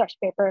find the research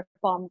paper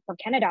from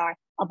Canada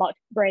about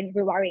brain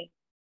rewiring.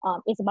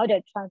 It's about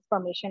the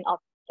transformation of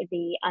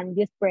the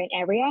unused brain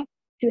area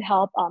to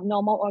help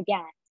normal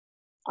organs.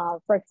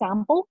 For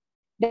example,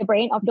 the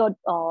brain of those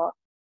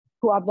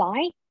who are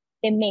blind,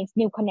 they make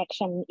new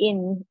connection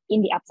in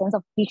the absence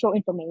of visual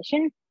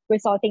information,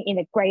 resulting in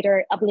a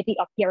greater ability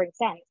of hearing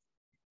sense.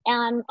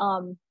 And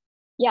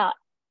yeah,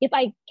 if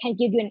I can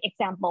give you an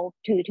example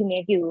to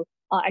make you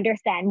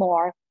understand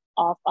more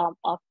of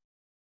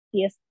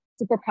this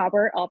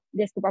superpower of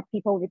this group of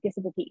people with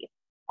disabilities.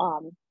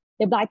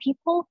 The blind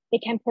people, they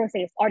can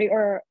process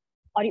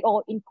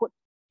audio input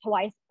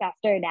twice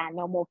faster than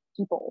normal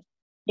people.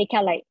 They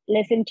can like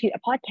listen to a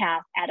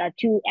podcast at a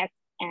 2x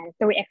and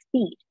 3x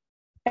speed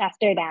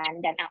faster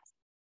than us.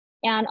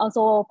 And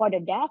also for the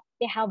deaf,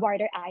 they have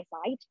wider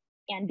eyesight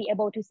and be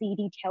able to see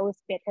details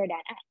better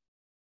than us.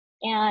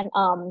 And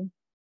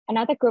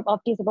another group of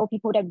disabled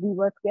people that we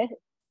work with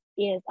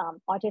is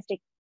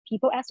autistic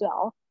people as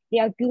well. They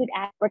are good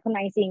at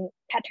recognizing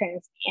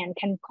patterns and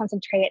can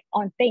concentrate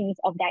on things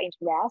of their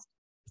interest.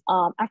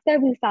 After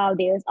we found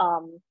this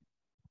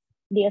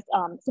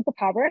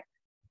superpower,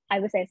 I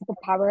would say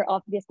superpower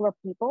of this group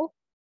of people,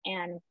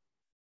 and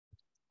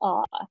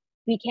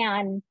we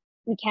can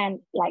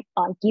like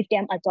give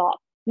them a job.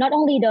 Not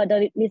only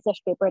the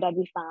research paper that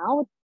we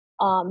found,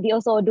 we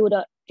also do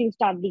the field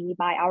study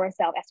by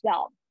ourselves as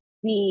well.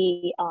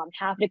 We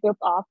have the group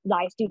of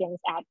blind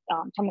students at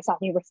Thammasat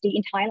University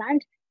in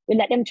Thailand. We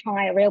let them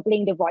try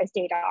labeling the voice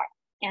data,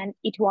 and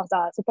it was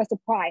a super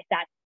surprise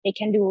that they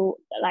can do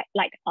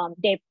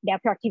their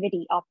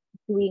productivity of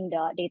doing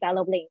the data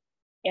labeling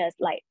is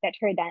like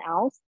better than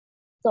ours.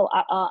 So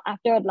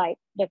after like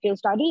the field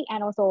study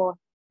and also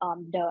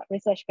the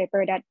research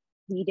paper that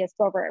we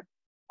discovered,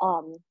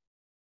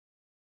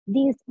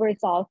 these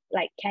results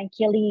like can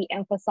clearly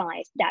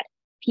emphasize that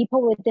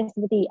people with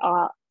disability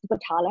are super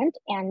talent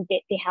and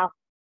they have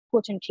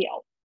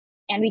potential,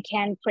 and we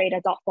can create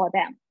a job for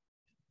them.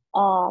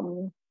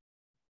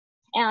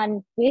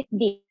 And with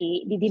the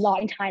law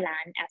in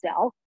Thailand as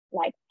well,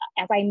 like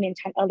as I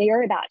mentioned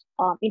earlier, that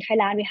in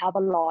Thailand we have a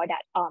law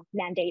that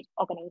mandate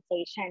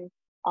organization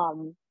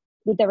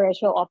with the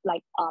ratio of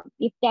like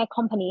if their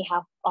company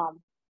have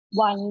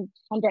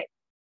 100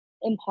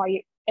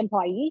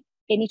 employee,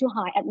 they need to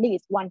hire at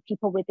least one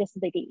people with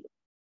disability.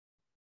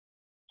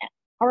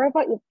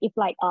 However, if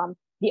like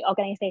the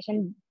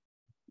organization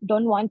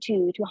don't want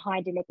to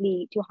hire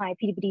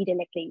PWD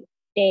directly,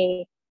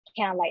 they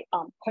can like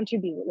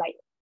contribute, like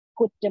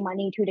put the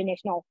money to the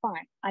national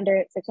fund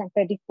under Section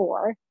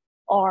 34,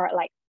 or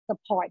like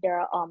support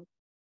their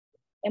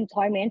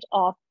employment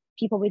of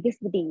people with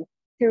disability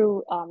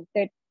through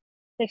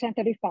Section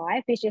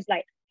 35, which is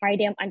like hire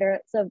them under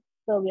social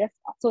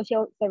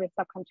service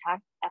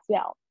subcontract as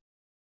well.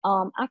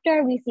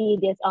 After we see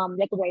this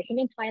regulation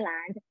in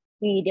Thailand,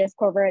 we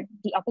discovered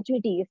the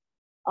opportunities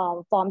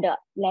from the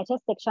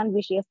latest section,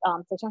 which is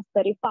Section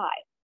 35.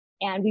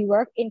 And we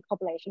work in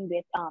cooperation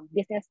with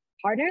business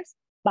partners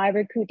by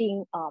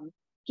recruiting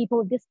people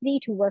with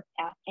disability to work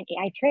as an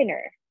AI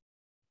trainer.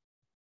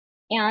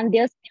 And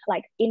this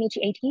like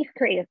initiative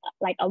creates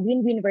like a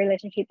win-win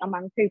relationship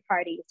among three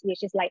parties,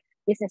 which is like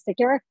business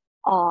sector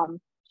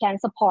can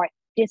support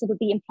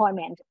disability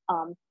employment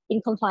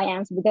in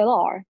compliance with the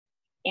law,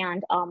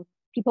 and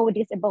people with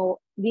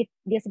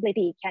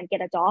disability can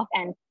get a job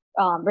and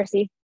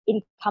receive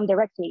income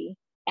directly.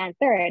 And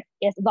third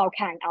is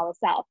Vulcan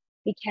ourselves.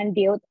 We can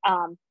build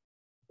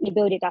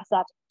it as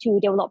such to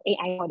develop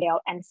AI model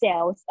and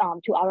sales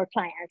to our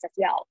clients as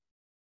well.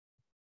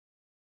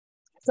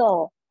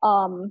 So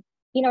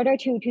in order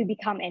to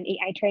become an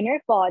AI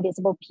trainer for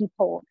disabled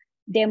people,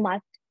 they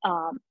must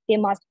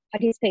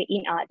participate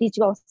in a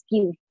digital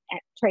skills and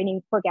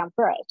training program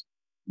first.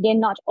 They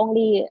not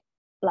only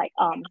like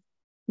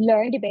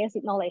learn the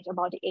basic knowledge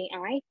about the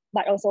AI,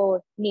 but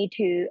also need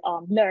to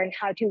learn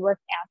how to work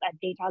as a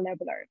data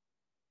labeler.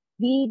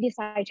 We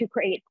decided to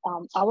create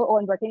our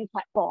own working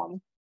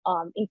platform,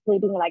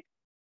 including like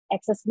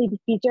accessibility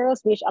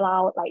features, which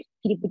allow like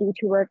PWD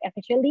to work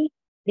efficiently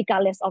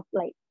regardless of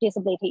like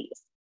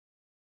disabilities.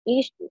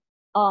 Each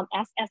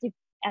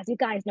as you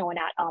guys know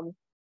that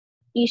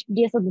each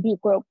disability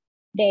group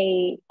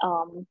they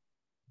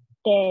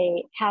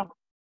have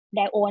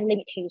their own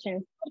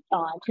limitations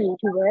to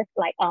work.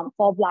 Like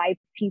for blind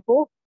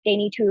people, they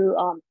need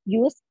to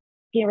use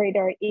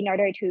generator in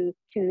order to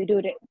do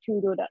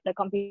the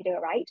computer,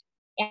 right?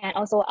 And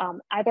also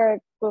other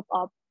group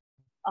of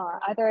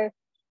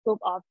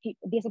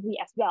disability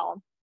as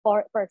well.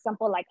 For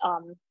example,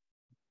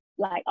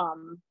 like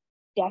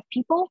deaf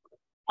people,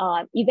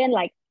 even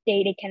like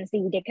they can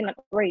see, they cannot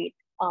read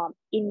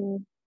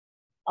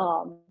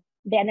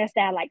they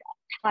understand like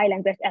Thai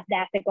language as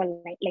their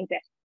second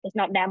language. It's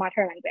not their mother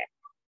language.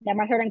 Their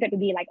mother language would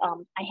be like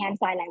a hand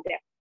sign language.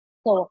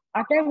 So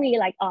after we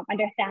like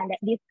understand that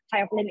this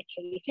kind of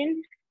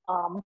limitation,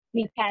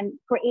 we can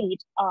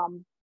create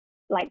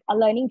like a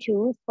learning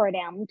tools for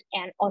them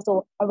and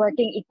also a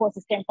working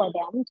ecosystem for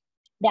them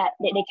that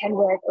they can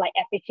work like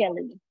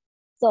efficiently.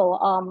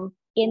 So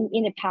in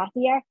the past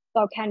year,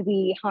 so can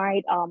we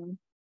hired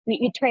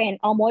we trained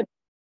almost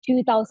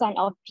 2,000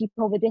 of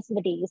people with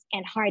disabilities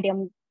and hire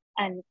them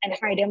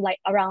like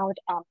around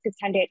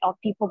 600 of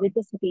people with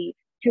disabilities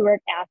to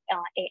work as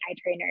AI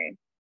trainer.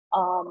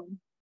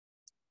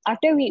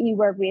 After we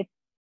work with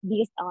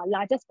this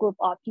largest group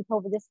of people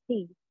with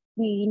disabilities,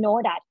 we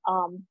know that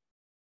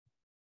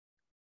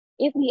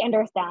if we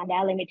understand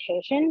their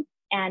limitation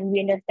and we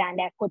understand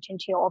their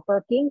potential of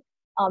working,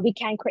 we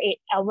can create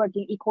a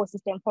working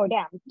ecosystem for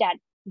them that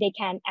they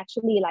can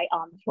actually like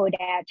show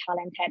their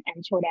talented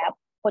and show their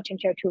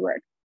potential to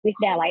work with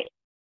their like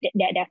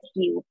their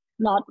skill.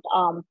 Not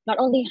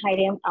only hire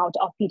them out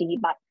of PD,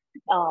 but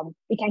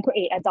we can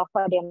create a job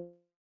for them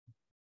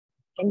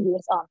and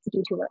use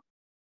skill to work.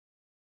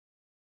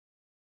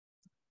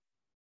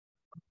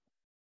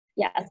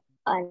 Yes,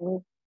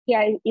 and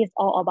here is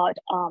all about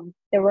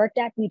the work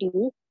that we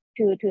do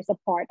to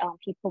support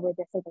people with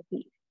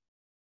disabilities.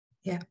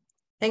 Yeah,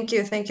 thank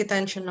you,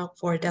 Tan Chanok,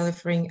 for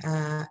delivering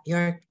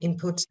your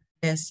inputs.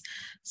 Yes,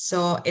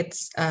 so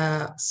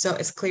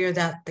it's clear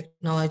that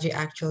technology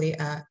actually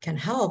can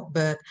help,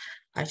 but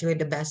actually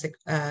the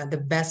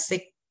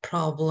basic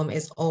problem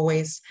is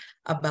always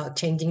about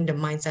changing the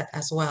mindset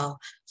as well.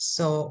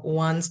 So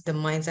once the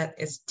mindset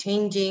is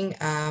changing,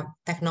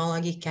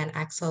 technology can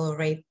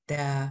accelerate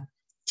the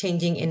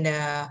changing in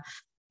the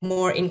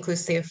more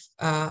inclusive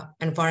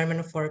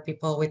environment for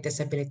people with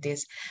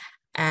disabilities.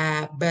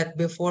 But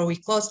before we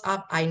close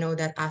up, I know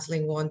that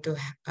Asling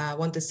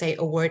want to say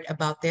a word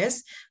about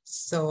this.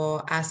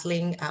 So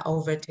Asling,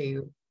 over to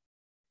you.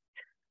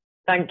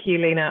 Thank you,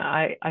 Lena.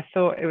 I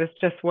thought it was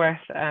just worth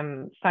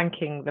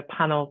thanking the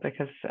panel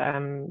because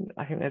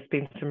I think there's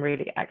been some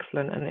really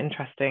excellent and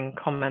interesting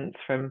comments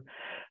from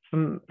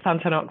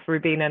Santanok,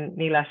 Rubina,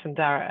 Nilesh, and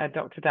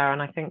Dr. Dara.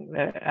 And I think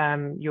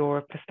that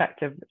your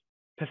perspectives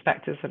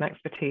and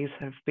expertise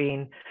have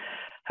been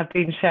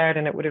shared,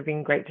 and it would have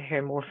been great to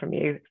hear more from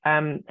you.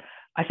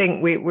 I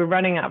think we're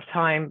running out of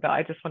time, but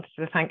I just wanted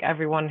to thank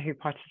everyone who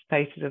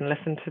participated and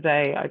listened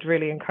today. I'd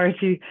really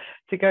encourage you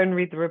to go and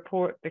read the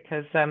report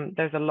because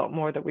there's a lot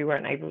more that we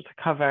weren't able to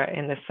cover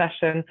in this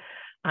session.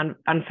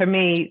 And for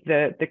me,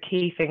 the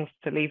key things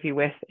to leave you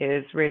with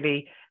is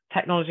really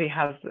technology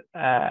has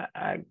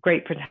a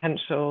great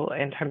potential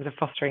in terms of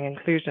fostering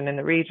inclusion in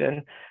the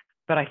region.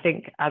 But I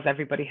think, as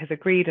everybody has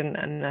agreed, and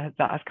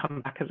that has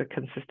come back as a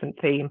consistent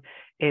theme,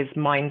 is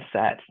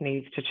mindset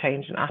needs to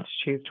change and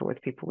attitudes towards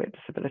people with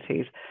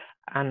disabilities,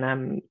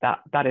 and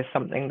that is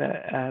something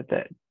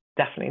that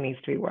definitely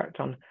needs to be worked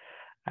on.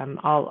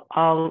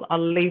 I'll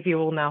leave you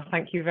all now.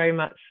 Thank you very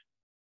much.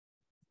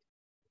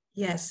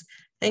 Yes,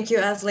 thank you,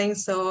 Asling.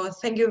 So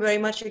thank you very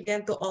much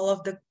again to all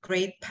of the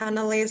great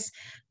panelists,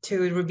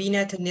 to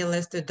Rubina, to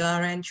Nilesh, to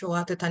Darren,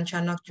 Chua, to Tan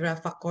Chanok,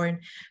 Jurafakorn.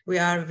 We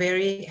are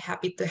very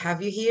happy to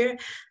have you here.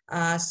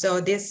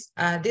 So this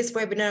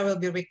webinar will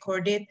be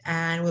recorded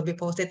and will be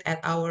posted at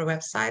our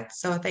website.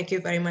 So thank you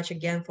very much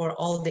again for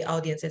all the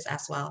audiences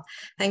as well.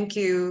 Thank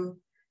you.